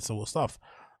if you like that sort of stuff.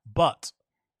 But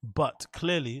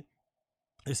clearly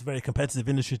it's a very competitive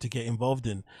industry to get involved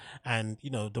in, and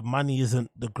you know, the money isn't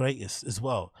the greatest as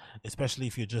well, especially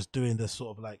if you're just doing this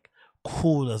sort of like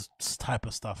cooler type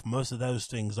of stuff. Most of those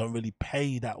things don't really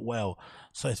pay that well,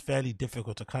 so it's fairly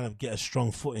difficult to kind of get a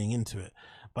strong footing into it.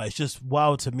 But it's just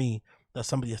wild to me that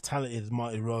somebody as talented as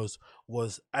Martin Rose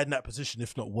was in that position,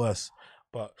 if not worse.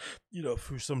 But you know,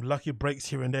 through some lucky breaks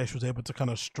here and there, she was able to kind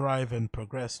of strive and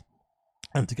progress,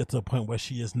 and to get to the point where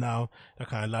she is now. That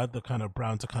kind of allowed the kind of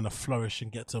brand to kind of flourish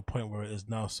and get to a point where it is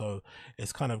now. So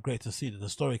it's kind of great to see that the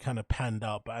story kind of panned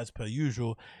out. But as per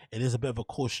usual, it is a bit of a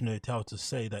cautionary tale to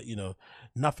say that, you know,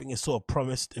 nothing is sort of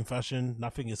promised in fashion.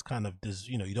 Nothing is kind of this,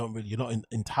 you know, you're not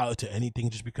entitled to anything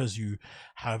just because you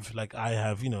have, like I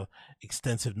have, you know,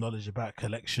 extensive knowledge about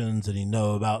collections, and you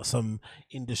know about some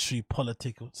industry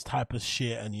politics type of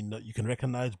shit, and you know, you can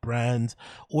recognize brands.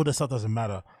 All the stuff doesn't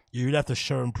matter. You really have to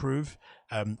show and prove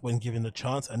when given the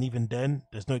chance, and even then,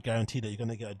 there's no guarantee that you're going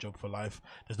to get a job for life.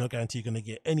 There's no guarantee you're going to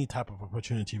get any type of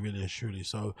opportunity, really and truly.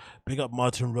 So big up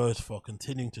Martin Rose for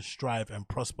continuing to strive and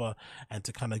prosper and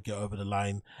to kind of get over the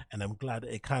line. And I'm glad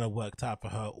that it kind of worked out for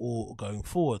her all going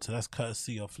forward. So that's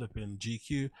courtesy of flipping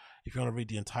GQ. If you want to read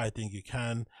the entire thing, you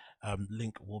can.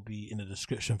 Link will be in the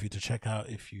description for you to check out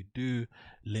if you do.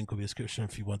 Link will be in the description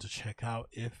if you want to check out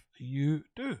if you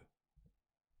do.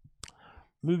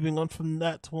 Moving on from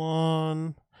that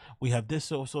one, we have this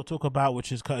to also talk about,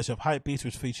 which is courtesy of Hypebeast,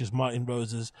 which features Martin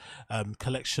Rose's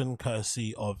collection,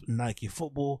 courtesy of Nike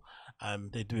Football.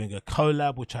 They're doing a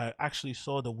collab, which I actually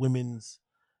saw the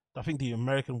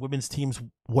American women's teams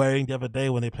wearing the other day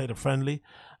when they played a friendly.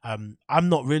 I'm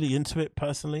not really into it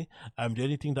personally. The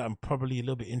only thing that I'm probably a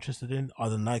little bit interested in are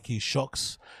the Nike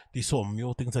Shocks, these sort of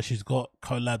mule things that she's got,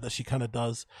 collab that she kind of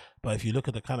does. But if you look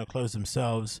at the kind of clothes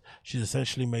themselves, she's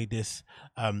essentially made this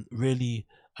really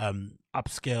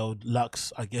upscaled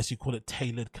luxe, I guess you call it,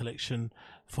 tailored collection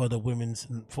for the women's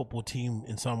football team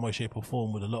in some way, shape or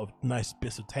form, with a lot of nice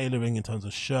bits of tailoring in terms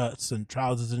of shirts and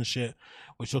trousers and shit,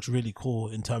 which looks really cool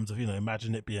in terms of,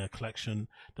 imagine it being a collection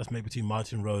that's made between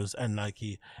Martin Rose and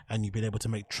Nike, and you've been able to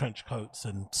make trench coats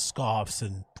and scarves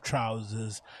and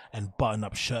trousers and button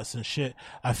up shirts and shit.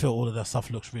 I feel all of that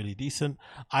stuff looks really decent.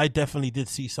 I definitely did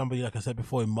see somebody, like I said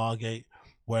before, in Margate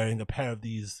wearing a pair of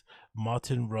these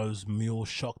Martin Rose mule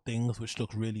shock things, which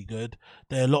look really good.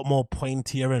 They're a lot more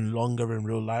pointier and longer in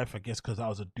real life, I guess because I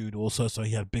was a dude also, so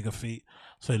he had bigger feet,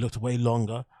 so he looked way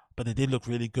longer. But they did look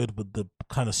really good with the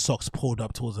kind of socks pulled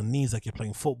up towards the knees like you're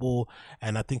playing football.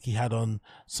 And I think he had on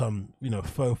some,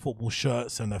 faux football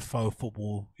shirts and a faux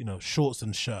football, shorts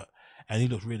and shirt. And he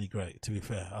looked really great, to be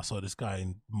fair. I saw this guy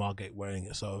in Margate wearing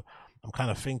it. So I'm kind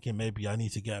of thinking maybe I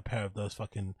need to get a pair of those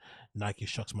fucking Nike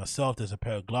Shocks myself. There's a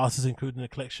pair of glasses included in the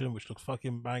collection, which looks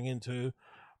fucking banging too.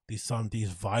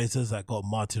 These visors that got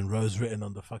Martin Rose written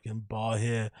on the fucking bar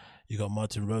here. You got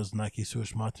Martin Rose Nike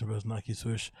swoosh, Martin Rose Nike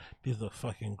swoosh. These look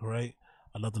fucking great.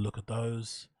 I love the look of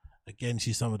those. Again,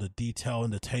 see some of the detail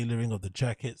and the tailoring of the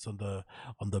jackets on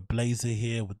the blazer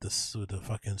here with the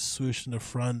fucking swoosh in the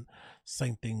front.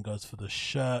 Same thing goes for the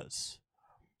shirts,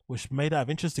 which made out of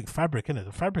interesting fabric, isn't it?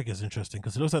 The fabric is interesting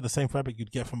because it looks like the same fabric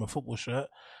you'd get from a football shirt,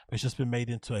 but it's just been made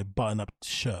into a button-up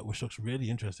shirt, which looks really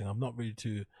interesting. I'm not really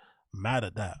too mad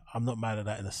at that. I'm not mad at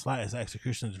that in the slightest. The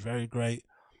execution is very great.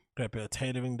 Great bit of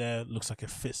tailoring there. Looks like it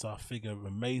fits our figure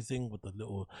amazing with the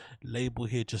little label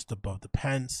here just above the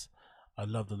pants. I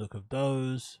love the look of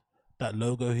those. That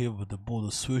logo here with the ball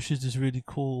of swooshes is really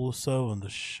cool also on the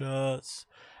shirts.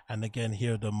 And again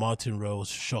here the Martin Rose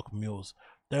Shock mules.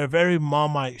 They're a very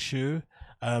Marmite shoe.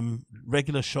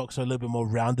 Regular Shocks are a little bit more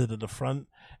rounded at the front,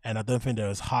 and I don't think they're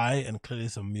as high, and clearly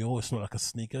it's a mule. It's not like a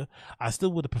sneaker. I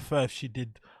still would have preferred if she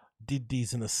did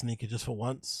these in a sneaker just for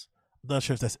once. I'm not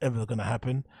sure if that's ever going to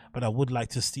happen, but I would like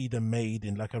to see them made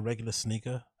in like a regular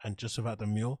sneaker and just without the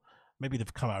mule. Maybe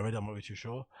they've come out already, I'm not really too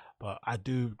sure, but I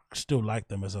do still like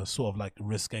them as a sort of like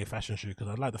risque fashion shoe, because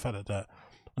I like the fact that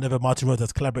whenever Martin Rose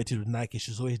has collaborated with Nike,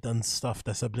 she's always done stuff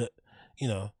that's a bit,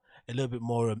 a little bit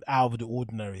more out of the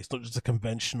ordinary. It's not just a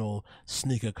conventional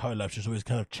sneaker collab. She's always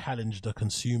kind of challenged the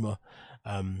consumer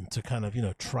to kind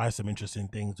of, try some interesting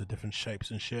things with different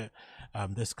shapes and shit.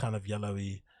 This kind of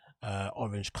yellowy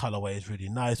orange colorway is really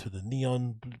nice with the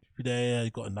neon there.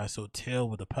 You got a nice little teal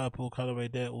with the purple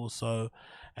colorway there also.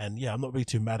 And yeah, I'm not really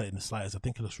too mad at it in the slightest. I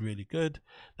think it looks really good.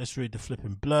 Let's read the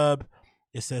flipping blurb.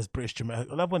 It says British Jamaican.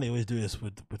 I love when they always do this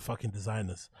with fucking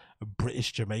designers. A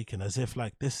British Jamaican, as if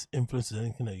like this influences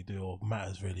anything that you do or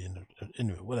matters really.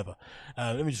 Anyway, whatever.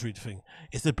 Let me just read the thing.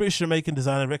 It's the British Jamaican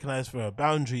designer recognized for a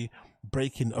boundary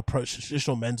breaking approach to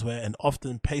traditional menswear and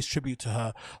often pays tribute to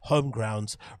her home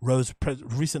grounds. Rose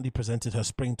recently presented her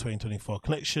spring 2024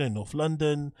 collection in North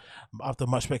London. After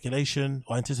much speculation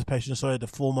or anticipation, the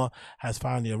former has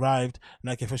finally arrived.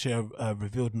 Nike officially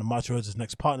revealed Martin Rose's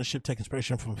next partnership, take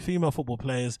inspiration from female football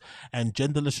players and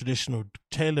genderless traditional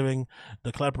tailoring.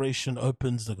 The collaboration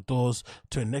opens the doors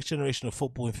to a next generation of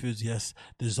football enthusiasts,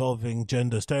 dissolving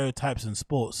gender stereotypes in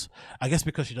sports. I guess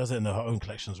because she does it in her own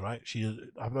collections, right?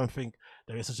 I don't think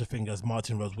there is such a thing as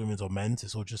Martin Rose women's or men's.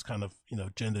 It's all just kind of,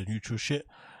 gender neutral shit,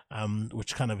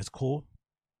 which kind of is cool.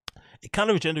 It kind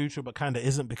of is gender neutral, but kind of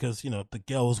isn't, because, the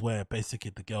girls wear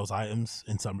basically the girls' items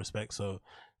in some respects. So,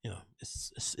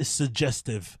 it's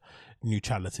suggestive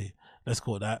neutrality. Let's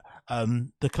call it that.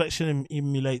 The collection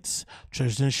emulates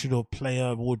traditional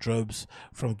player wardrobes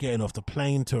from getting off the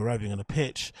plane to arriving on the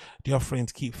pitch. The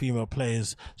offerings keep female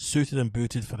players suited and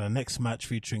booted for the next match,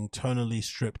 featuring tonally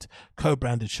stripped,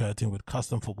 co-branded shirting with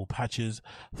custom football patches.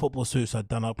 Football suits are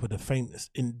done up with the faint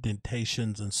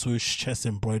indentations and swoosh chest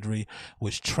embroidery,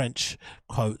 which trench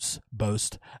coats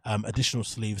boast additional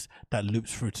sleeves that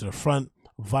loops through to the front.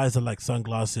 Visor-like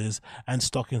sunglasses and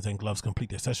stockings and gloves complete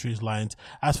the accessories lines.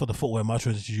 As for the footwear,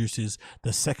 Martin Rose introduces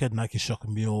the second Nike Shock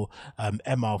Mule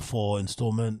MR4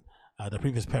 installment. The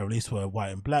previous pair released were white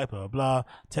and black, blah, blah, blah.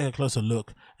 Take a closer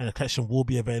look, and the collection will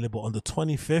be available on the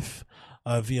 25th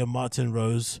via Martin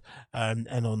Rose and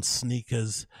on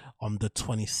sneakers on the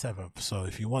 27th. So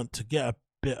if you want to get a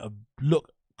bit of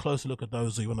closer look at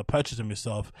those, or you want to purchase them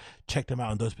yourself, check them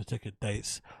out on those particular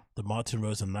dates. The Martin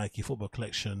Rose and Nike football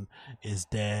collection is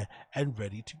there and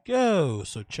ready to go.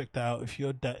 So check that out if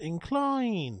you're that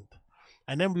inclined.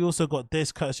 And then we also got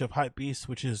this courtesy of Hypebeast,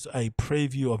 which is a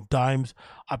preview of Dime's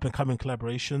up and coming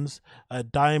collaborations.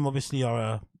 Dime obviously are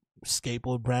a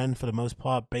skateboard brand for the most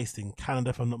part, based in Canada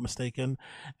if I'm not mistaken,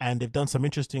 and they've done some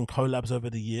interesting collabs over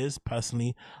the years.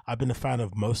 Personally, I've been a fan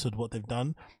of most of what they've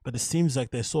done, but it seems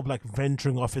like they're sort of like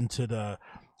venturing off into the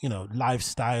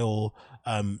lifestyle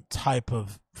type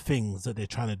of things that they're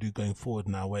trying to do going forward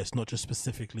now, where it's not just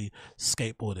specifically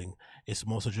skateboarding, it's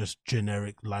more so just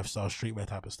generic lifestyle streetwear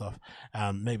type of stuff,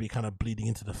 maybe kind of bleeding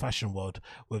into the fashion world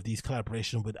with these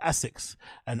collaborations with Asics.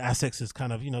 And Asics is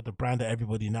kind of the brand that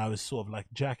everybody now is sort of like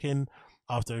jacking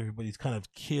after everybody's kind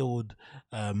of killed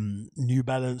New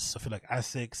Balance. I feel like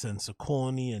Asics and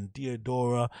Saucony and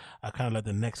Diodora are kind of like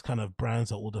the next kind of brands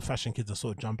that all the fashion kids are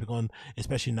sort of jumping on,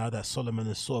 especially now that Solomon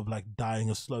is sort of like dying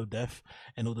a slow death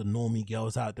and all the normie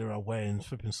girls out there are wearing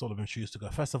flipping Solomon shoes to go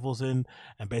festivals in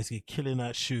and basically killing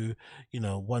that shoe,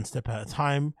 one step at a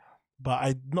time. But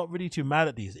I'm not really too mad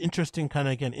at these. Interesting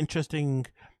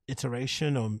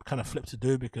iteration or kind of flip to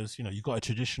do, because you got a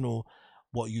traditional,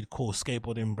 what you'd call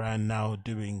skateboarding brand now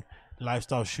doing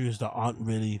lifestyle shoes that aren't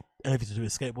really anything to do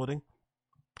with skateboarding,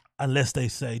 unless they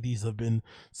say these have been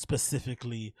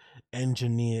specifically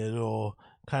engineered or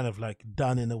kind of like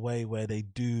done in a way where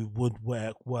would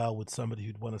work well with somebody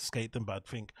who'd want to skate them. But I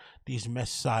think these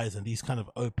mesh sides and these kind of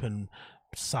open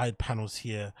side panels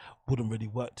here wouldn't really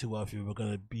work too well if you were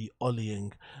going to be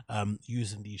ollieing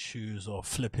using these shoes or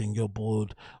flipping your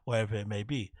board, wherever it may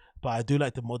be. But I do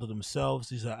like the model themselves.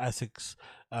 These are Asics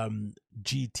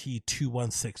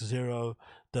GT2160.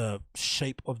 The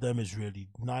shape of them is really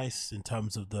nice in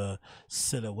terms of the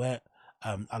silhouette.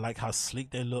 I like how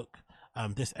sleek they look.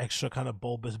 This extra kind of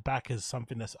bulbous back is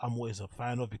something that I'm always a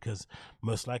fan of, because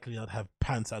most likely I'd have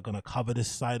pants that are going to cover this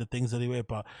side of things anyway.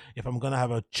 But if I'm going to have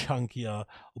a chunkier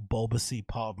bulbousy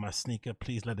part of my sneaker,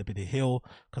 please let it be the heel,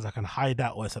 because I can hide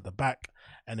that, or it's at the back,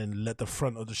 and then let the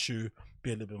front of the shoe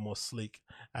be a little bit more sleek.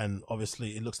 And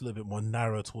obviously it looks a little bit more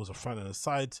narrow towards the front and the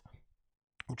sides,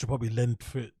 which will probably lend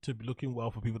for it to be looking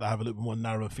well for people that have a little bit more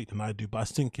narrow feet than I do. But I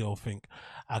think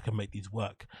I can make these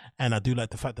work. And I do like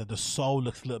the fact that the sole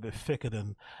looks a little bit thicker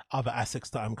than other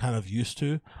Asics that I'm kind of used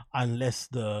to, unless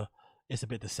it's a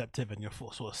bit deceptive and your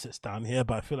foot sort of sits down here.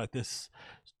 But I feel like this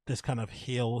kind of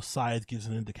heel side gives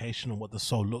an indication of what the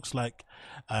sole looks like.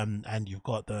 And you've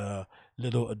got the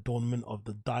little adornment of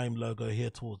the Dime logo here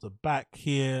towards the back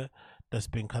here that's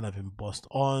been kind of embossed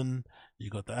on. You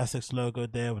got the Asics logo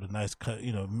there with a nice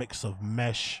mix of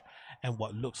mesh and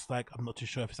what looks like, I'm not too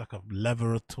sure if it's like a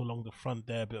leather along the front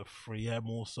there, a bit of 3M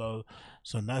also.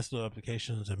 So nice little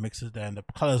applications and mixes there, and the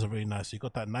colors are really nice. So you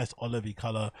got that nice olivey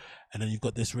color, and then you've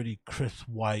got this really crisp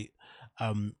white,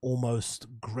 almost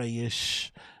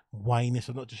grayish, wineish.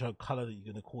 I'm not too sure what color that you're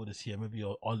going to call this here, maybe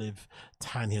your olive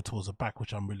tan here towards the back,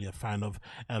 which I'm really a fan of.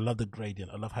 And I love the gradient.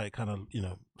 I love how it kind of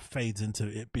fades into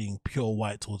it being pure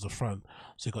white towards the front.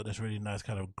 So you got this really nice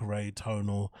kind of gray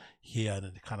tonal here, and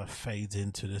it kind of fades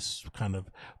into this kind of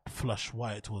flush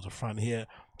white towards the front here.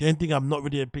 The only thing I'm not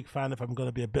really a big fan, if I'm going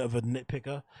to be a bit of a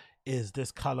nitpicker, is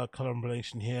this color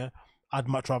combination here. I'd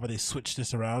much rather they switch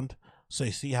this around. So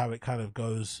you see how it kind of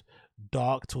goes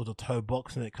dark towards the toe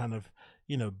box, and it kind of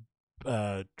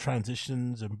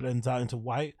transitions and blends out into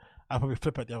white. I'll probably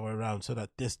flip it the other way around, so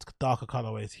that this darker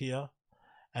colorway is here,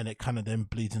 and it kind of then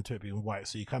bleeds into it being white.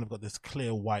 So you kind of got this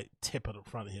clear white tip at the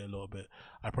front here a little bit.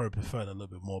 I probably prefer that a little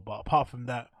bit more, but apart from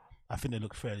that, I think they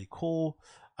look fairly cool.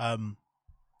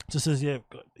 So it says,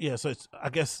 yeah. So it's, I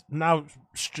guess now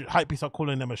Hypebeast are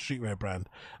calling them a streetwear brand,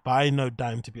 but I know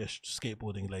Dime to be a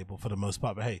skateboarding label for the most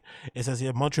part. But hey, it says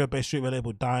here, Montreal-based streetwear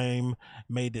label Dime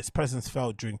made its presence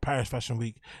felt during Paris Fashion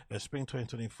Week spring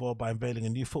 2024 by unveiling a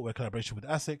new footwear collaboration with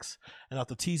Asics. And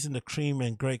after teasing the cream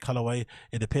and grey colorway,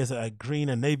 it appears that a green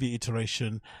and navy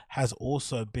iteration has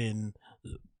also been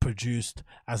produced,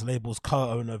 as label's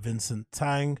co-owner Vincent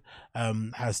Tang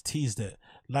has teased it.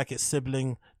 Like its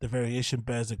sibling, the variation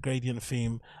bears a gradient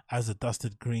theme as the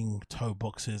dusted green toe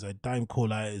boxes. A Dime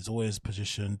collar is always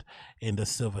positioned in the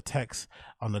silver text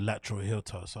on the lateral heel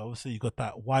toe. So obviously you got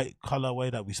that white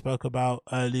colorway that we spoke about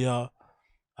earlier,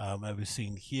 and we've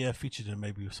seen here featured in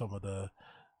maybe some of the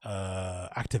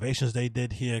activations they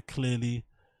did here, clearly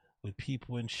with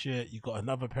people and shit. You got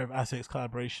another pair of Asics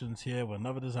collaborations here with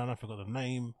another designer, I forgot the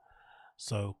name.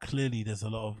 So clearly there's a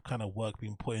lot of kind of work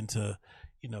being put into,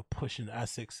 you know, pushing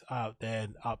Asics out there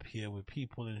and up here with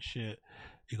people and shit.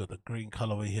 You got the green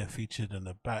colorway here featured in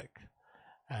the back,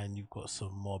 and you've got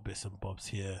some more bits and bobs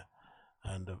here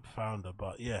and the founder.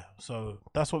 But yeah, so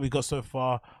that's what we got so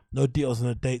far. No details on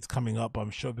the dates coming up.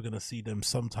 I'm sure we're gonna see them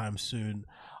sometime soon.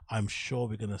 I'm sure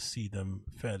we're gonna see them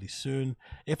fairly soon.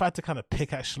 If I had to kind of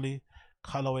pick, actually,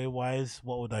 colorway wise,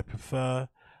 what would I prefer?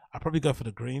 I'd probably go for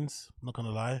the greens, I'm not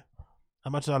gonna lie.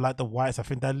 As much as I like the whites, I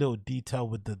think that little detail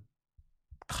with the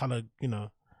color, you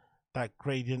know, that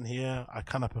gradient here, I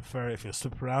kind of prefer it if you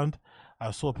slip around. I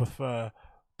sort of prefer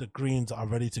the greens are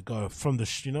ready to go from the,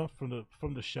 you know,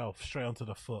 from the shelf straight onto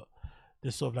the foot.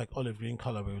 This sort of like olive green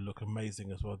color would look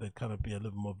amazing as well. They'd kind of be a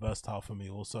little more versatile for me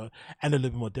also, and a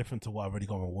little bit more different to what I've already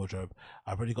got in my wardrobe.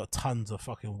 I've already got tons of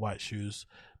fucking white shoes.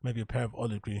 Maybe a pair of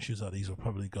olive green shoes like these will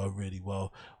probably go really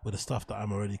well with the stuff that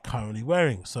I'm already currently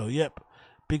wearing. So yep,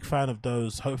 big fan of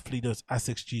those. Hopefully those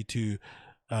Asics G2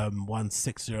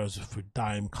 160s for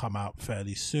Dime come out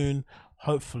fairly soon.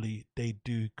 Hopefully they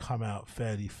do come out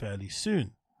fairly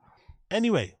soon.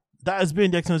 Anyway, that has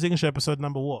been the X English episode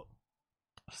number what?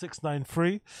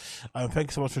 693.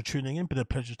 Thank you so much for tuning in. Been a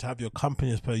pleasure to have your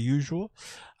company as per usual.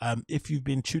 If you've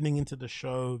been tuning into the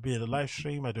show via the live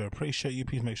stream, I do appreciate you.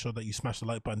 Please make sure that you smash the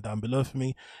like button down below for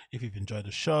me if you've enjoyed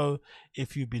the show.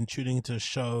 If you've been tuning into the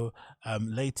show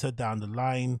later down the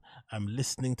line,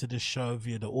 listening to this show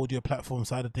via the audio platform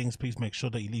side of things, please make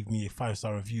sure that you leave me a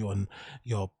 5-star review on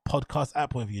your podcast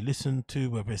app, whether you listen to,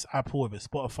 whether it's Apple, whether it's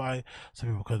Spotify, so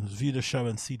people can view the show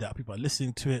and see that people are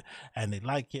listening to it and they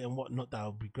like it and whatnot. That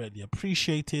would be greatly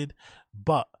appreciated.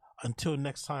 But until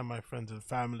next time, my friends and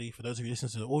family, for those of you listening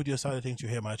to the audio side of things, you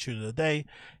hear my tune of the day.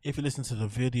 If you listen to the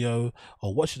video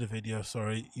or watch the video,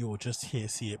 sorry, you will just see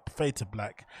it fade to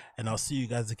black, and I'll see you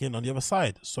guys again on the other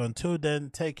side. So until then,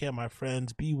 take care, my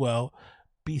friends. Be well,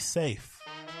 be safe.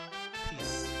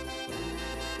 Peace.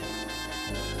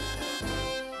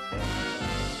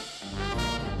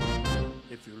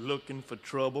 If you're looking for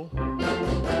trouble,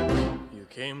 you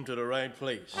came to the right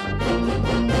place.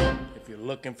 If you're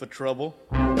looking for trouble,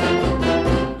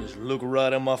 just look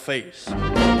right in my face.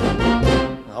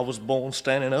 I was born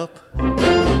standing up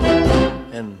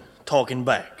and talking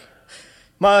back.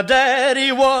 My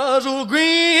daddy was a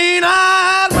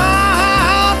green-eyed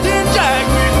mountain jack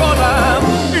because I'm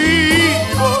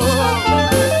evil.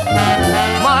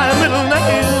 My middle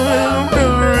name is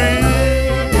Billy.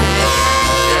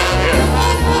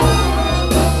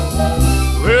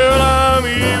 Well, I'm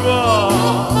evil,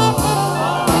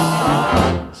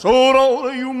 so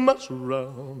don't you mess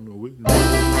around with me.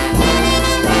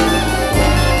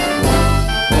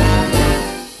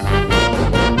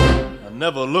 I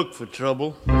never looked for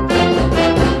trouble,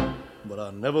 but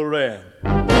I never ran.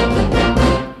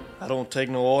 I don't take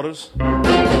no orders,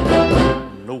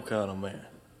 no kind of man.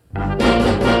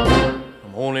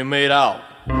 I'm only made out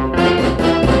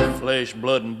of flesh,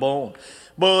 blood, and bone.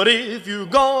 But if you're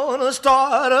gonna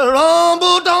start a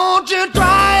rumble, don't you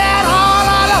try it all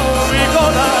alone,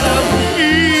 because I'm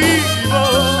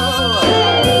evil.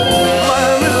 My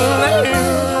middle name is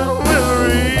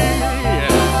Willie.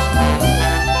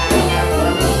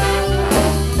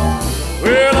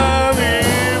 Well, I'm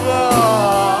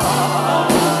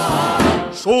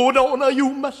evil, so don't you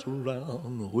mess around